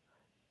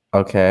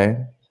 Okay.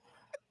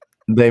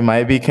 They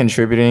might be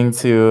contributing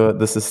to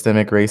the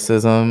systemic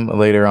racism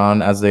later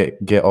on as they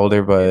get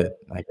older, but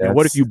I Now,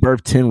 what if guess you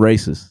birth 10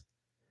 races?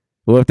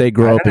 What if they I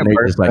grow up and didn't they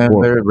birth just like them.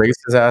 horrible? Their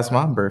racist ass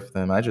mom birthed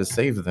them. I just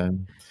saved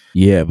them.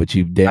 Yeah, but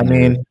you I damn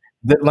near. mean,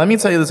 let me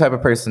tell you the type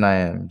of person I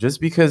am.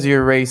 Just because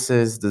you're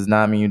racist does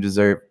not mean you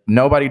deserve.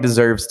 Nobody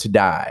deserves to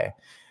die.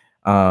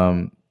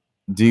 Um,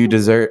 do you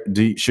deserve?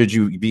 Should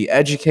you be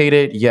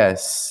educated?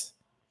 Yes,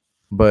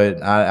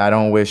 but I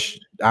don't wish.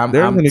 There's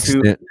I'm an too.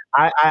 extent.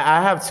 I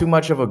have too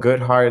much of a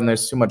good heart, and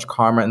there's too much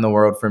karma in the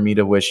world for me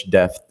to wish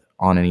death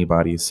on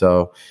anybody.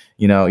 So,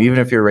 even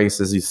if you're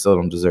racist, you still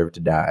don't deserve to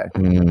die.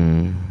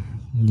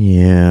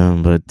 Yeah,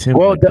 but Tim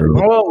Well, might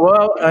grow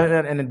up.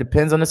 and it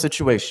depends on the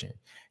situation.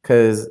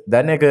 Because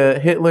that nigga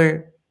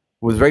Hitler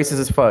was racist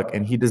as fuck,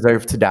 and he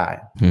deserved to die.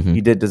 Mhm.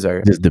 He did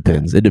deserve. Just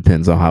depends. It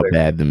depends on how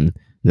bad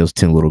those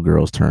 10 little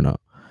girls turn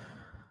up.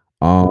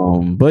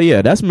 But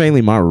yeah, that's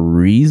mainly my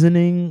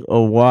reasoning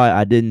of why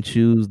I didn't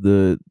choose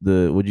the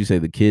what'd you say,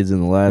 the kids in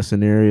the last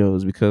scenario,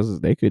 is because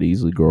they could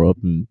easily grow up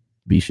and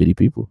be shitty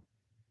people.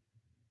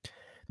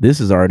 This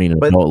is already an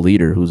But adult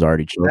leader who's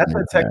already chosen that's a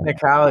their path.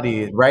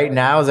 technicality. Right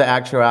now is an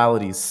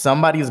actuality.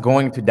 Somebody's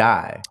going to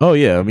die. Oh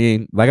yeah, I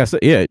mean, like I said,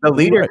 yeah, The you're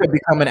leader right. could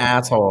become an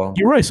asshole.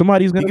 You're right.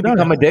 Somebody's He gonna could die.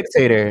 become a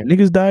dictator.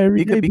 Niggas die every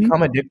He day. could B.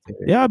 become a dictator.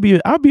 Yeah,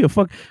 I'll be a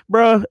fuck,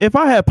 bro. If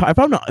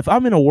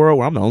I'm in a world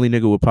where I'm the only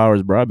nigga with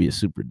powers, bro, I'll be a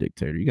super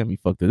dictator. You got me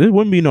fucked up. There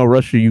wouldn't be no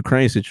Russia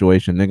Ukraine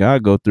situation, nigga.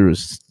 I'd go through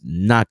and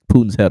knock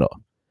Putin's head off.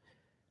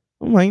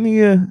 I'm like,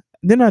 nigga,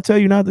 didn't I tell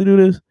you not to do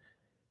this?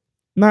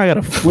 Now I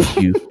gotta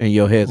flip you and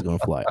your head's gonna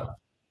fly off.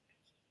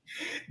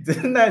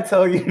 Didn't I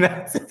tell you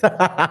not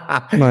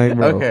to? Like,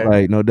 bro, Okay.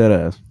 like no dead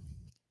ass.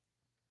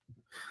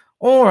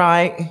 All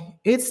right,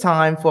 it's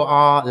time for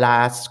our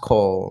last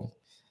call.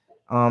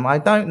 I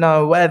don't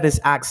know where this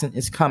accent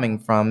is coming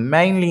from.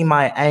 Mainly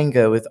my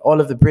anger with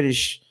all of the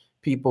British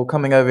people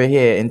coming over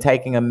here and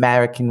taking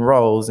American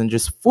roles and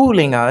just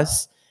fooling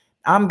us.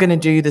 I'm gonna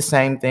do the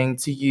same thing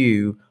to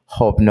you,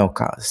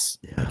 hobnockers.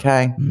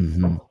 Okay?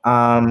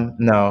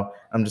 No,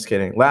 I'm just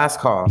kidding. Last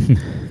call.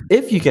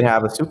 If you could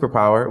have a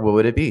superpower, what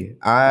would it be?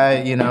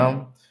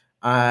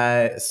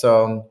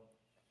 So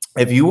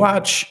if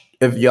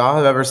y'all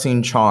have ever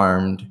seen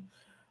Charmed,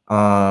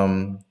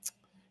 um,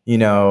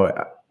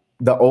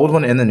 the old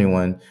one and the new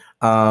one,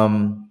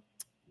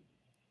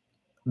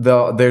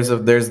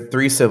 there's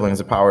three siblings,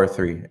 a power of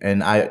three,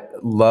 and I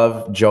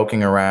love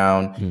joking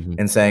around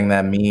and saying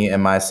that me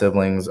and my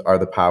siblings are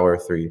the power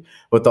of three.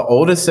 But the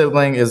oldest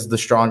sibling is the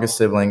strongest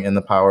sibling in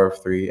the power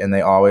of three, and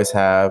they always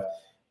have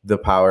the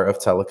power of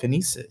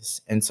telekinesis.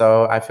 And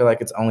so I feel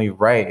like it's only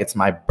right, it's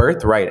my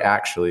birthright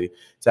actually,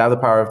 to have the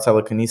power of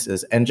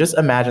telekinesis. And just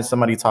imagine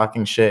somebody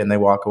talking shit and they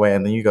walk away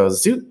and then you go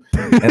zoop,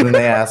 and then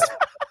they ask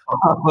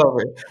all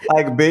over.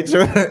 Like, bitch,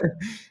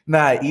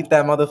 nah, eat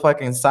that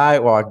motherfucking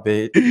sidewalk,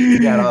 bitch.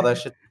 You got all that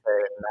shit to say,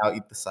 and now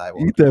eat the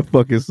sidewalk. Eat that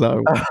fucking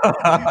sidewalk.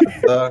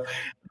 So,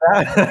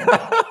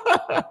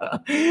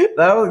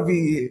 that would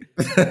be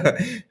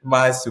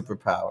my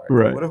superpower.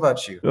 Right. What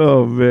about you?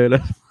 Oh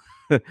man,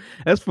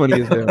 that's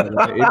funny as hell.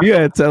 Like, if you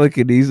had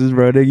telekinesis,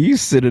 bro, nigga, you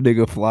send a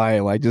nigga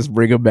flying, like just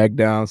bring him back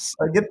down.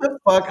 Like, get the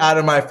fuck out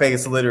of my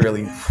face,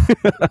 literally.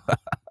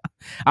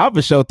 I'll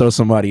for sure throw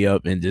somebody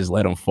up and just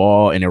let them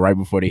fall, and then right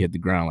before they hit the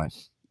ground, like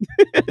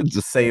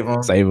Just save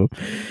them. Save them.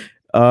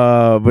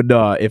 But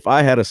no, if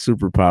I had a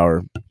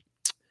superpower,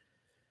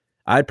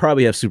 I'd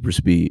probably have super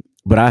speed,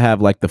 but I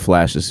have like the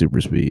Flash's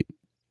super speed,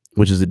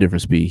 which is a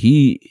different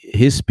speed.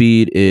 His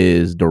speed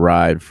is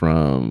derived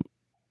from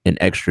an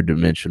extra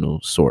dimensional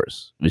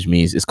source, which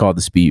means it's called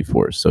the Speed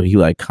Force. So he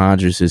like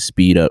conjures his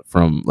speed up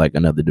from like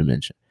another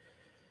dimension.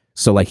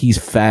 So like he's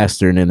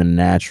faster than a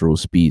natural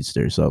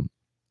speedster. So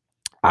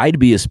I'd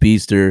be a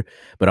speedster,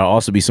 but I'll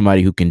also be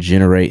somebody who can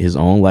generate his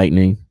own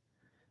lightning.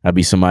 I'd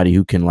be somebody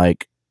who can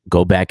like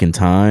go back in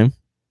time.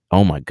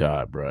 Oh my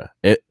God, bro.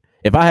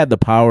 If I had the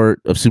power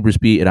of super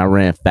speed and I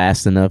ran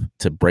fast enough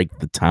to break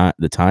the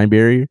time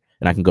barrier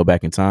and I can go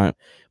back in time,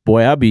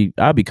 boy, I'd be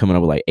coming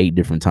up with like 8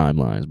 different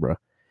timelines, bro.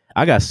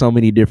 I got so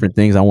many different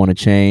things I want to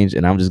change,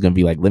 and I'm just gonna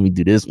be like, let me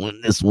do this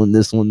one, this one,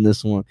 this one,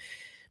 this one.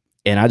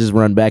 And I just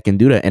run back and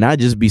do that. And I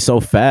just be so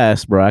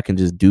fast, bro. I can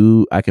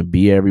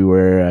be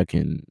everywhere. I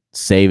can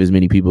save as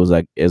many people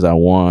as I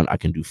want. I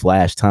can do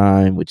flash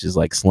time, which is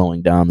like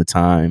slowing down the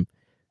time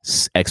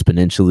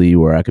exponentially,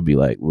 where I could be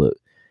like, look,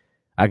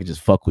 I could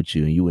just fuck with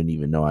you and you wouldn't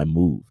even know I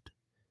moved.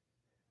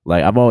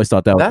 Like, I've always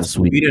thought that was That's the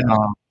sweet and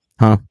all.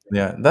 Huh?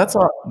 Yeah,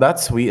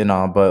 that's sweet and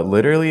all, but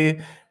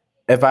literally,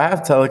 if I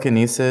have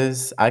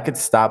telekinesis, I could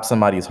stop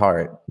somebody's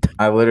heart.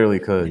 I literally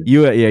could.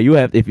 You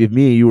have, if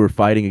me and you were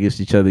fighting against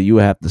each other, you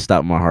would have to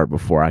stop my heart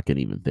before I can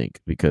even think.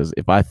 Because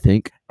if I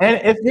think,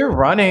 And if you're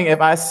running,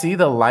 if I see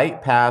the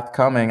light path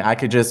coming, I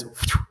could just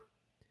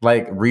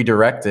like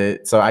redirect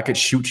it so I could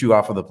shoot you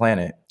off of the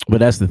planet. But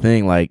that's the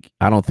thing. Like,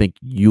 I don't think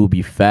you'll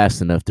be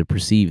fast enough to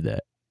perceive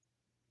that.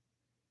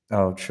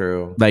 Oh,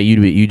 true. Like,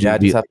 you I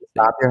just just be. have to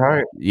stop your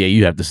heart. Yeah,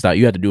 you have to stop.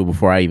 You have to do it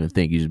before I even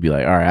think. You just be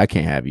like, all right, I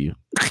can't have you.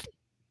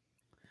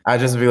 I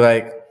just be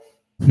like,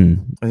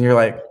 and you're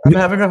like, I'm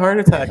having a heart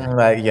attack. And I'm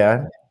like,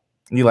 yeah,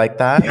 you like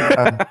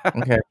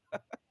that?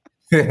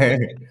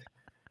 Okay.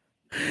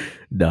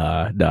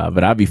 Nah.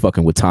 But I'd be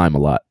fucking with time a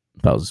lot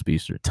if I was a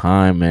speedster.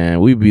 Time,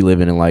 man. We'd be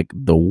living in like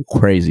the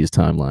craziest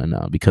timeline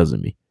now because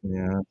of me.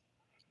 Yeah.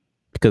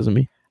 Because of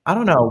me. I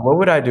don't know. What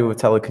would I do with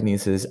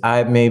telekinesis?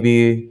 I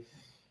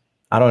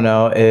don't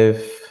know,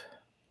 if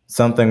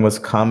something was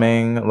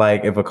coming,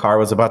 like if a car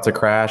was about to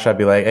crash, I'd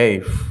be like,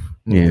 hey,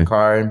 move the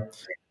car.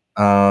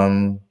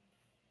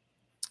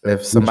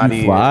 If somebody, would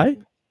you fly?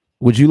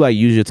 Would you like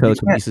use your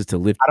telekinesis to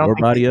lift your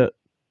body up?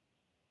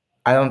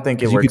 I don't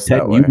think it You works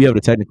that way. You'd be able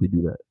to technically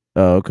do that.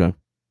 Oh, okay.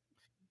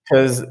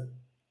 Because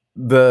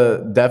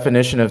the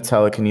definition of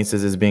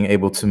telekinesis is being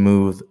able to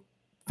move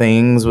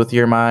things with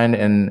your mind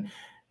and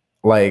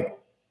like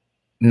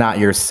not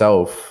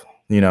yourself,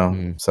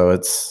 So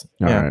it's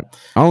all right.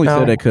 I only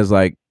said that because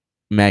like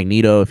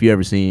Magneto, if you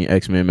ever seen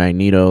X-Men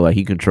Magneto, like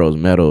he controls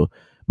metal,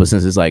 but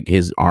since it's like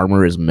his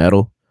armor is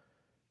metal,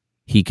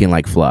 he can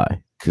like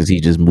fly because he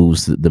just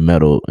moves the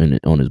metal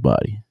on his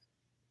body.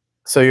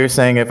 So you're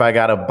saying if I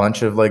got a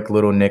bunch of like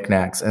little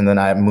knickknacks and then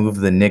I move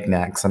the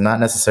knickknacks, I'm not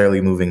necessarily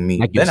moving me.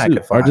 Like then I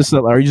could fly.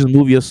 Or you just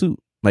move your suit.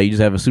 Like you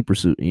just have a super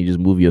suit and you just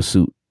move your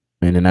suit,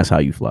 and then that's how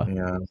you fly.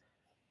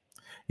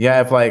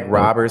 Yeah, if like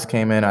robbers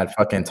came in, I'd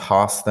fucking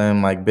toss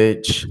them. Like,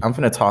 bitch, I'm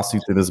finna toss you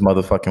through this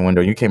motherfucking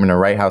window. You came in the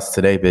right house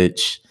today,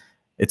 bitch.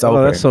 It's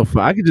open. That's so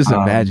fun. I could just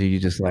imagine you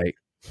just like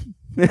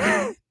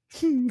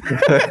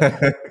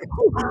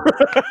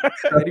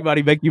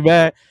anybody make you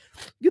mad?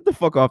 Get the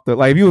fuck off the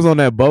like if you was on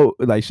that boat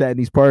like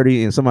Shatney's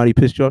party and somebody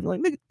pissed you off, you're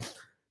like nigga,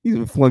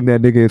 you flung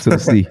that nigga into the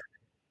sea.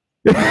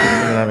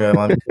 Let me get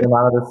him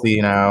out of the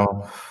sea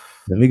now.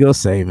 Let me go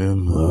save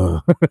him.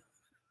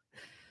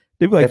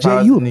 They'd be like, if Jay, I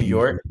was you in New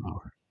York,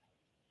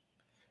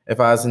 if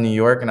I was in New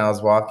York and I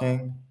was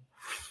walking,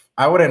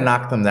 I wouldn't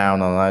knock them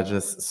down. I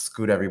just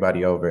scoot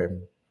everybody over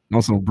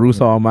on some Bruce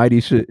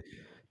Almighty shit.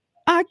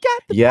 I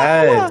got the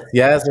power.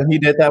 Yes. When he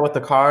did that with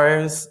the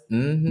cars.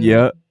 Mm-hmm.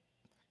 Yeah.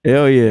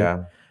 Hell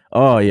yeah.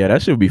 Oh yeah,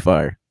 that should be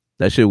fire.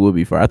 That shit will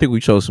be fire. I think we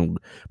chose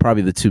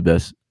probably the two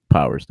best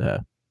powers to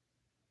have.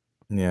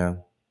 Yeah.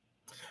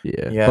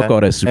 Fuck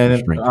all that super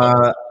strength.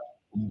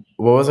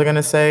 What was I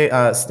gonna say?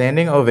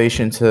 Standing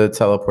ovation to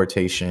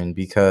teleportation,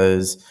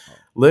 because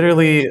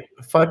literally,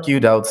 fuck you,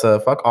 Delta.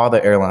 Fuck all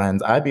the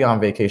airlines. I'd be on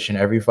vacation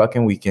every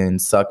fucking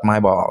weekend. Suck my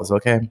balls,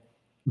 okay?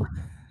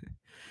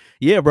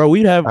 Yeah, bro.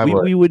 We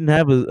wouldn't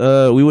have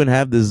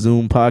the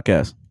Zoom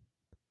podcast.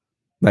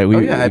 Like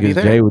I'd be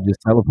there. Jay would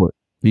just teleport.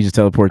 He just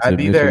teleports. I'd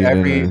be there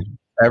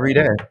every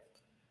day.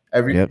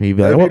 He'd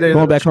be like,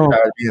 going back home.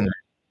 I'd be in there.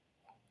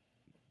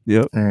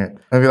 Yep. Right.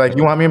 I'd be like,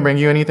 you want me to bring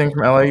you anything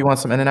from LA? You want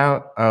some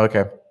In-N-Out? Oh,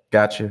 okay.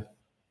 Got you.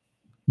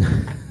 This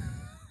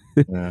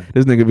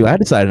nigga be like, I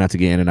decided not to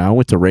get In-N-Out. I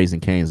went to Raising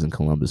Cane's in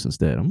Columbus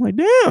instead. I'm like,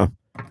 damn.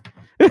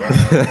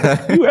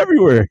 You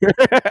everywhere.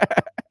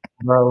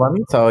 Bro, let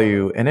me tell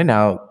you,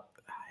 In-N-Out,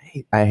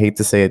 I hate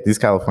to say it, these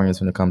Californians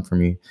gonna come for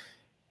me.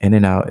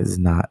 In-N-Out is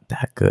not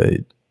that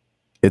good.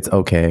 It's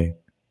okay.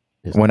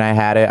 When I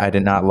had it, I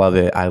did not love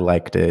it. I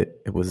liked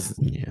it. It was.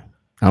 Yeah.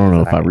 I don't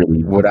know if I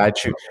really would. I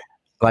choose.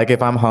 Like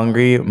if I'm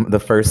hungry, the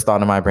first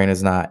thought in my brain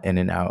is not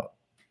In-N-Out.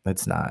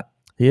 It's not.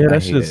 Yeah,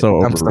 that's just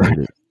so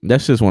overrated.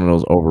 That's just one of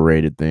those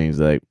overrated things.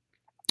 Like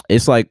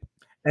it's like,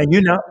 and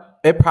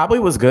it probably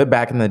was good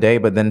back in the day,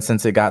 but then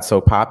since it got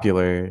so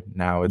popular,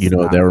 now it's.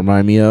 What that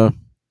remind me of?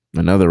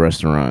 Another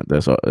restaurant.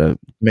 That's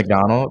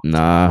McDonald's.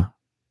 Nah,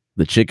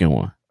 the chicken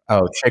one.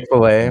 Oh,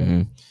 Chick-fil-A.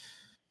 Mm-hmm.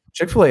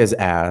 Chick-fil-A is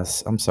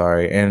ass. I'm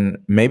sorry. And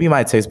maybe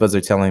my taste buds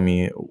are telling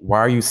me, why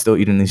are you still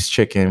eating this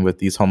chicken with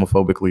these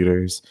homophobic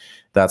leaders?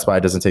 That's why it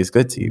doesn't taste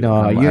good to you.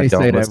 No, you didn't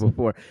say that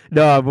before.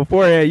 No,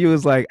 beforehand you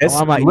was like,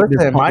 I'm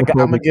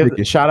gonna give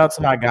shout out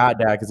to my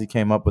goddad because he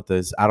came up with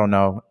this. I don't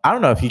know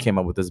if he came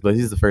up with this, but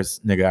he's the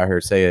first nigga I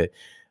heard say it.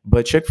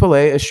 But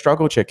Chick-fil-A is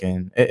struggle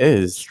chicken. It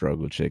is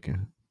struggle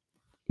chicken.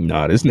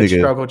 Nah, this nigga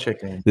struggle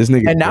chicken. This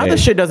nigga, and now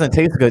this shit doesn't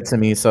taste good to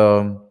me.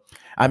 So,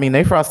 I mean,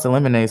 they frosted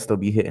lemonade still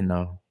be hitting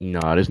though.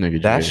 Nah, this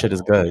nigga, that shit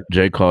is good.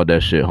 Jay called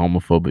that shit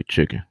homophobic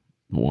chicken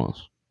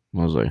once.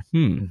 I was like, I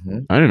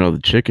didn't know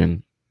the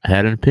chicken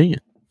had an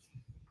opinion.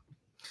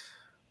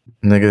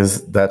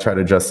 Niggas that try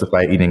to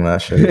justify eating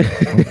that shit.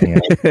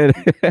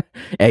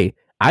 Hey,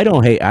 I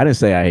didn't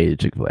say I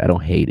hated Chick-fil-A. I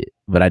don't hate it,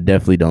 but I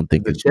definitely don't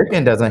think the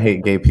chicken doesn't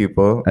hate gay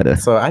people.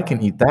 So I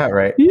can eat that,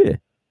 right? Yeah.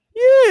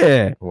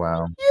 Yeah.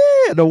 Wow.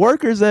 Yeah. The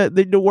workers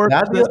the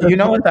workers. You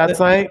know what that's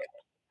like?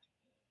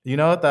 You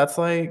know what that's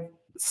like?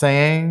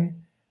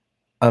 Saying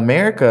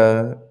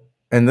America,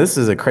 and this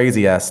is a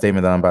crazy ass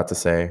statement that I'm about to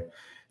say.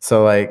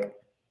 So like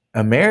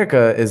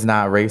America is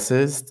not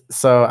racist,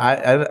 so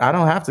I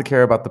don't have to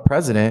care about the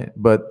president,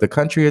 but the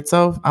country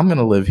itself, I'm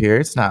gonna live here.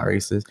 It's not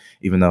racist,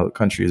 even though the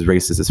country is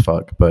racist as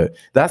fuck. But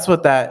that's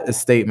what that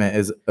statement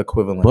is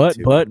equivalent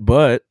to.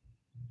 But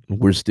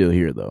we're still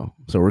here though,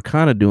 so we're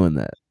kind of doing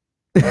that.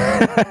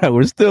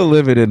 We're still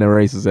living in a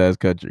racist ass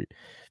country.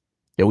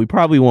 Yeah, we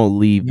probably won't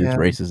leave this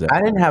racist ass.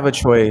 I didn't have a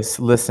choice.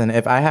 Listen,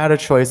 if I had a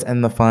choice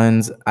and the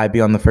funds, I'd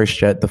be on the first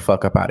jet the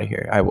fuck up out of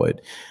here. I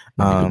would.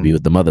 Be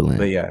with the motherland.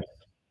 But yeah.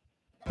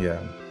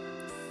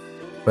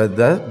 But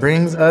that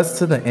brings us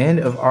to the end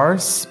of our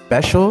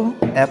special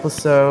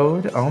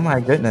episode. Oh my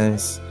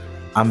goodness.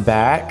 I'm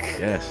back.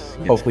 Yes.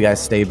 Hopefully I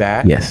stay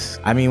back. Yes.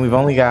 I mean, we've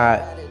only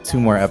got 2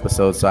 more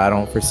episodes, so I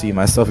don't foresee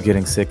myself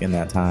getting sick in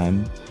that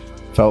time.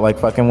 Felt like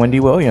fucking Wendy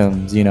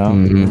Williams, you know?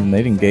 Mm-hmm.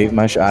 They didn't give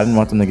my show. I didn't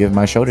want them to give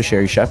my show to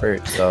Sherry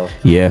Shepherd. So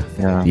yeah.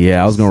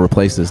 I was gonna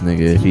replace this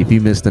nigga. If he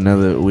missed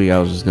another week,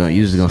 you're just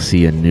gonna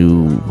see a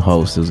new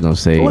host who's gonna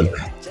say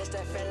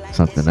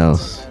something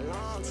else.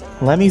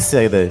 Let me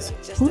say this.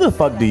 Who the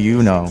fuck do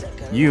you know,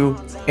 you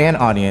and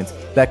audience,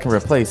 that can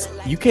replace?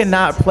 You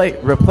cannot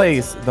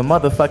replace the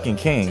motherfucking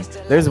king.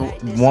 There's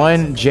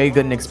one Jay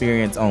Gooden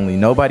experience only.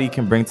 Nobody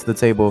can bring to the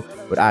table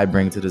what I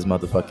bring to this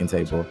motherfucking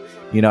table.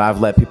 You know, I've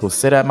let people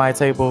sit at my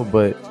table,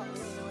 but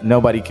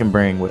nobody can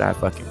bring what I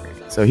fucking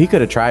bring. So he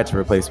could have tried to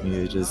replace me.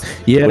 It just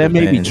that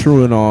may be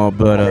true and all,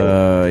 but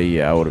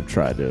I would have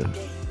tried to.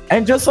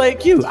 And just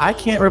like you, I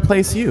can't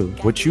replace you.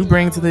 What you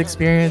bring to the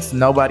experience,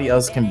 nobody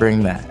else can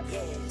bring that.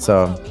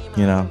 So,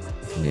 you know.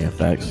 Yeah,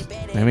 facts.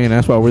 I mean,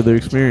 that's why we're the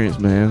experience,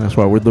 man. That's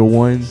why we're the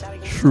one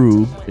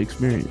true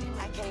experience.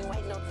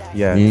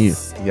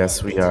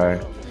 Yes, we are.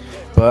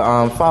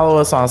 But follow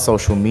us on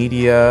social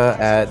media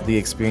at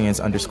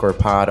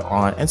 @theexperience_pod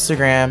on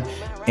Instagram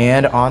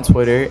and on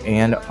Twitter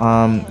and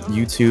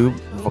YouTube.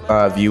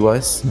 View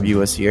us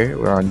here.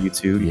 We're on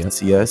YouTube. You can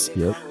see us.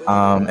 Yep.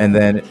 And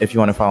then if you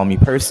want to follow me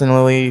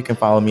personally, you can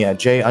follow me at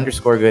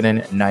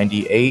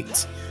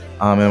J_Gooden98.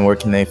 And where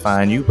can they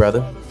find you,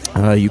 brother?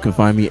 You can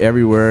find me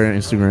everywhere: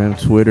 Instagram,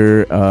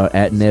 Twitter,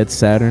 at Ned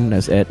Saturn.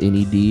 That's at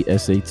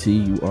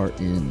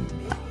NEDSATURN.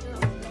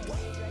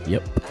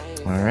 Yep.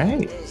 All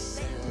right.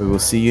 We will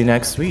see you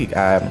next week.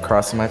 I'm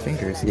crossing my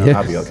fingers. No,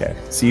 I'll be okay.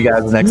 See you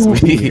guys next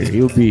week.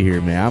 He'll be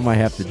here, man. I might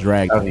have to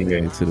drag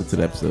him to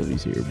the episode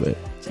he's here, but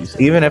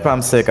even if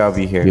I'm sick, I'll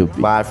be here.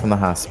 Live from the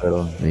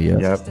hospital.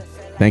 Yep.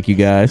 Thank you,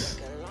 guys.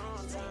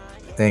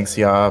 Thanks,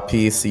 y'all.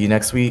 Peace. See you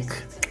next week.